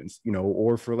accidents,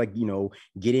 or for like,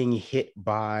 getting hit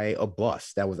by a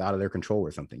bus that was out of their control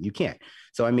or something? You can't.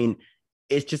 So I mean,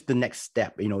 it's just the next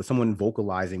step, someone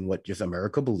vocalizing what just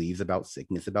America believes about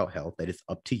sickness, about health, that it's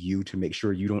up to you to make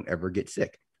sure you don't ever get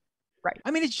sick. Right.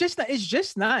 I mean, it's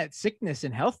just not sickness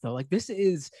and health though. Like this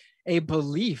is a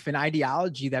belief, an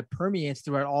ideology that permeates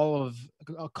throughout all of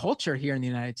culture here in the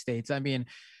United States. I mean,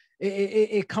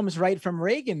 it comes right from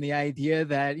Reagan, the idea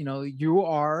that, you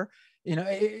are,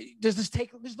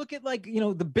 just look at like,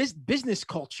 the business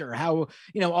culture, how,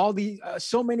 all the,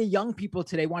 so many young people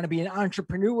today want to be an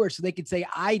entrepreneur so they could say,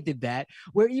 I did that,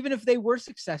 where even if they were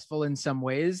successful in some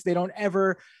ways, they don't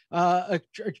ever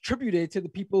attribute it to the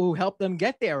people who helped them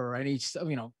get there or any,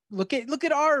 look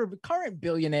at our current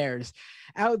billionaires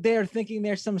out there thinking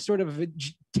they're some sort of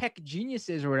tech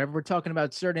geniuses or whatever. We're talking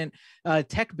about certain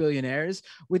tech billionaires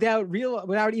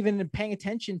without even paying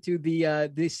attention to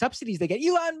the subsidies they get.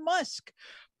 Elon Musk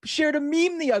shared a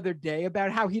meme the other day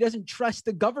about how he doesn't trust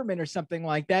the government or something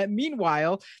like that.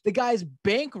 Meanwhile, the guy's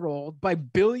bankrolled by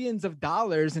billions of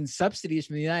dollars in subsidies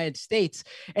from the United States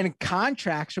and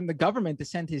contracts from the government to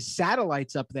send his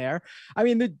satellites up there. I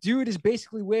mean, the dude is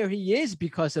basically where he is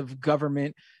because of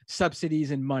government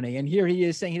subsidies and money. And here he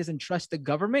is saying he doesn't trust the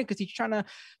government because he's trying to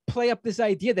play up this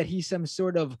idea that he's some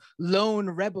sort of lone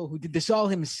rebel who did this all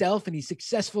himself and he's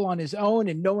successful on his own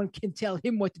and no one can tell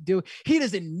him what to do. He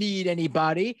doesn't need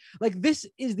anybody. Like this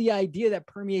is the idea that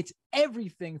permeates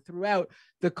everything throughout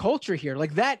the culture here.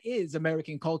 Like that is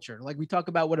American culture. Like we talk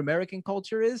about what American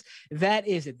culture is, that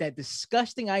is it, that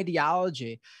disgusting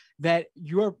ideology that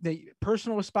the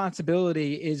personal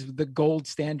responsibility is the gold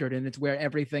standard and it's where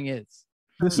everything is.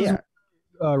 This is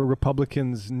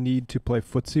Republicans need to play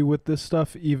footsie with this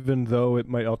stuff, even though it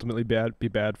might ultimately be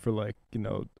bad for like,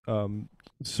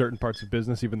 certain parts of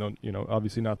business, even though,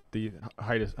 obviously not the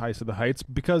highest of the heights,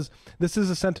 because this is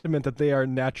a sentiment that they are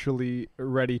naturally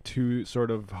ready to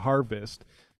sort of harvest.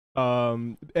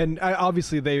 And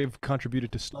obviously they've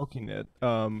contributed to stoking it,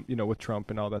 with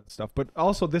Trump and all that stuff. But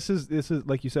also this is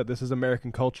like you said, this is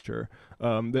American culture.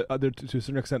 To a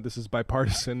certain extent, this is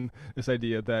bipartisan. This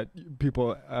idea that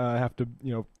people have to,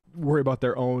 worry about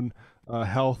their own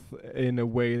health in a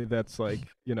way that's like,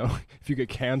 if you get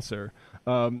cancer,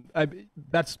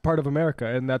 that's part of America,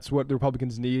 and that's what the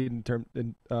Republicans need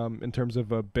in terms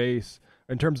of a base,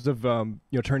 in terms of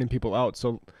turning people out.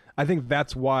 So I think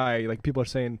that's why like people are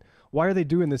saying, why are they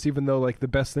doing this, even though like the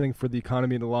best thing for the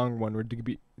economy in the long run would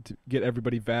be to get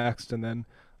everybody vaxxed and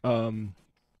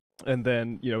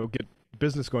then get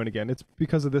business going again. It's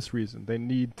because of this reason. They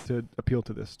need to appeal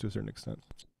to this to a certain extent.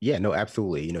 Yeah, no,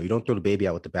 absolutely. You don't throw the baby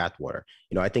out with the bathwater.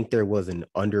 I think there was an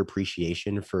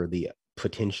underappreciation for the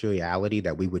potentiality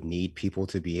that we would need people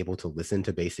to be able to listen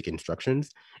to basic instructions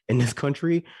in this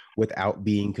country without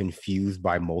being confused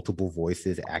by multiple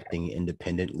voices acting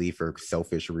independently for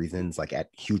selfish reasons, like at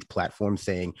huge platforms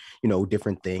saying,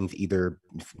 different things, either,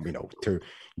 to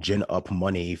gin up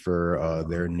money for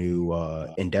their new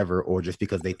endeavor, or just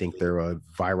because they think they're a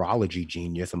virology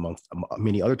genius amongst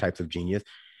many other types of genius.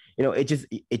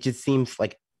 It just seems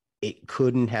like it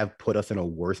couldn't have put us in a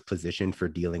worse position for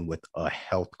dealing with a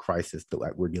health crisis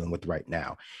that we're dealing with right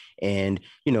now. And,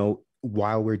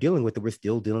 while we're dealing with it, we're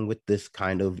still dealing with this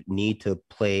kind of need to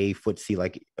play footsie,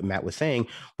 like Matt was saying,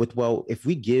 with, well, if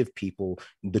we give people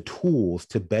the tools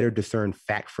to better discern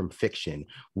fact from fiction,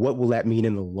 what will that mean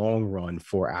in the long run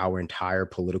for our entire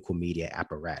political media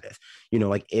apparatus? We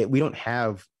don't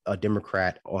have a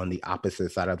Democrat on the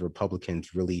opposite side of the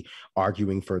Republicans really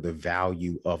arguing for the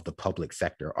value of the public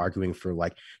sector, arguing for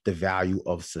like the value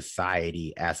of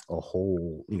society as a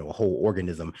whole, a whole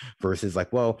organism, versus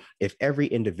like, well, if every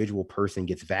individual person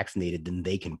gets vaccinated, then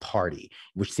they can party,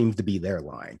 which seems to be their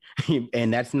line.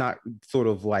 And that's not sort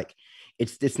of like,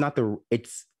 it's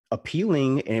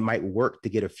appealing, and it might work to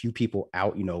get a few people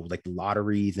out, like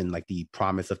lotteries and like the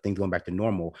promise of things going back to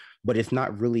normal, but it's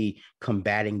not really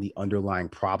combating the underlying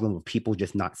problem of people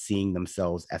just not seeing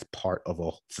themselves as part of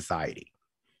a society.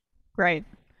 Right.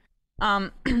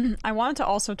 I wanted to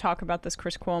also talk about this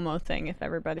Chris Cuomo thing, if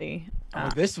everybody...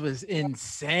 this was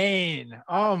insane.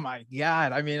 Oh my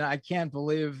God. I mean, I can't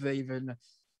believe they even...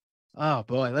 Oh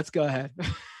boy, let's go ahead.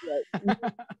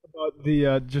 About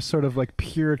the just sort of like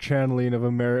pure channeling of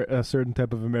a certain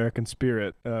type of American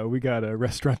spirit. We got a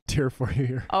restaurateur for you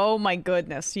here. Oh my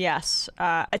goodness, yes.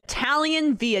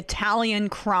 Italian v. Italian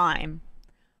crime.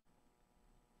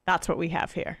 That's what we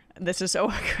have here. This is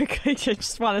so quick. I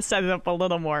just want to set it up a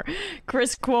little more.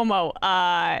 Chris Cuomo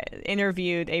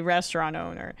interviewed a restaurant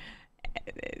owner,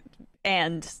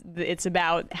 and it's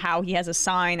about how he has a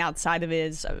sign outside of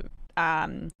his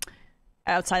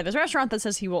outside of his restaurant that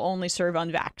says he will only serve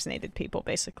unvaccinated people,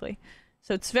 basically.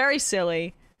 So it's very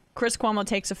silly. Chris Cuomo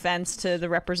takes offense to the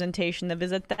representation of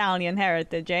his Italian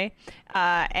heritage,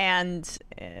 and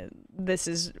that's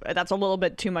a little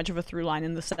bit too much of a through line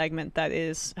in the segment that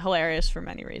is hilarious for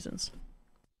many reasons.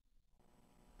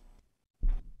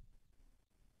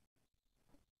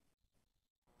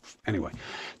 Anyway,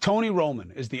 Tony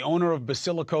Roman is the owner of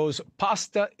Basilico's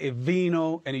Pasta e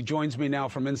Vino, and he joins me now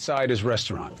from inside his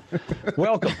restaurant.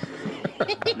 Welcome.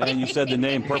 Man, you said the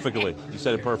name perfectly. You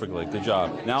said it perfectly. Good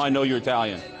job. Now I know you're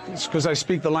Italian. It's because I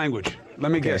speak the language.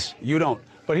 Let me guess. You don't.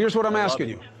 But here's what I'm asking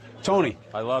you. Tony.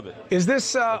 I love it. Is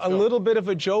this a little bit of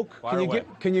a joke?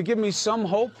 Can you give me some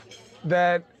hope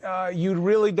that you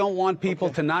really don't want people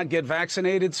to not get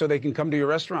vaccinated so they can come to your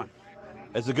restaurant?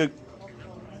 That's a good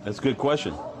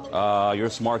question. You're a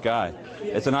smart guy.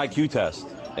 It's an IQ test.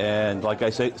 And like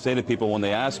I say to people when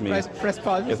they ask me press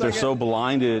pause if they're so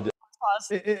blinded.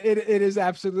 It is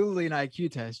absolutely an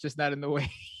IQ test, just not in the way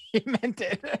he meant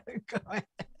it. Go ahead.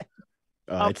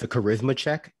 It's a charisma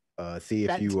check. See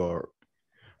if you are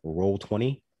roll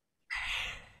 20.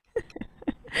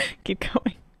 Keep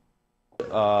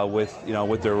going.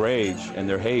 With their rage and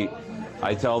their hate,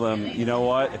 I tell them, you know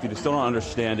what? If you still don't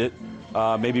understand it,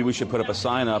 maybe we should put up a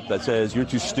sign up that says you're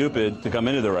too stupid to come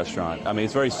into the restaurant. I mean,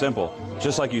 it's very simple.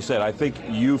 Just like you said, I think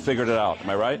you figured it out. Am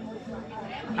I right?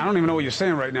 I don't even know what you're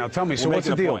saying right now. Tell me. So what's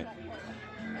the deal?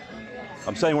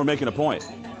 I'm saying we're making a point.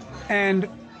 And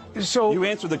so you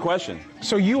answered the question.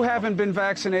 So you haven't been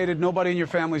vaccinated. Nobody in your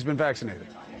family's been vaccinated.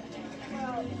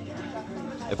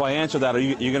 If I answer that, are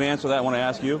you going to answer that when I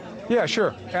ask you? Yeah,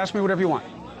 sure. Ask me whatever you want.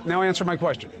 Now answer my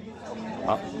question.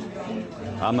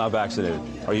 I'm not vaccinated.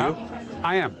 Are you?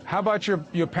 I am. How about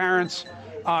your parents,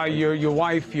 your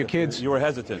wife, your kids? You were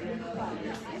hesitant.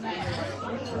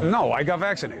 No, I got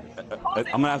vaccinated.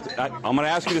 I'm gonna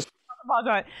ask you this.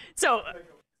 So,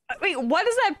 wait, what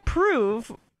does that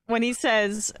prove when he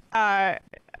says that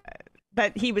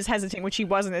he was hesitant, which he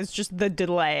wasn't? It's just the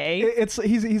delay.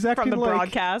 He's acting from the like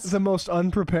broadcast. The most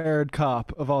unprepared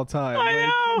cop of all time.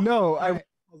 I know. No, I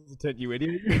hesitant, you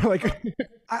idiot. Like,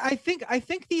 I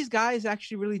think these guys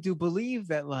actually really do believe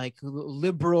that like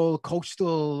liberal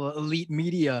coastal elite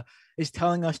media is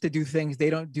telling us to do things they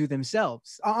don't do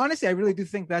themselves. Honestly, I really do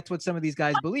think that's what some of these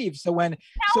guys believe. He's in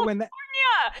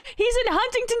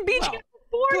Huntington Beach, California.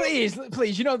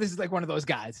 Please, you know this is like one of those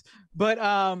guys. But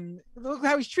look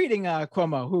how he's treating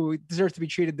Cuomo, who deserves to be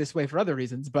treated this way for other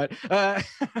reasons. But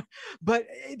but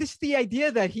this the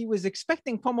idea that he was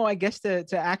expecting Cuomo, I guess, to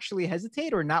actually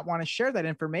hesitate or not want to share that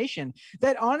information.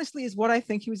 That honestly is what I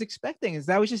think he was expecting. Is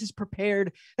that was just his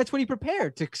prepared. That's what he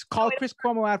prepared to call Chris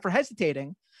Cuomo out for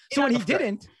hesitating. So when he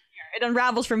didn't. It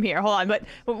unravels from here. Hold on, but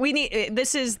we need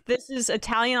this is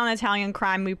Italian on Italian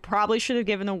crime. We probably should have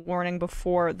given a warning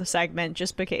before the segment,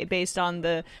 just based on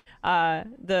the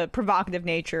provocative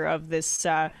nature of this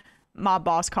mob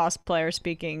boss cosplayer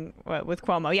speaking with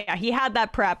Cuomo. Yeah, he had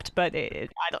that prepped, but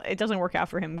it doesn't work out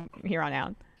for him here on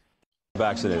out.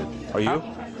 Vaccinated. Are you?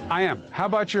 I am. How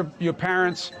about your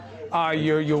parents,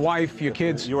 your wife, your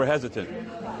kids? You were hesitant.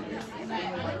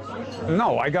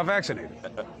 No, I got vaccinated.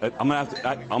 I'm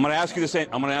gonna ask you the same.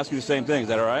 I'm gonna ask you the same thing. Is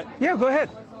that all right? Yeah, go ahead.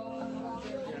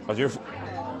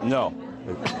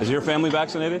 Is your family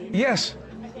vaccinated? Yes.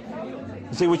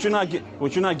 See, what you're not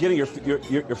getting,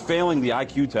 you're failing the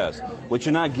IQ test. What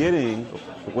you're not getting,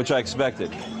 which I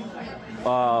expected,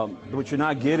 what you're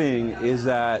not getting is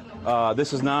that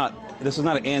this is not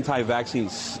an anti-vaccine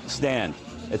stand.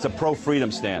 It's a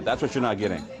pro-freedom stand. That's what you're not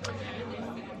getting.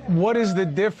 What is the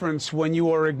difference when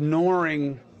you are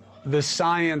ignoring the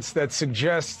science that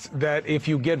suggests that if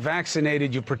you get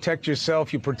vaccinated, you protect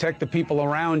yourself, you protect the people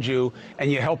around you,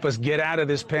 and you help us get out of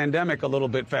this pandemic a little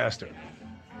bit faster?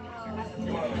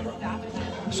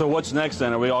 So what's next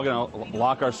then? Are we all going to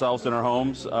lock ourselves in our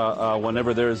homes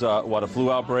whenever there's a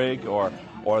flu outbreak or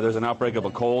there's an outbreak of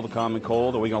a common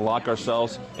cold? Are we going to lock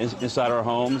ourselves inside our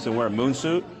homes and wear a moon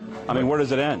suit? I mean, where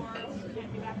does it end?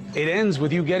 It ends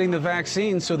with you getting the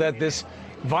vaccine so that this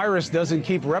virus doesn't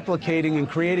keep replicating and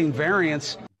creating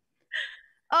variants.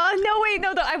 No,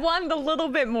 I wanted a little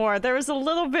bit more. There's a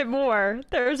little bit more.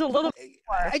 There's a little bit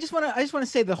more. I just want to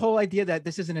say the whole idea that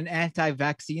this isn't an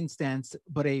anti-vaccine stance,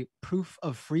 but a proof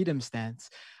of freedom stance.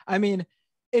 I mean,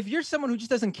 if you're someone who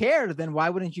just doesn't care, then why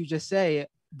wouldn't you just say,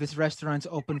 this restaurant's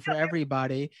open for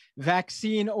everybody,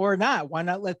 vaccine or not. Why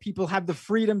not let people have the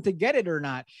freedom to get it or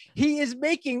not? He is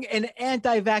making an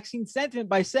anti-vaccine sentiment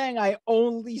by saying, I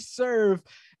only serve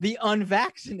the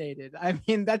unvaccinated. I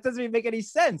mean, that doesn't even make any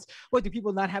sense. What, do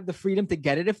people not have the freedom to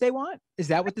get it if they want? Is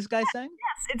that what this guy's saying?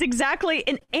 Yes, it's exactly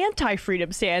an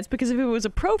anti-freedom stance, because if it was a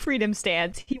pro-freedom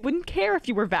stance, he wouldn't care if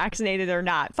you were vaccinated or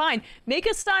not. Fine, make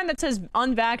a sign that says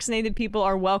unvaccinated people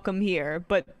are welcome here,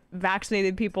 but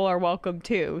vaccinated people are welcome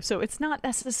too. So it's not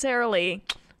necessarily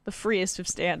the freest of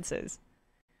stances.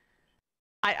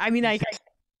 I mean, I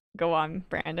go on,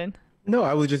 Brandon. No,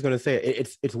 I was just going to say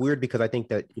it's weird because I think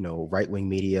that, you know, right-wing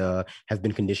media has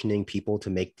been conditioning people to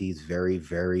make these very,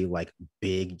 very like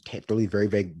really very,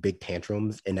 very big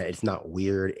tantrums, and that it's not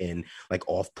weird and like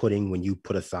off-putting when you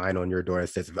put a sign on your door that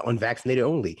says unvaccinated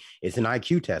only. It's an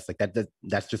IQ test. Like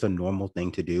that's just a normal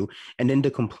thing to do. And then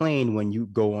to complain when you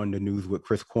go on the news with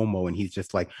Chris Cuomo and he's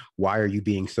just like, why are you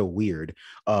being so weird?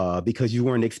 Because you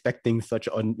weren't expecting such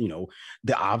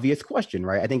the obvious question,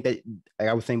 right? I think that, like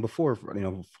I was saying before, you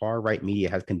know, far-right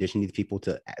media has conditioned these people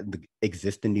to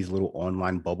exist in these little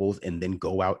online bubbles and then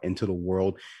go out into the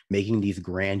world making these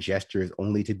grand gestures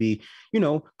only to be, you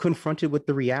know, confronted with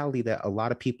the reality that a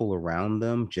lot of people around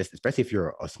them, just especially if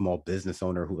you're a small business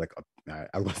owner who like I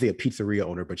was going to say a pizzeria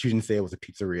owner, but you didn't say it was a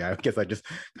pizzeria. I guess I just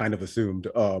kind of assumed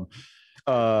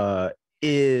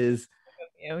is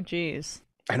geez,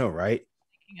 I know, right?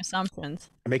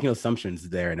 Making assumptions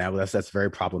there, and that's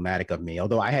very problematic of me.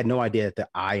 Although I had no idea that the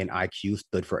I in IQ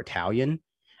stood for Italian.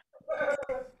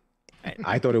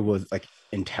 I thought it was like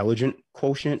intelligent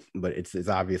quotient, but it's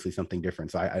obviously something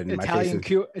different. So Italian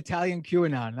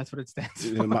QAnon, that's what it stands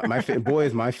for. My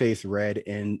face red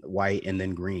and white and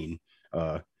then green.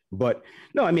 But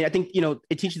no, I mean, I think, you know,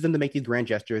 it teaches them to make these grand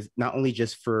gestures, not only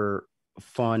just for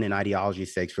fun and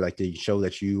ideology's sakes, for like to show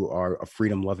that you are a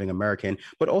freedom-loving American,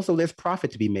 but also there's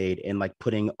profit to be made in like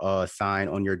putting a sign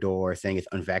on your door saying it's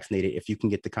unvaccinated. If you can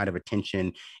get the kind of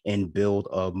attention and build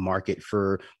a market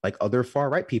for like other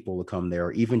far-right people to come there,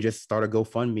 or even just start a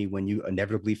GoFundMe when you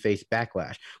inevitably face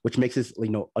backlash, which makes this, you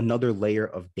know, another layer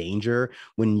of danger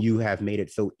when you have made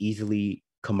it so easily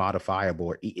commodifiable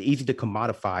or easy to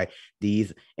commodify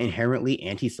these inherently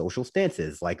antisocial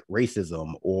stances like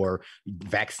racism or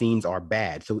vaccines are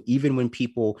bad. So even when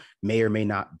people may or may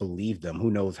not believe them, who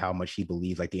knows how much he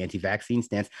believes like the anti-vaccine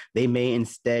stance, they may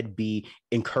instead be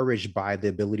encouraged by the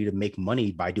ability to make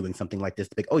money by doing something like this.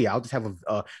 Like, oh yeah, I'll just have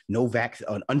an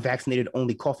unvaccinated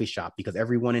only coffee shop because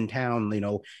everyone in town, you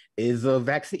know, is a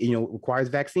vaccine, you know, requires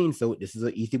vaccines. So this is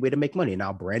an easy way to make money, and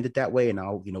I'll brand it that way, and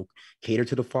I'll, you know, cater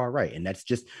to the far right. And that's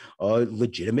just a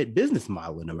legitimate business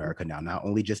model in America now, not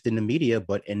only just in the media,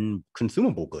 but in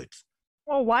consumable goods.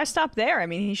 Well, why stop there? I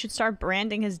mean, he should start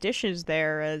branding his dishes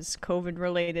there as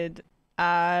COVID-related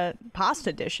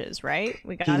pasta dishes, right?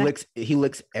 He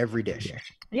licks every dish.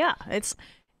 Yeah, it's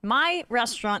my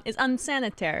restaurant is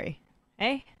unsanitary.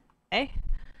 Hey,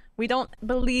 we don't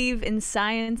believe in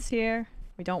science here.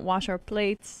 We don't wash our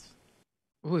plates.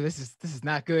 Ooh, this is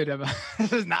not good.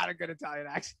 This is not a good Italian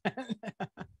accent.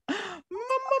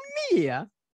 Mamma mia!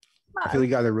 I feel you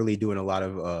guys are really doing a lot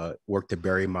of work to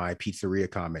bury my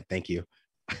pizzeria comment. Thank you.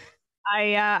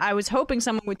 I was hoping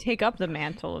someone would take up the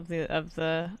mantle of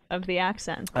the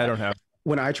accent. I don't have.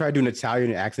 When I try to do an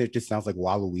Italian accent, it just sounds like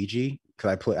Waluigi,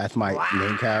 because that's my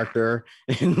main character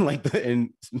in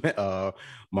in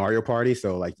Mario Party.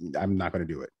 So like I'm not gonna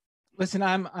do it. Listen,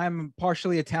 I'm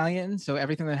partially Italian, so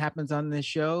everything that happens on this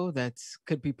show that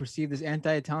could be perceived as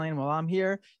anti-Italian while I'm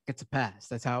here gets a pass.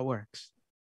 That's how it works.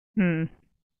 Do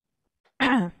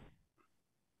you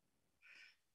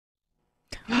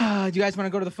guys want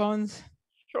to go to the phones?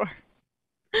 Sure.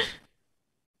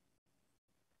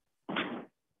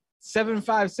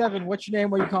 757, what's your name?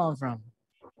 Where you calling from?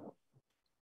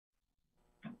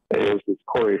 Hey, this is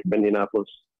Corey from Indianapolis.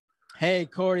 Hey,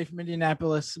 Corey from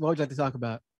Indianapolis. What would you like to talk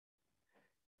about?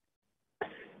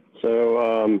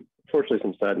 So, unfortunately,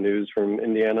 some sad news from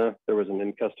Indiana. There was an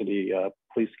in-custody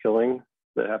police killing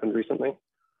that happened recently.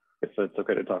 If it's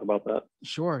okay to talk about that.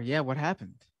 Sure. Yeah. What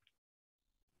happened?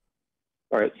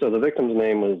 All right. So the victim's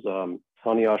name was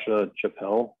Tanyasha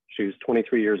Chappelle. She's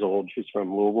 23 years old. She's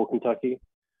from Louisville, Kentucky.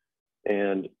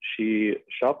 And she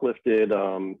shoplifted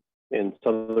in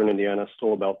southern Indiana,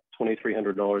 stole about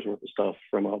 $2,300 worth of stuff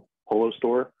from a polo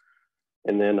store,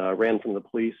 and then ran from the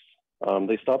police.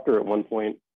 They stopped her at one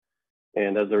point,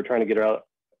 and as they were trying to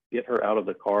get her out of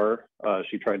the car,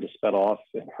 she tried to sped off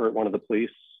and hurt one of the police,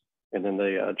 and then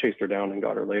they chased her down and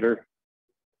got her later.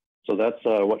 So that's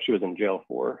what she was in jail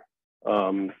for.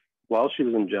 While she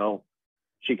was in jail,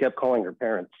 she kept calling her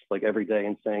parents like every day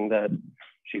and saying that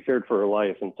she feared for her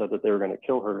life and said that they were going to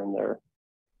kill her in there.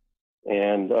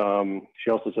 And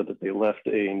she also said that they left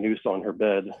a noose on her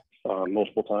bed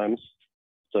multiple times.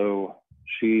 So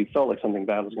she felt like something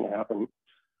bad was going to happen.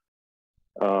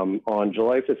 On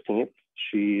July 15th,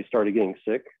 she started getting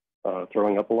sick,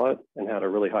 throwing up a lot, and had a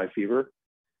really high fever.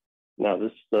 Now,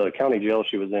 the county jail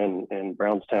she was in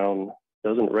Brownstown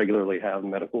doesn't regularly have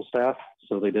medical staff,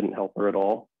 so they didn't help her at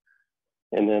all.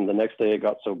 And then the next day it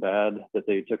got so bad that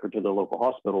they took her to the local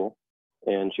hospital,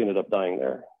 and she ended up dying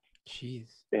there.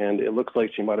 Jeez. And it looks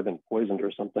like she might have been poisoned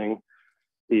or something.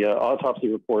 The autopsy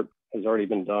report has already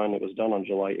been done. It was done on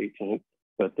July 18th,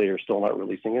 but they are still not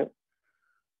releasing it.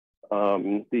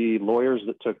 The lawyers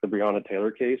that took the Breonna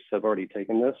Taylor case have already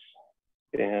taken this,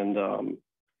 and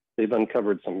they've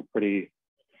uncovered some pretty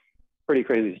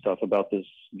crazy stuff about this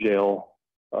jail.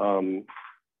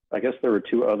 I guess there were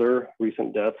 2 other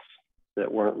recent deaths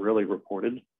that weren't really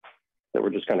reported, that were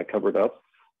just kind of covered up.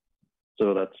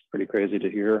 So that's pretty crazy to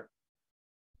hear.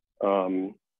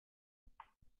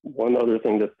 One other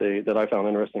thing that I found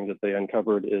interesting that they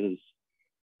uncovered is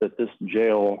that this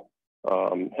jail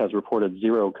has reported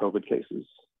 0 COVID cases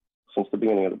since the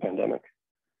beginning of the pandemic.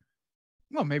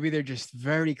 Well, maybe they're just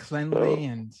very cleanly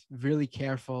and really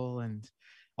careful, and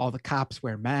all the cops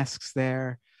wear masks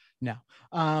there. No,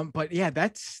 but yeah,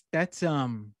 that's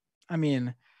I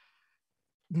mean,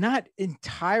 not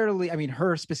entirely. I mean,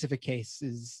 her specific case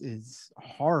is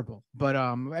horrible, but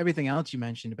everything else you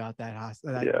mentioned about that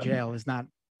jail is not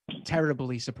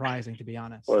terribly surprising, to be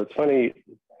honest. Well, it's funny.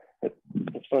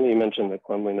 It's funny you mentioned the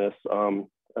cleanliness.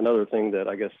 Another thing that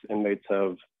I guess inmates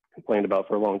have complained about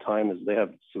for a long time is they have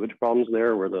sewage problems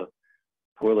there, where the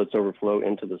toilets overflow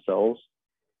into the cells.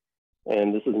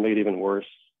 And this is made even worse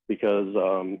because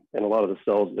in a lot of the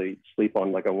cells, they sleep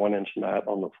on like a 1-inch mat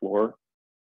on the floor.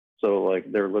 So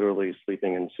like they're literally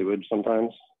sleeping in sewage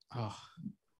sometimes. Oh.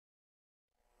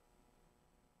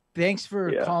 Thanks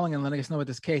for calling and letting us know about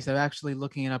this case. I'm actually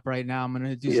looking it up right now. I'm going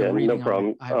to do some reading. No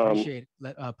problem. I appreciate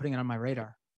putting it on my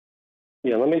radar.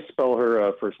 Yeah, let me spell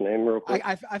her first name real quick.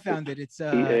 I found it. It's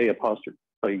T-A apostrophe.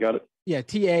 Oh, you got it? Yeah,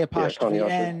 T-A apostrophe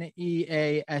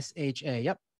N-E-A-S-H-A.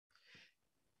 Yep.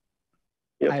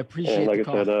 Yep. I appreciate and like the I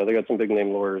call. said, they got some big name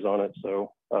lawyers on it,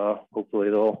 so hopefully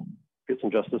they'll get some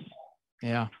justice.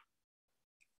 Yeah.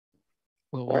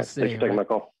 Well, All right, see. thanks for taking my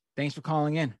call. Thanks for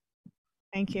calling in.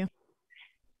 Thank you.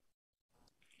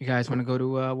 You guys want to go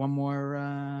to one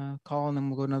more call, and then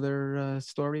we'll go to another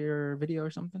story or video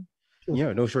or something?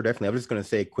 Yeah, no, sure, definitely. I was just going to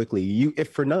say quickly,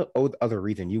 if for no other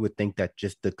reason, you would think that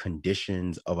just the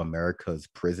conditions of America's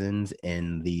prisons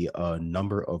and the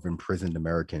number of imprisoned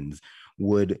Americans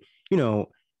would,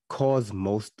 cause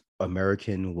most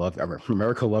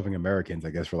America-loving Americans, I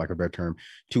guess, for lack of a better term,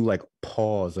 to like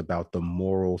pause about the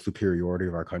moral superiority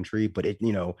of our country. But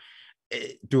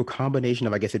through a combination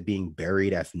of, I guess, it being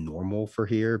buried as normal for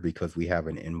here because we have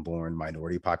an inborn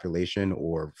minority population,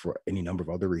 or for any number of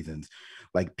other reasons,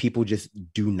 like people just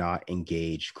do not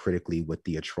engage critically with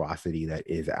the atrocity that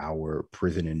is our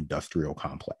prison industrial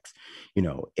complex,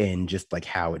 and just like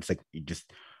how it's like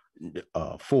just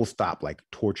full stop, like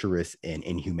torturous and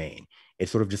inhumane.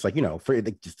 It's sort of just like, for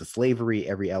just the slavery,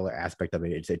 every other aspect of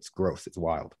it, it's gross, it's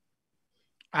wild.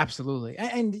 Absolutely.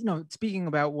 And speaking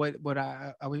about what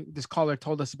this caller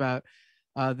told us about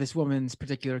this woman's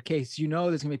particular case,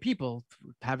 there's gonna be people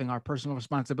having our personal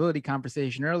responsibility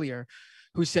conversation earlier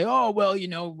who say, oh, well,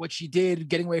 what she did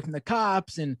getting away from the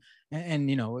cops, and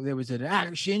there was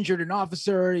she injured an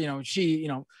officer,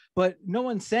 but no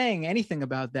one's saying anything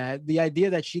about that. The idea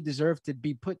that she deserved to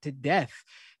be put to death.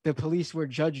 The police were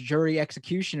judge, jury,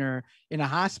 executioner in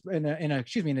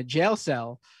a jail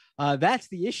cell. That's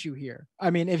the issue here.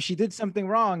 I mean, if she did something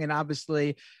wrong, and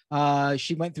obviously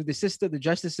she went through the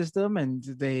justice system, and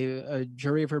a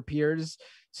jury of her peers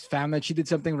found that she did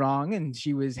something wrong, and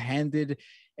she was handed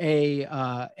a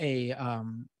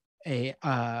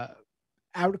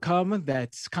outcome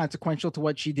that's consequential to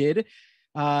what she did,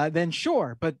 then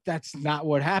sure, but that's not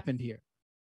what happened here.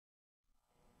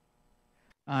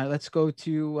 Let's go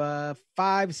to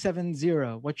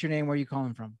 570. What's your name? Where are you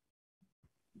calling from?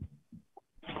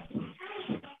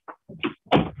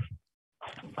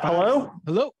 Hello?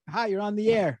 Hello. Hi, you're on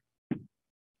the air.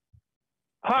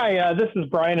 Hi, this is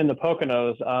Brian in the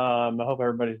Poconos. I hope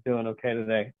everybody's doing okay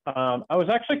today. I was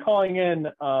actually calling in.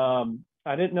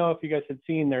 I didn't know if you guys had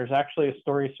seen, there's actually a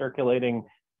story circulating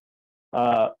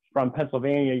from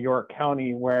Pennsylvania, York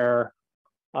County, where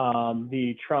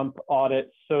the Trump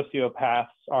audit sociopaths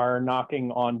are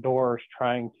knocking on doors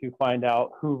trying to find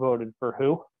out who voted for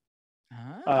who.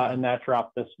 And that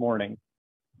dropped this morning.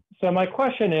 So my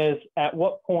question is, at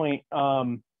what point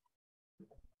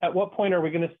at what point are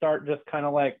we going to start just kind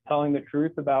of like telling the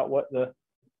truth about what the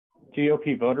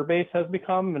GOP voter base has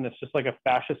become, and it's just like a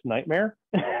fascist nightmare,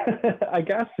 I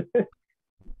guess.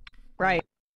 Right.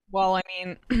 Well, I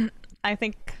mean, I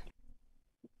think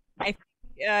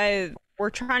we're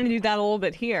trying to do that a little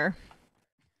bit here.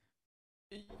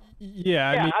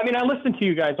 Yeah, I mean, I listen to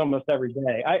you guys almost every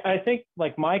day. I think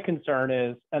like my concern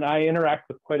is, and I interact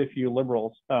with quite a few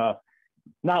liberals, not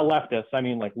leftists, I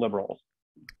mean like liberals.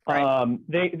 Right.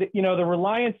 They, you know, the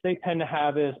reliance they tend to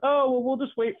have is, oh, well, we'll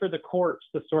just wait for the courts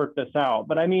to sort this out.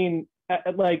 But I mean,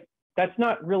 like, that's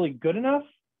not really good enough.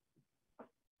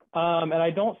 And I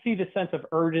don't see the sense of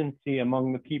urgency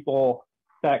among the people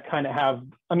that kind of have,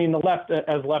 I mean, the left,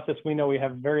 as leftists, we know we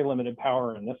have very limited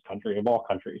power in this country, of all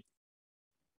countries,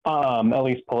 at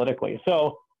least politically.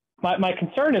 So my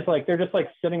concern is like, they're just like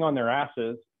sitting on their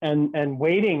asses and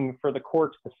waiting for the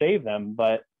courts to save them.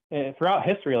 But throughout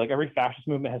history, like every fascist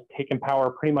movement has taken power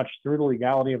pretty much through the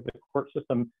legality of the court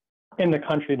system in the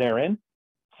country they're in.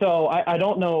 So I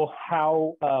don't know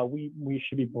how we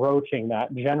should be broaching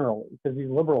that generally, because these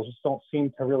liberals just don't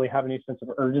seem to really have any sense of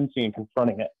urgency in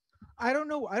confronting it. I don't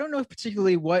know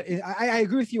particularly what I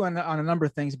agree with you on a number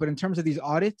of things, but in terms of these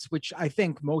audits, which I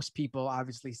think most people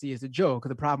obviously see as a joke,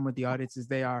 the problem with the audits is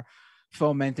they are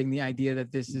fomenting the idea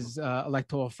that this is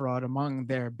electoral fraud among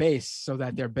their base, so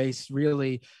that their base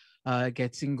really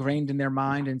gets ingrained in their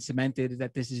mind and cemented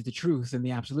that this is the truth and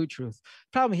the absolute truth.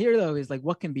 Problem here, though, is like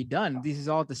what can be done. This is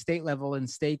all at the state level in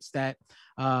states that,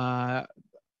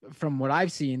 from what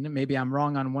I've seen, maybe I'm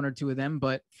wrong on one or two of them,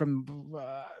 but from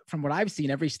what I've seen,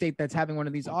 every state that's having one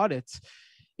of these audits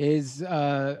is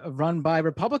run by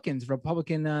Republicans,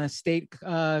 Republican state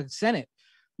Senate.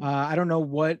 I don't know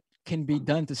what can be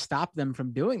done to stop them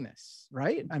from doing this,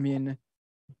 right? I mean,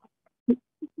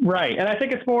 right. And I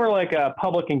think it's more like a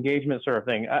public engagement sort of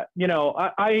thing. You know,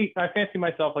 I fancy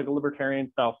myself like a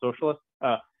libertarian style socialist,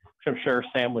 which I'm sure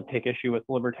Sam would take issue with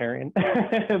libertarian.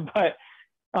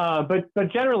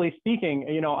 But generally speaking,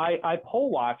 you know, I poll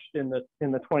watched in the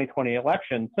 2020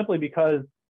 election simply because,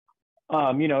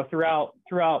 you know, throughout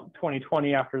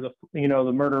 2020 after the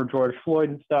murder of George Floyd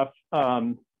and stuff,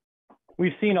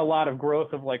 we've seen a lot of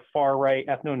growth of like far right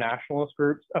ethno-nationalist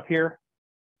groups up here.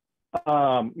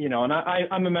 You know, and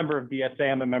I'm a member of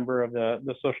DSA. I'm a member of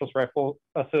the Socialist Rifle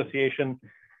Association.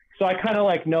 So I kind of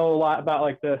like know a lot about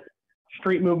like the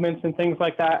street movements and things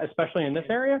like that, especially in this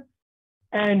area.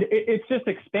 And it's just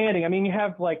expanding. I mean, you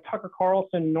have like Tucker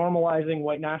Carlson normalizing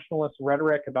white nationalist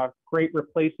rhetoric about great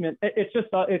replacement. It's just,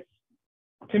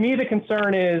 to me, the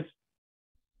concern is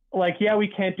like, yeah, we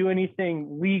can't do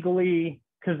anything legally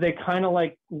because they kind of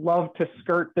like love to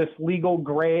skirt this legal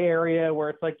gray area where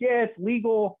it's like, yeah, it's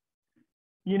legal.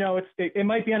 You know, it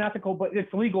might be unethical, but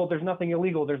it's legal. There's nothing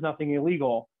illegal. There's nothing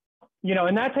illegal. You know,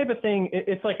 and that type of thing,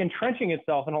 it's like entrenching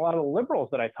itself in a lot of the liberals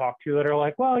that I talk to that are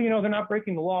like, well, you know, they're not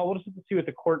breaking the law. We'll just have to see what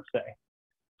the courts say.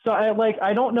 So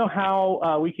I don't know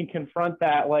how we can confront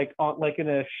that like in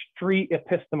a street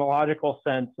epistemological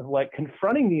sense of like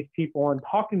confronting these people and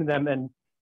talking to them and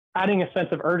adding a sense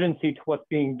of urgency to what's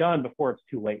being done before it's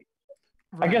too late.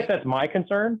 Right. I guess that's my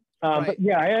concern. Right. But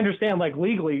yeah, I understand like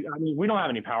legally, I mean, we don't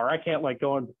have any power. I can't like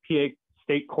go into PA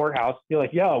state courthouse and be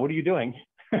like, yo, what are you doing?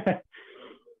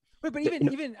 But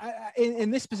even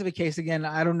in this specific case, again,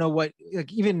 I don't know what,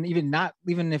 like, even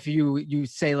if you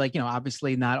say like, you know,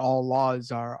 obviously not all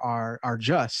laws are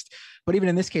just, but even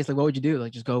in this case, like, what would you do?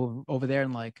 Like, just go over there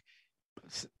and like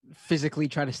physically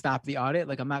try to stop the audit?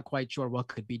 Like, I'm not quite sure what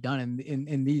could be done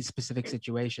in these specific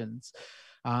situations.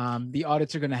 The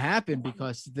audits are going to happen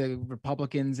because the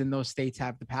Republicans in those states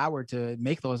have the power to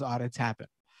make those audits happen.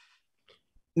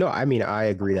 No, I mean, I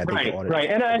agree that right.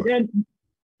 And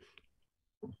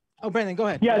oh, Brandon, go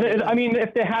ahead. Yeah, I mean,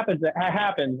 if it happens, it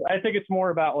happens. I think it's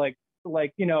more about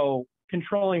like you know,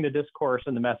 controlling the discourse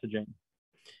and the messaging,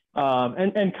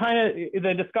 and kind of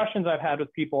the discussions I've had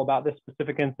with people about this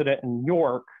specific incident in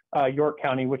York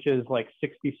County, which is like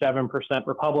 67%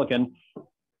 Republican.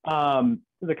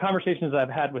 The conversations I've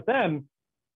had with them,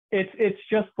 it's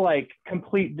just like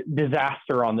complete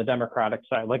disaster on the Democratic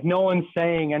side. Like no one's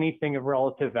saying anything of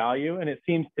relative value, and it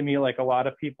seems to me like a lot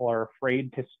of people are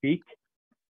afraid to speak.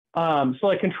 So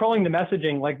like controlling the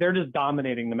messaging, like they're just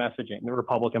dominating the messaging, the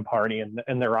Republican Party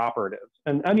and their operatives.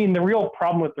 And I mean, the real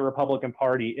problem with the Republican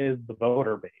Party is the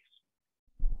voter base.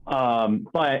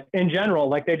 But in general,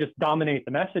 like they just dominate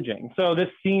the messaging. So this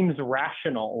seems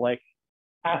rational, like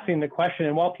asking the question.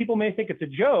 And while people may think it's a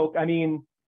joke, I mean,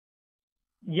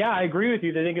 yeah, I agree with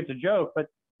you. They think it's a joke, but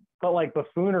like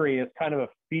buffoonery is kind of a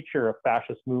feature of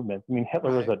fascist movements. I mean,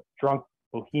 Hitler was a drunk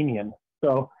bohemian.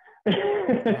 So.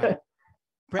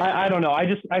 I don't know.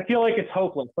 I feel like it's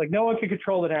hopeless. Like no one can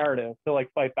control the narrative to like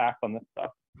fight back on this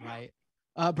stuff. Right.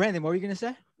 Brandon, what were you going to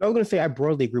say? I was going to say I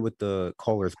broadly agree with the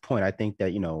caller's point. I think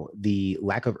that, the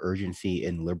lack of urgency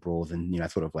in liberals and,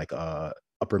 sort of like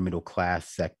upper middle class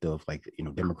sect of like,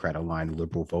 Democrat aligned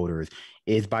liberal voters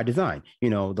is by design.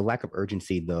 The lack of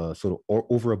urgency, the sort of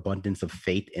overabundance of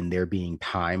faith in there being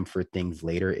time for things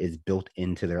later is built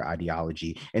into their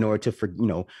ideology in order to,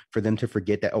 for them to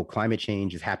forget that, climate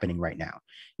change is happening right now.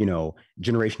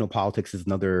 Generational politics is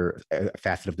another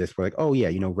facet of this. We're like,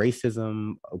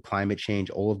 racism, climate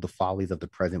change, all of the follies of the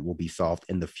present will be solved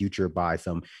in the future by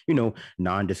some,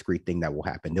 non-discrete thing that will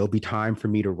happen. There'll be time for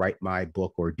me to write my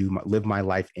book or live my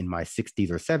life in my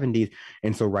 60s or 70s.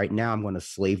 And so right now I'm going to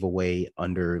slave away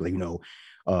under,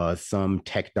 some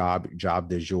tech job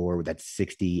du jour that's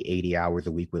 60, 80 hours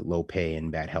a week with low pay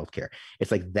and bad healthcare.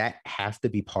 It's like that has to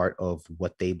be part of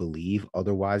what they believe.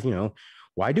 Otherwise,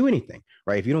 why do anything,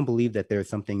 right? If you don't believe that there's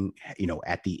something,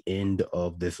 at the end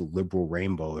of this liberal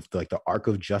rainbow, if the arc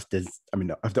of justice,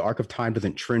 if the arc of time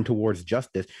doesn't trend towards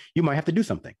justice, you might have to do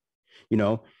something,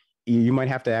 you might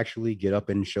have to actually get up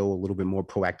and show a little bit more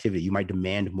proactivity. You might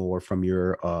demand more from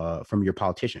your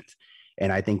politicians.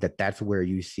 And I think that that's where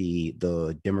you see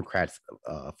the Democrats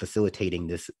facilitating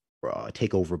this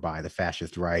takeover by the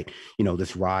fascist right,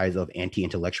 this rise of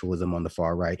anti-intellectualism on the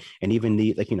far right. And even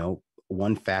the,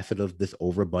 one facet of this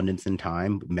overabundance in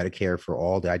time, Medicare for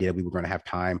all, the idea that we were going to have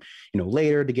time,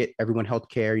 later to get everyone health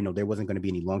care, there wasn't going to be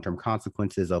any long-term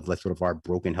consequences of sort of our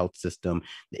broken health system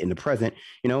in the present,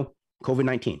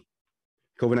 COVID-19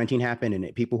 happened,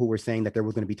 and people who were saying that there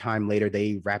was going to be time later,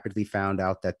 they rapidly found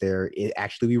out that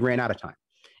we ran out of time.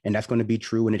 And that's going to be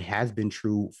true. And it has been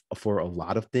true for a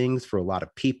lot of things, for a lot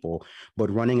of people.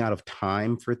 But running out of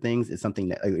time for things is something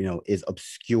that, is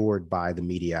obscured by the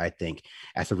media, I think,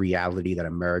 as a reality that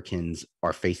Americans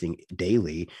are facing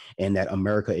daily and that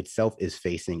America itself is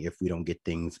facing if we don't get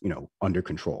things, under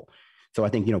control. So I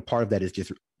think, part of that is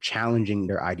just challenging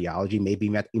their ideology, maybe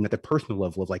even at the personal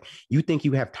level of like, you think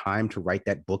you have time to write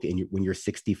that book when you're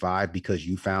 65 because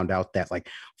you found out that like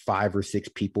 5 or 6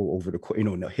 people over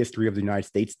the history of the United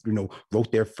States,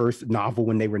 wrote their first novel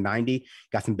when they were 90.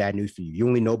 Got some bad news for you. You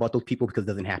only know about those people because it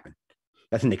doesn't happen.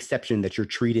 That's an exception that you're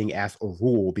treating as a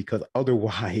rule, because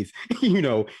otherwise,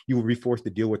 you will be forced to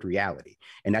deal with reality.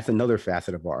 And that's another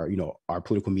facet of our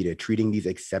political media, treating these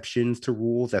exceptions to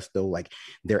rules as though like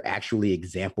they're actually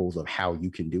examples of how you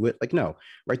can do it. Like, no,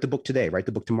 write the book today, write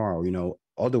the book tomorrow,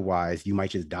 otherwise you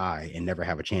might just die and never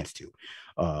have a chance to.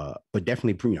 But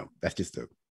definitely, that's just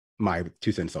my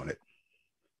 2 cents on it.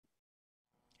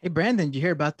 Hey, Brandon, did you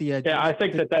hear about the I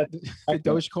think that's the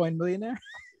Dogecoin millionaire?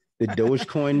 The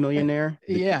Dogecoin millionaire?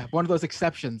 Yeah, one of those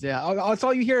exceptions. Yeah, that's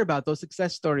all you hear about, those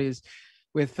success stories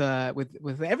with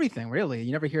everything, really.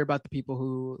 You never hear about the people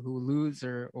who lose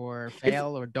or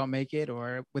fail or don't make it,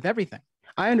 or with everything.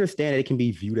 I understand that it can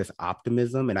be viewed as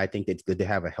optimism, and I think it's good to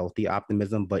have a healthy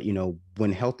optimism. But,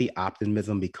 when healthy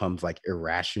optimism becomes like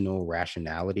irrational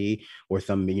rationality, or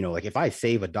some, like if I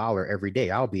save $1 every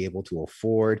day, I'll be able to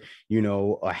afford,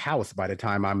 a house by the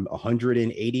time I'm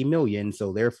 180 million.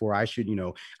 So therefore I should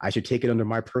take it under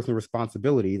my personal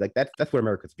responsibility. Like that's what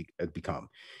America's become.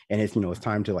 And it's, it's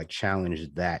time to like challenge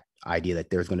that idea that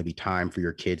there's going to be time for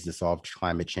your kids to solve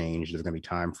climate change. There's going to be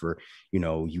time for,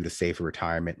 you to save for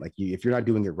retirement. Like if you're not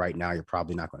doing it right now, you're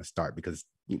probably not going to start, because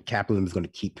capitalism is going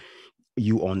to keep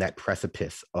you on that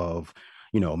precipice of,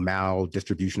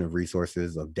 maldistribution of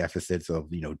resources, of deficits,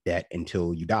 of, debt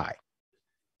until you die.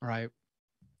 Right.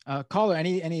 Caller,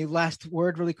 any last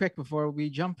word really quick before we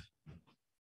jump?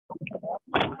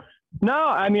 No,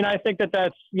 I mean, I think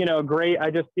that's, great. I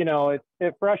just,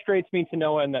 it frustrates me to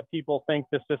know that people think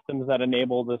the systems that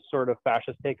enable this sort of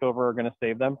fascist takeover are going to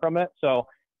save them from it. So,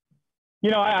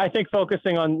 I think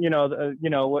focusing on,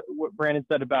 what Brandon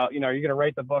said about, you're going to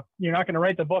write the book. You're not going to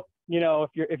write the book,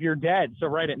 if you're dead. So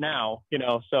write it now,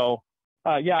 So,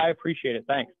 yeah, I appreciate it.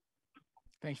 Thanks.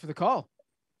 Thanks for the call.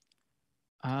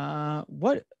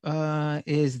 What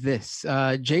is this?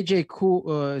 JJ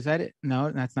Cool? Is that it?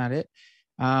 No, that's not it.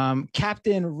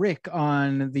 Captain Rick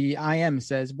on the IM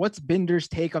says, what's Binder's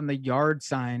take on the yard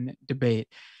sign debate?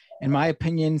 In my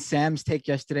opinion, Sam's take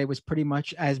yesterday was pretty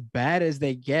much as bad as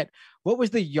they get. What was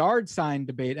the yard sign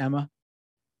debate, Emma?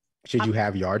 Should you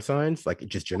have yard signs, like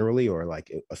just generally, or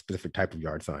like a specific type of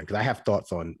yard sign? Because I have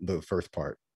thoughts on the first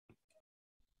part.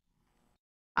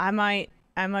 I might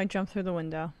jump through the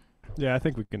window. Yeah, I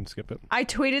think we can skip it. I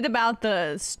tweeted about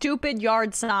the stupid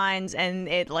yard signs, and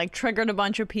it like triggered a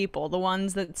bunch of people. The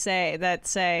ones that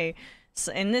say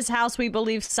in this house we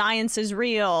believe science is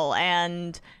real,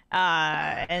 and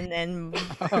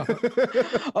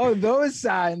Oh, those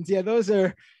signs. Yeah, those are.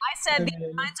 I said these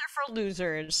signs are for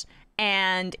losers,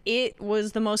 and it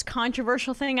was the most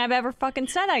controversial thing I've ever fucking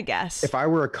said, I guess. If I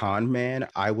were a con man,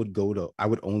 I would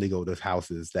only go to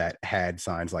houses that had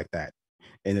signs like that.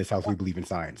 In this house, we believe in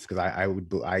science, because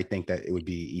I think that it would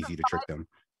be easy to trick them.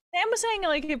 Sam was saying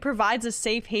like it provides a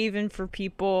safe haven for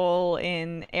people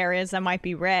in areas that might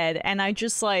be red, and I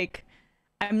just like,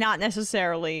 I'm not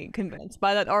necessarily convinced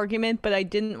by that argument, but I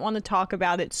didn't want to talk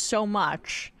about it so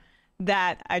much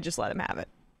that I just let him have it.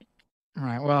 All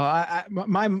right. Well,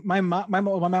 my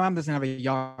mom doesn't have a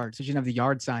yard, so she doesn't have the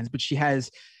yard signs, but she has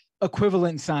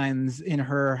equivalent signs in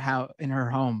her house, in her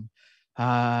home.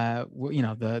 The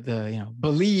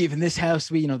believe in this house,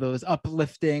 those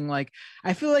uplifting, like,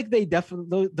 I feel like they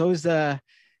definitely,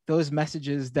 those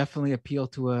messages definitely appeal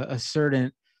to a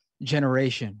certain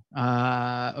generation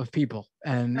of people,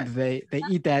 and they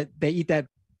eat that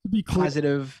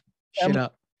positive shit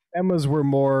up. Emma's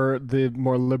were the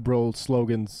more liberal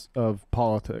slogans of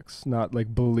politics, not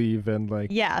like believe and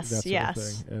like yes, that sort yes. of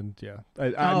thing. And yeah,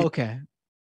 okay.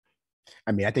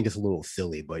 I mean, I think it's a little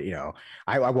silly, but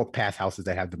I walk past houses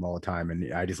that have them all the time,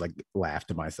 and I just like laugh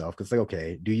to myself, because like,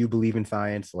 okay, do you believe in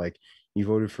science? Like, you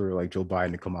voted for like Joe Biden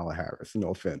and Kamala Harris. No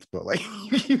offense, but like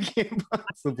you can't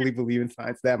possibly believe in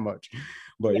science that much.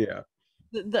 But yeah.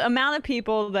 The amount of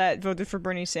people that voted for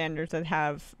Bernie Sanders that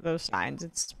have those signs,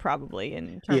 it's probably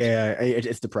in terms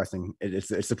it's depressing.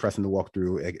 It's depressing to walk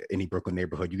through any Brooklyn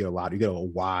neighborhood. You get a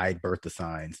wide berth of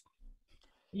signs.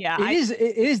 Yeah,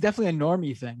 it is definitely a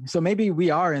normie thing. So maybe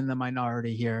we are in the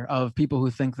minority here of people who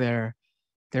think they're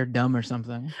dumb or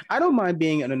something. I don't mind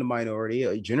being in the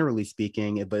minority, generally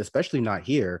speaking, but especially not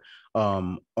here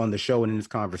on the show and in this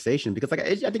conversation, because like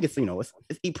I think it's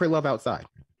it's eat, pray, love outside.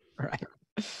 Right.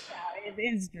 It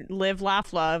is live,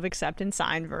 laugh, love, except in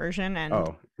signed version,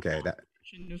 and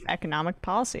economic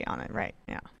policy on it, right?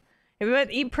 Yeah,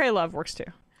 but eat, pray, love works too.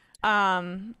 All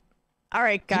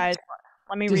right, guys,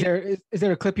 let me read. Is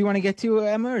there a clip you want to get to,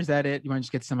 Emma, or is that it? You want to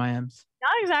just get some IMs?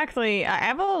 Not exactly. I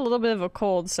have a little bit of a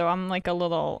cold, so I'm like a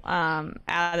little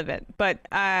out of it. But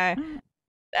Emma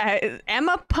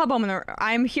Pub Owner,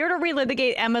 I'm here to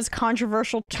relitigate Emma's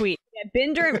controversial tweet.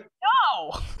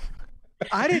 No.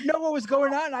 I didn't know what was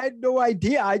going on. I had no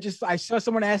idea. I saw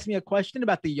someone ask me a question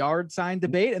about the yard sign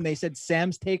debate, and they said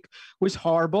Sam's take was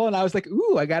horrible, and I was like,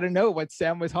 "Ooh, I got to know what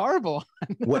Sam was horrible."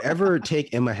 Whatever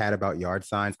take Emma had about yard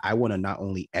signs, I want to not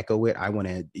only echo it, I want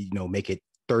to make it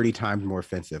 30 times more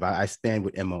offensive. I stand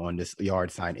with Emma on this yard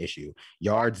sign issue.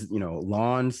 Yards,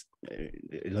 lawns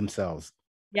themselves.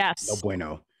 Yes. No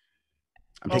bueno.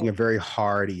 I'm taking a very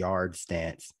hard yard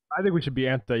stance. I think we should be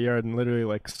anti-yard and literally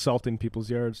like salting people's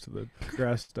yards to the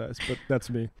grass does, but that's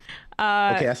me.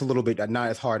 Okay, that's a little bit not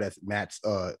as hard as Matt's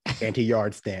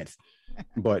anti-yard stance,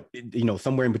 but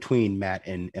somewhere in between Matt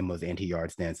and Emma's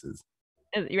anti-yard stances.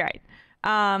 Right.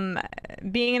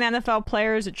 Being an NFL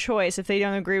player is a choice. If they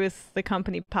don't agree with the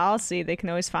company policy, they can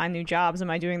always find new jobs. Am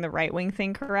I doing the right-wing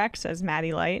thing correct? Says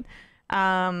Maddie Light.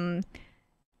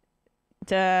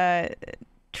 The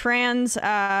trans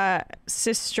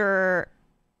sister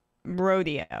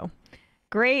rodeo.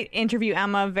 Great interview,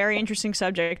 Emma. Very interesting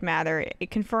subject matter. It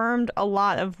confirmed a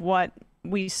lot of what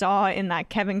we saw in that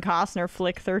Kevin Costner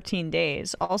flick 13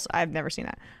 Days. Also, I've never seen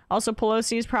that. Also,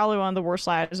 Pelosi is probably one of the worst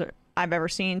liars I've ever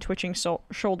seen. Twitching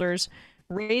shoulders,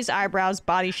 raised eyebrows,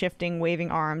 body shifting,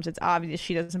 waving arms. It's obvious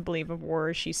she doesn't believe a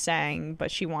word she's saying, but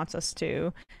she wants us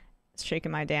to. It's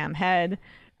shaking my damn head.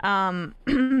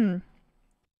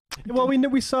 Well,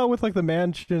 we saw with like the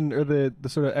Mansion or the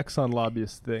sort of Exxon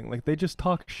lobbyist thing, like they just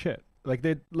talk shit. Like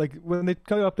when they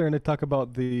come up there and they talk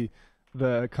about the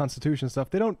Constitution stuff,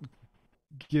 they don't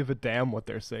give a damn what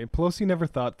they're saying. Pelosi never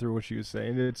thought through what she was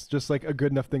saying. It's just like a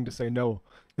good enough thing to say no.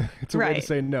 It's a way to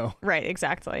say no. Right,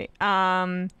 exactly.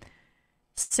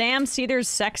 Sam Seder's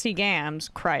sexy gams.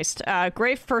 Christ.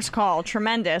 Great first call.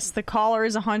 Tremendous. The caller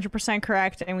is 100%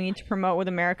 correct, and we need to promote what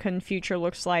American future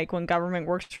looks like when government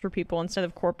works for people instead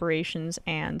of corporations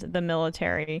and the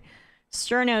military.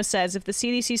 Sterno says, if the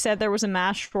CDC said there was a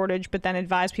mask shortage but then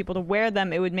advised people to wear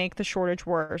them, it would make the shortage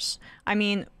worse. I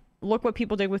mean, look what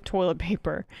people did with toilet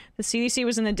paper. The CDC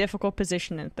was in a difficult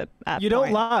position at that point. You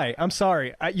don't lie. I'm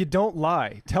sorry. You don't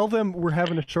lie. Tell them we're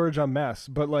having a shortage on masks,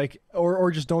 but like, or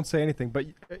just don't say anything. But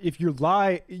if you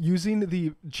lie using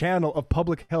the channel of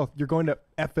public health, you're going to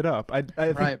F it up. I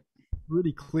think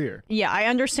pretty clear. Yeah, I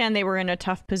understand they were in a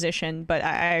tough position, but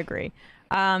I agree.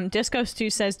 Disco Stu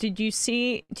says, do you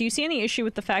see any issue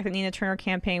with the fact that Nina Turner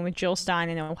campaigned with Jill Stein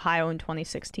in Ohio in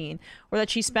 2016, or that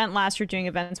she spent last year doing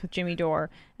events with Jimmy Dore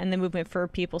and the Movement for a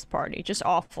People's Party? Just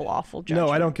awful judgment.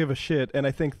 No, I don't give a shit, and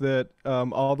I think that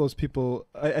all those people,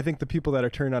 I think the people that are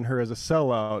turning on her as a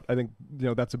sellout, I think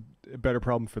that's a better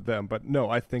problem for them. But no,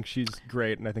 I think she's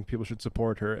great, and I think people should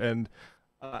support her. And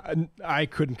I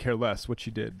couldn't care less what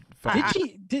she did.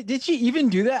 Did she even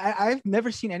do that? I've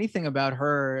never seen anything about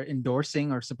her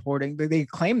endorsing or supporting. They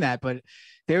claim that, but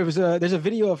there's a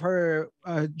video of her,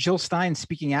 Jill Stein,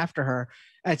 speaking after her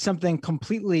at something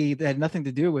completely that had nothing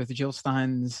to do with Jill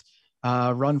Stein's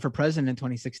run for president in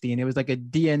 2016. It was like a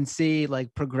DNC,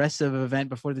 like progressive event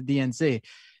before the DNC,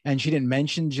 and she didn't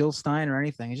mention Jill Stein or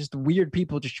anything. It's just weird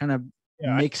people just trying to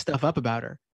make stuff up about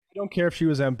her. I don't care if she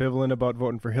was ambivalent about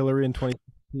voting for Hillary in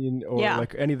 2016 or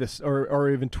like any of this, or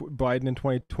even Biden in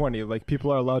 2020. Like, people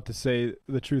are allowed to say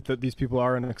the truth that these people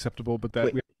are unacceptable, but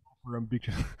that we have to vote for them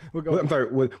because I'm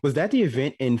sorry. Was that the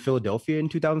event in Philadelphia in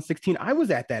 2016? I was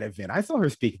at that event. I saw her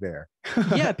speak there.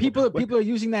 Yeah, people are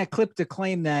using that clip to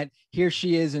claim that here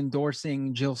she is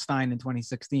endorsing Jill Stein in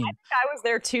 2016. I was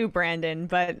there too, Brandon,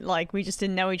 but like we just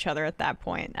didn't know each other at that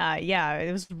point. Yeah,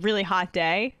 it was a really hot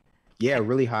day. Yeah,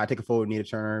 really hot. Take a photo with Nina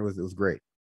Turner. It was great.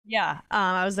 Yeah,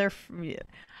 I was there.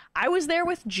 I was there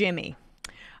with Jimmy.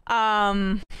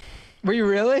 Were you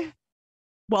really?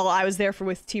 Well, I was there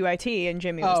with TYT and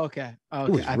Jimmy. Oh, okay. Oh,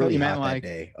 okay. It was really hot that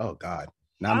day. Oh God,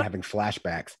 now I'm having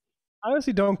flashbacks. I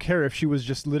honestly don't care if she was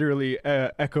just literally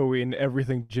echoing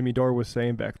everything Jimmy Dore was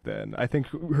saying back then. I think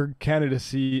her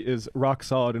candidacy is rock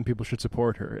solid, and people should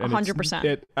support her.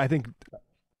 100%. I think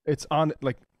it's on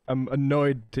like. I'm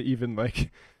annoyed to even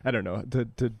like, I don't know,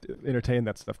 to entertain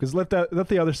that stuff, because let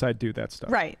the other side do that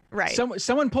stuff. Right.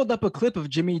 Someone pulled up a clip of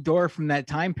Jimmy Dore from that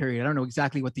time period. I don't know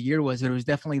exactly what the year was, but it was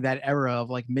definitely that era of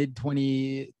like mid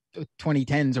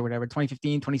 2010s or whatever,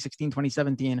 2015, 2016,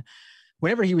 2017,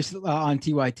 whenever he was on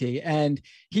TYT. And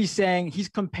he's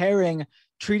comparing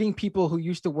treating people who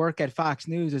used to work at Fox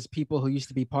News as people who used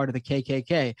to be part of the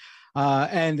KKK.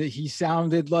 And he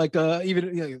sounded like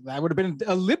that would have been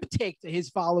a lip take to his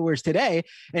followers today.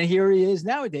 And here he is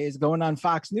nowadays going on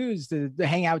Fox News to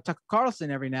hang out with Tucker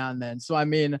Carlson every now and then. So, I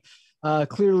mean,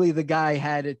 clearly the guy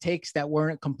had takes that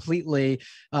weren't completely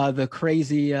the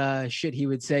crazy shit he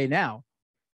would say now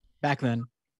back then.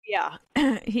 Yeah,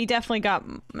 he definitely got,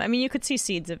 I mean, you could see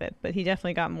seeds of it, but he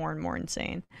definitely got more and more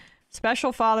insane.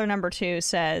 Special Father number 2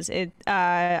 says,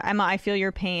 Emma, I feel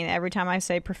your pain. Every time I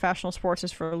say professional sports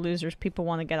is for losers, people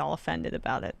want to get all offended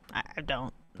about it. I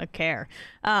don't care.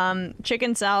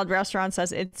 Chicken Salad Restaurant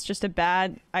says, it's just a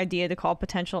bad idea to call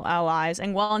potential allies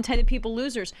and well-intended people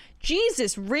losers.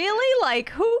 Jesus, really?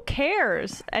 Like, who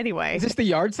cares? Anyway. Is this the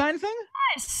yard sign thing?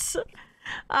 Yes.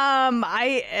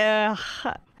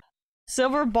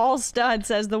 Silver Ball Stud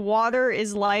says the water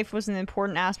is life was an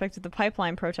important aspect of the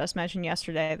pipeline protest mentioned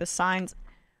yesterday. The signs,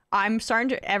 I'm starting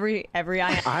to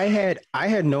I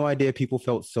had no idea people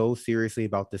felt so seriously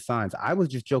about the signs. I was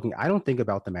just joking. I don't think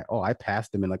about them at all. I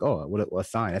passed them and like, oh, what a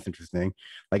sign. That's interesting.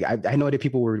 Like I had no idea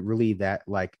people were really that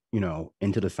like,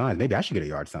 into the signs. Maybe I should get a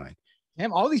yard sign.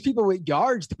 Damn, all these people with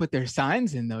yards to put their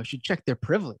signs in though should check their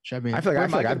privilege. I mean, I feel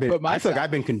like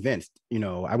I've been convinced.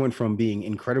 I went from being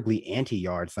incredibly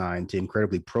anti-yard sign to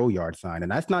incredibly pro-yard sign,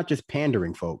 and that's not just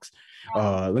pandering, folks.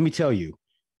 Let me tell you,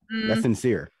 that's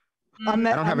sincere. I don't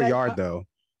have a yard though,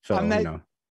 so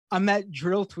on that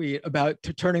drill tweet about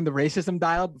turning the racism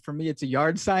dial, but for me, it's a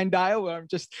yard sign dial where I'm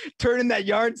just turning that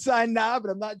yard sign knob,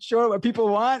 and I'm not sure what people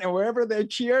want, and wherever they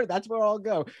cheer, that's where I'll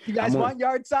go. You guys want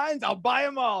yard signs? I'll buy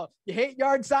them all. You hate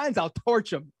yard signs? I'll torch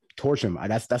them. Torch them.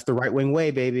 That's the right wing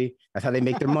way, baby. That's how they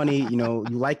make their money. You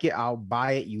like it, I'll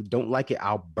buy it. You don't like it,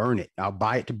 I'll burn it. I'll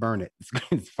buy it to burn it.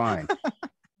 It's fine.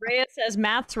 Rhea says,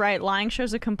 Matt's right. Lying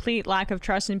shows a complete lack of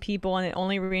trust in people, and it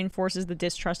only reinforces the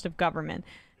distrust of government.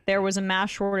 There was a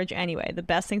mask shortage anyway. The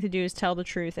best thing to do is tell the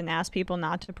truth and ask people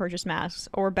not to purchase masks,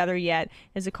 or better yet,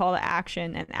 is a call to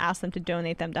action and ask them to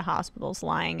donate them to hospitals.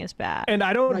 Lying is bad. And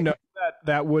I don't know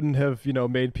that wouldn't have,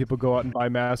 made people go out and buy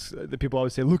masks. The people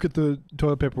always say, look at the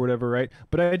toilet paper or whatever, right?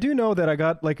 But I do know that I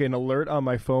got like an alert on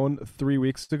my phone 3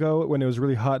 weeks ago when it was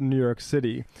really hot in New York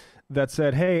City that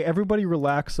said, hey, everybody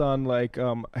relax on like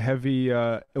heavy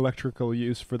electrical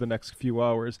use for the next few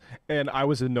hours. And I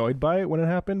was annoyed by it when it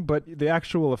happened, but the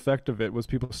actual effect of it was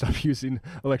people stopped using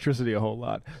electricity a whole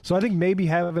lot. So I think maybe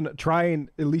trying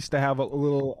at least to have a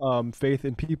little faith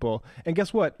in people. And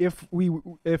guess what?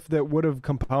 If that would have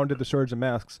compounded the shortage of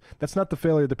masks, that's not the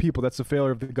failure of the people, that's the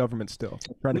failure of the government still.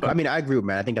 I mean, I agree with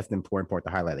Matt. I think that's an important part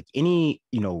to highlight. Like any,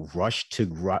 rush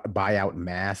to buy out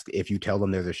masks if you tell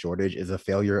them there's a shortage is a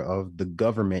failure of the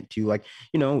government to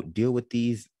deal with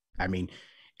these. I mean,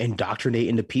 indoctrinate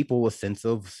into people a sense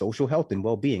of social health and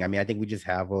well-being. I mean, I think we just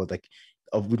have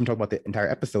we can talk about the entire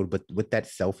episode, but with that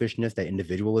selfishness, that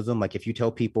individualism, like if you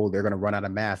tell people they're going to run out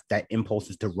of masks, that impulse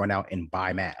is to run out and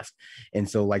buy masks. And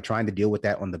so like trying to deal with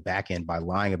that on the back end by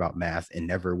lying about masks and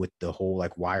never with the whole,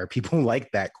 like, why are people like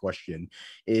that question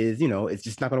is, it's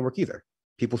just not going to work either.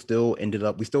 We still ended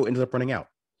up running out.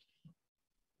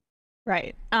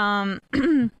 Right.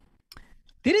 Didn't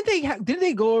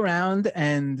they go around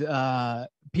and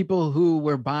people who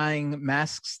were buying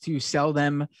masks to sell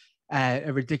them at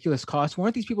a ridiculous cost,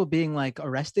 weren't these people being like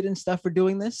arrested and stuff for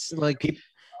doing this? Like, I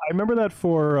remember that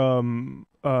for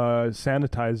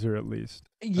sanitizer at least.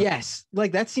 Yes,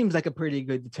 like that seems like a pretty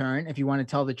good deterrent if you want to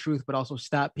tell the truth, but also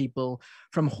stop people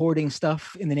from hoarding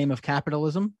stuff in the name of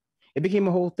capitalism. It became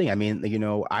a whole thing. I mean,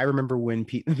 I remember when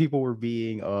people were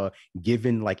being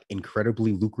given like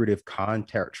incredibly lucrative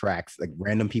contracts, like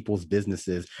random people's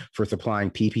businesses for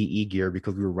supplying PPE gear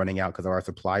because we were running out because of our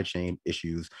supply chain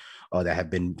issues that have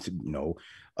been,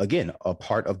 again, a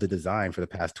part of the design for the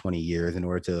past 20 years in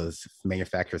order to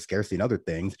manufacture scarcity and other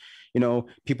things.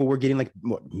 People were getting like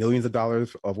millions of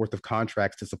dollars worth of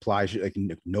contracts to supply like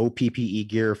no PPE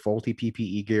gear, faulty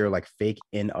PPE gear, like fake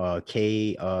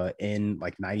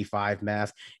N95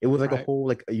 masks. It was like a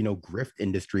whole grift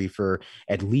industry for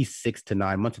at least 6 to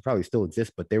 9 months. It probably still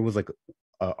exists, but there was like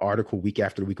an article week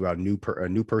after week about a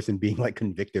new person being like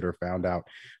convicted or found out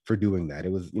for doing that.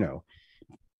 It was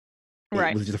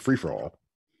it was just a free for all.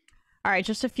 All right,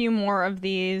 just a few more of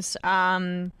these.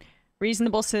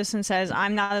 Reasonable Citizen says,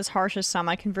 I'm not as harsh as some.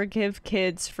 I can forgive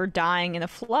kids for dying in a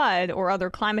flood or other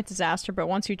climate disaster, but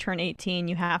once you turn 18,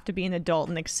 you have to be an adult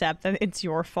and accept that it's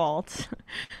your fault.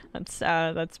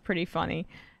 That's pretty funny.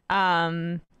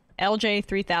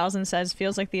 LJ3000 says,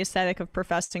 feels like the aesthetic of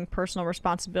professing personal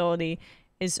responsibility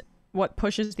is what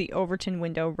pushes the Overton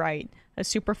window right, a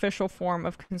superficial form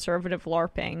of conservative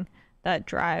LARPing that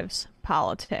drives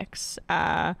politics.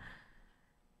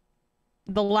 The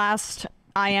last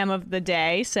I am of the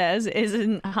day says,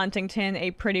 isn't Huntington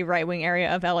a pretty right-wing area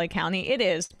of LA County? It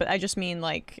is, but I just mean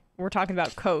like we're talking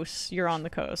about coasts. You're on the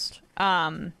coast.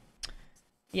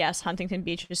 Yes, Huntington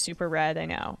Beach is super red. I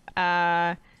know.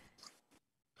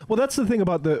 Well, that's the thing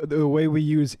about the way we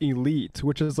use elite,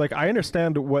 which is like I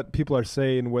understand what people are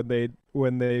saying when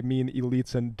they mean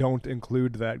elites and don't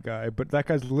include that guy, but that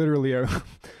guy's literally a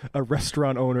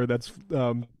restaurant owner that's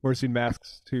forcing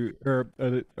masks to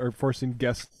or forcing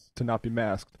guests to not be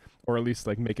masked, or at least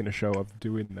like making a show of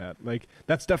doing that. Like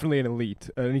that's definitely an elite.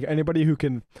 Anybody who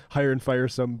can hire and fire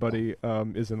somebody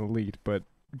is an elite. But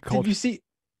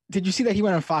Did you see that he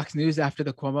went on Fox News after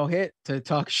the Cuomo hit to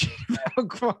talk shit about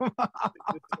Cuomo?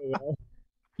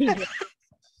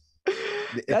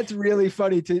 That's really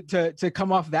funny to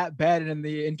come off that bad in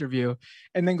the interview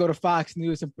and then go to Fox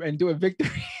News and do a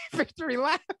victory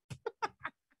lap.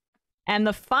 And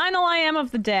the final I am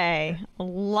of the day,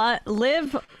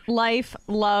 live, life,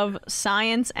 love,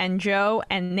 science, and Joe,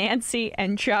 and Nancy,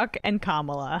 and Chuck, and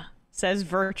Kamala, says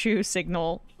Virtue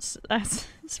Signal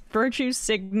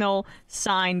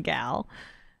sign gal.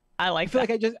 I feel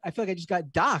like I just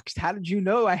got doxxed. How did you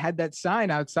know I had that sign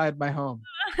outside my home?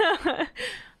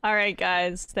 All right,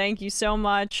 guys. Thank you so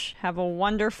much. Have a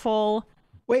wonderful...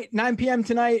 Wait, 9 p.m.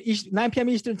 tonight, 9 p.m.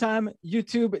 Eastern time,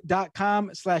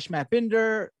 youtube.com/Matt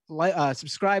Binder.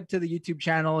 Subscribe to the YouTube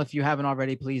channel if you haven't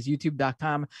already, please.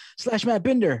 youtube.com/Matt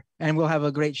Binder, and we'll have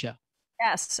a great show.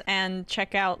 Yes, and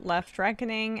check out Left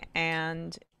Reckoning,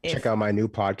 and check out my new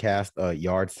podcast,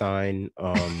 Yard Sign,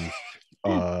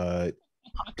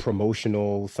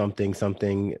 promotional something.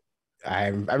 I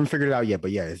haven't figured it out yet,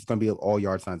 but yeah, it's gonna be all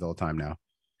yard signs all the time now.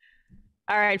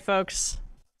 All right, folks.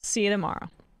 See you tomorrow.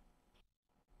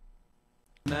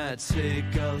 Might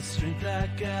take all the strength I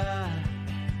got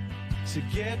to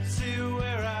get to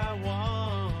where I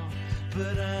want,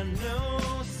 but I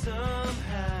know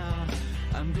somehow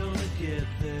I'm gonna get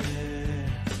there.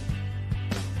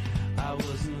 I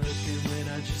wasn't looking when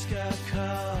I just got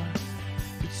caught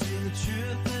between the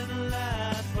truth and the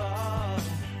lie bar,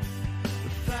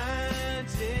 but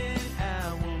finding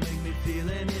out won't make me feel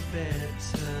any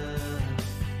better.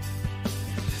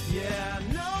 Yeah, I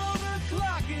know that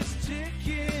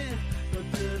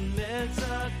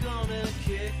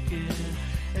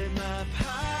my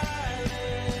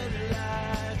pilot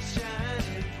light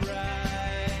shining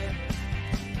bright.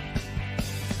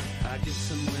 I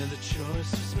guess I'm where the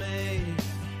choice was made,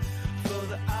 for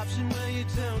the option where you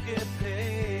don't get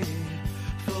paid,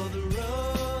 for the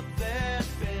road that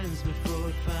bends before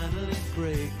it finally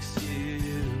breaks you.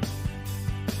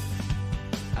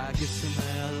 I guess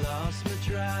somehow I lost my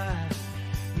drive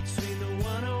between the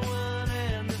 101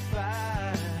 and the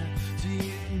 5. Do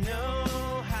you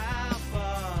know how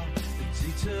far the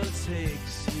detour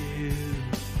takes you?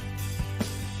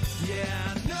 Yeah.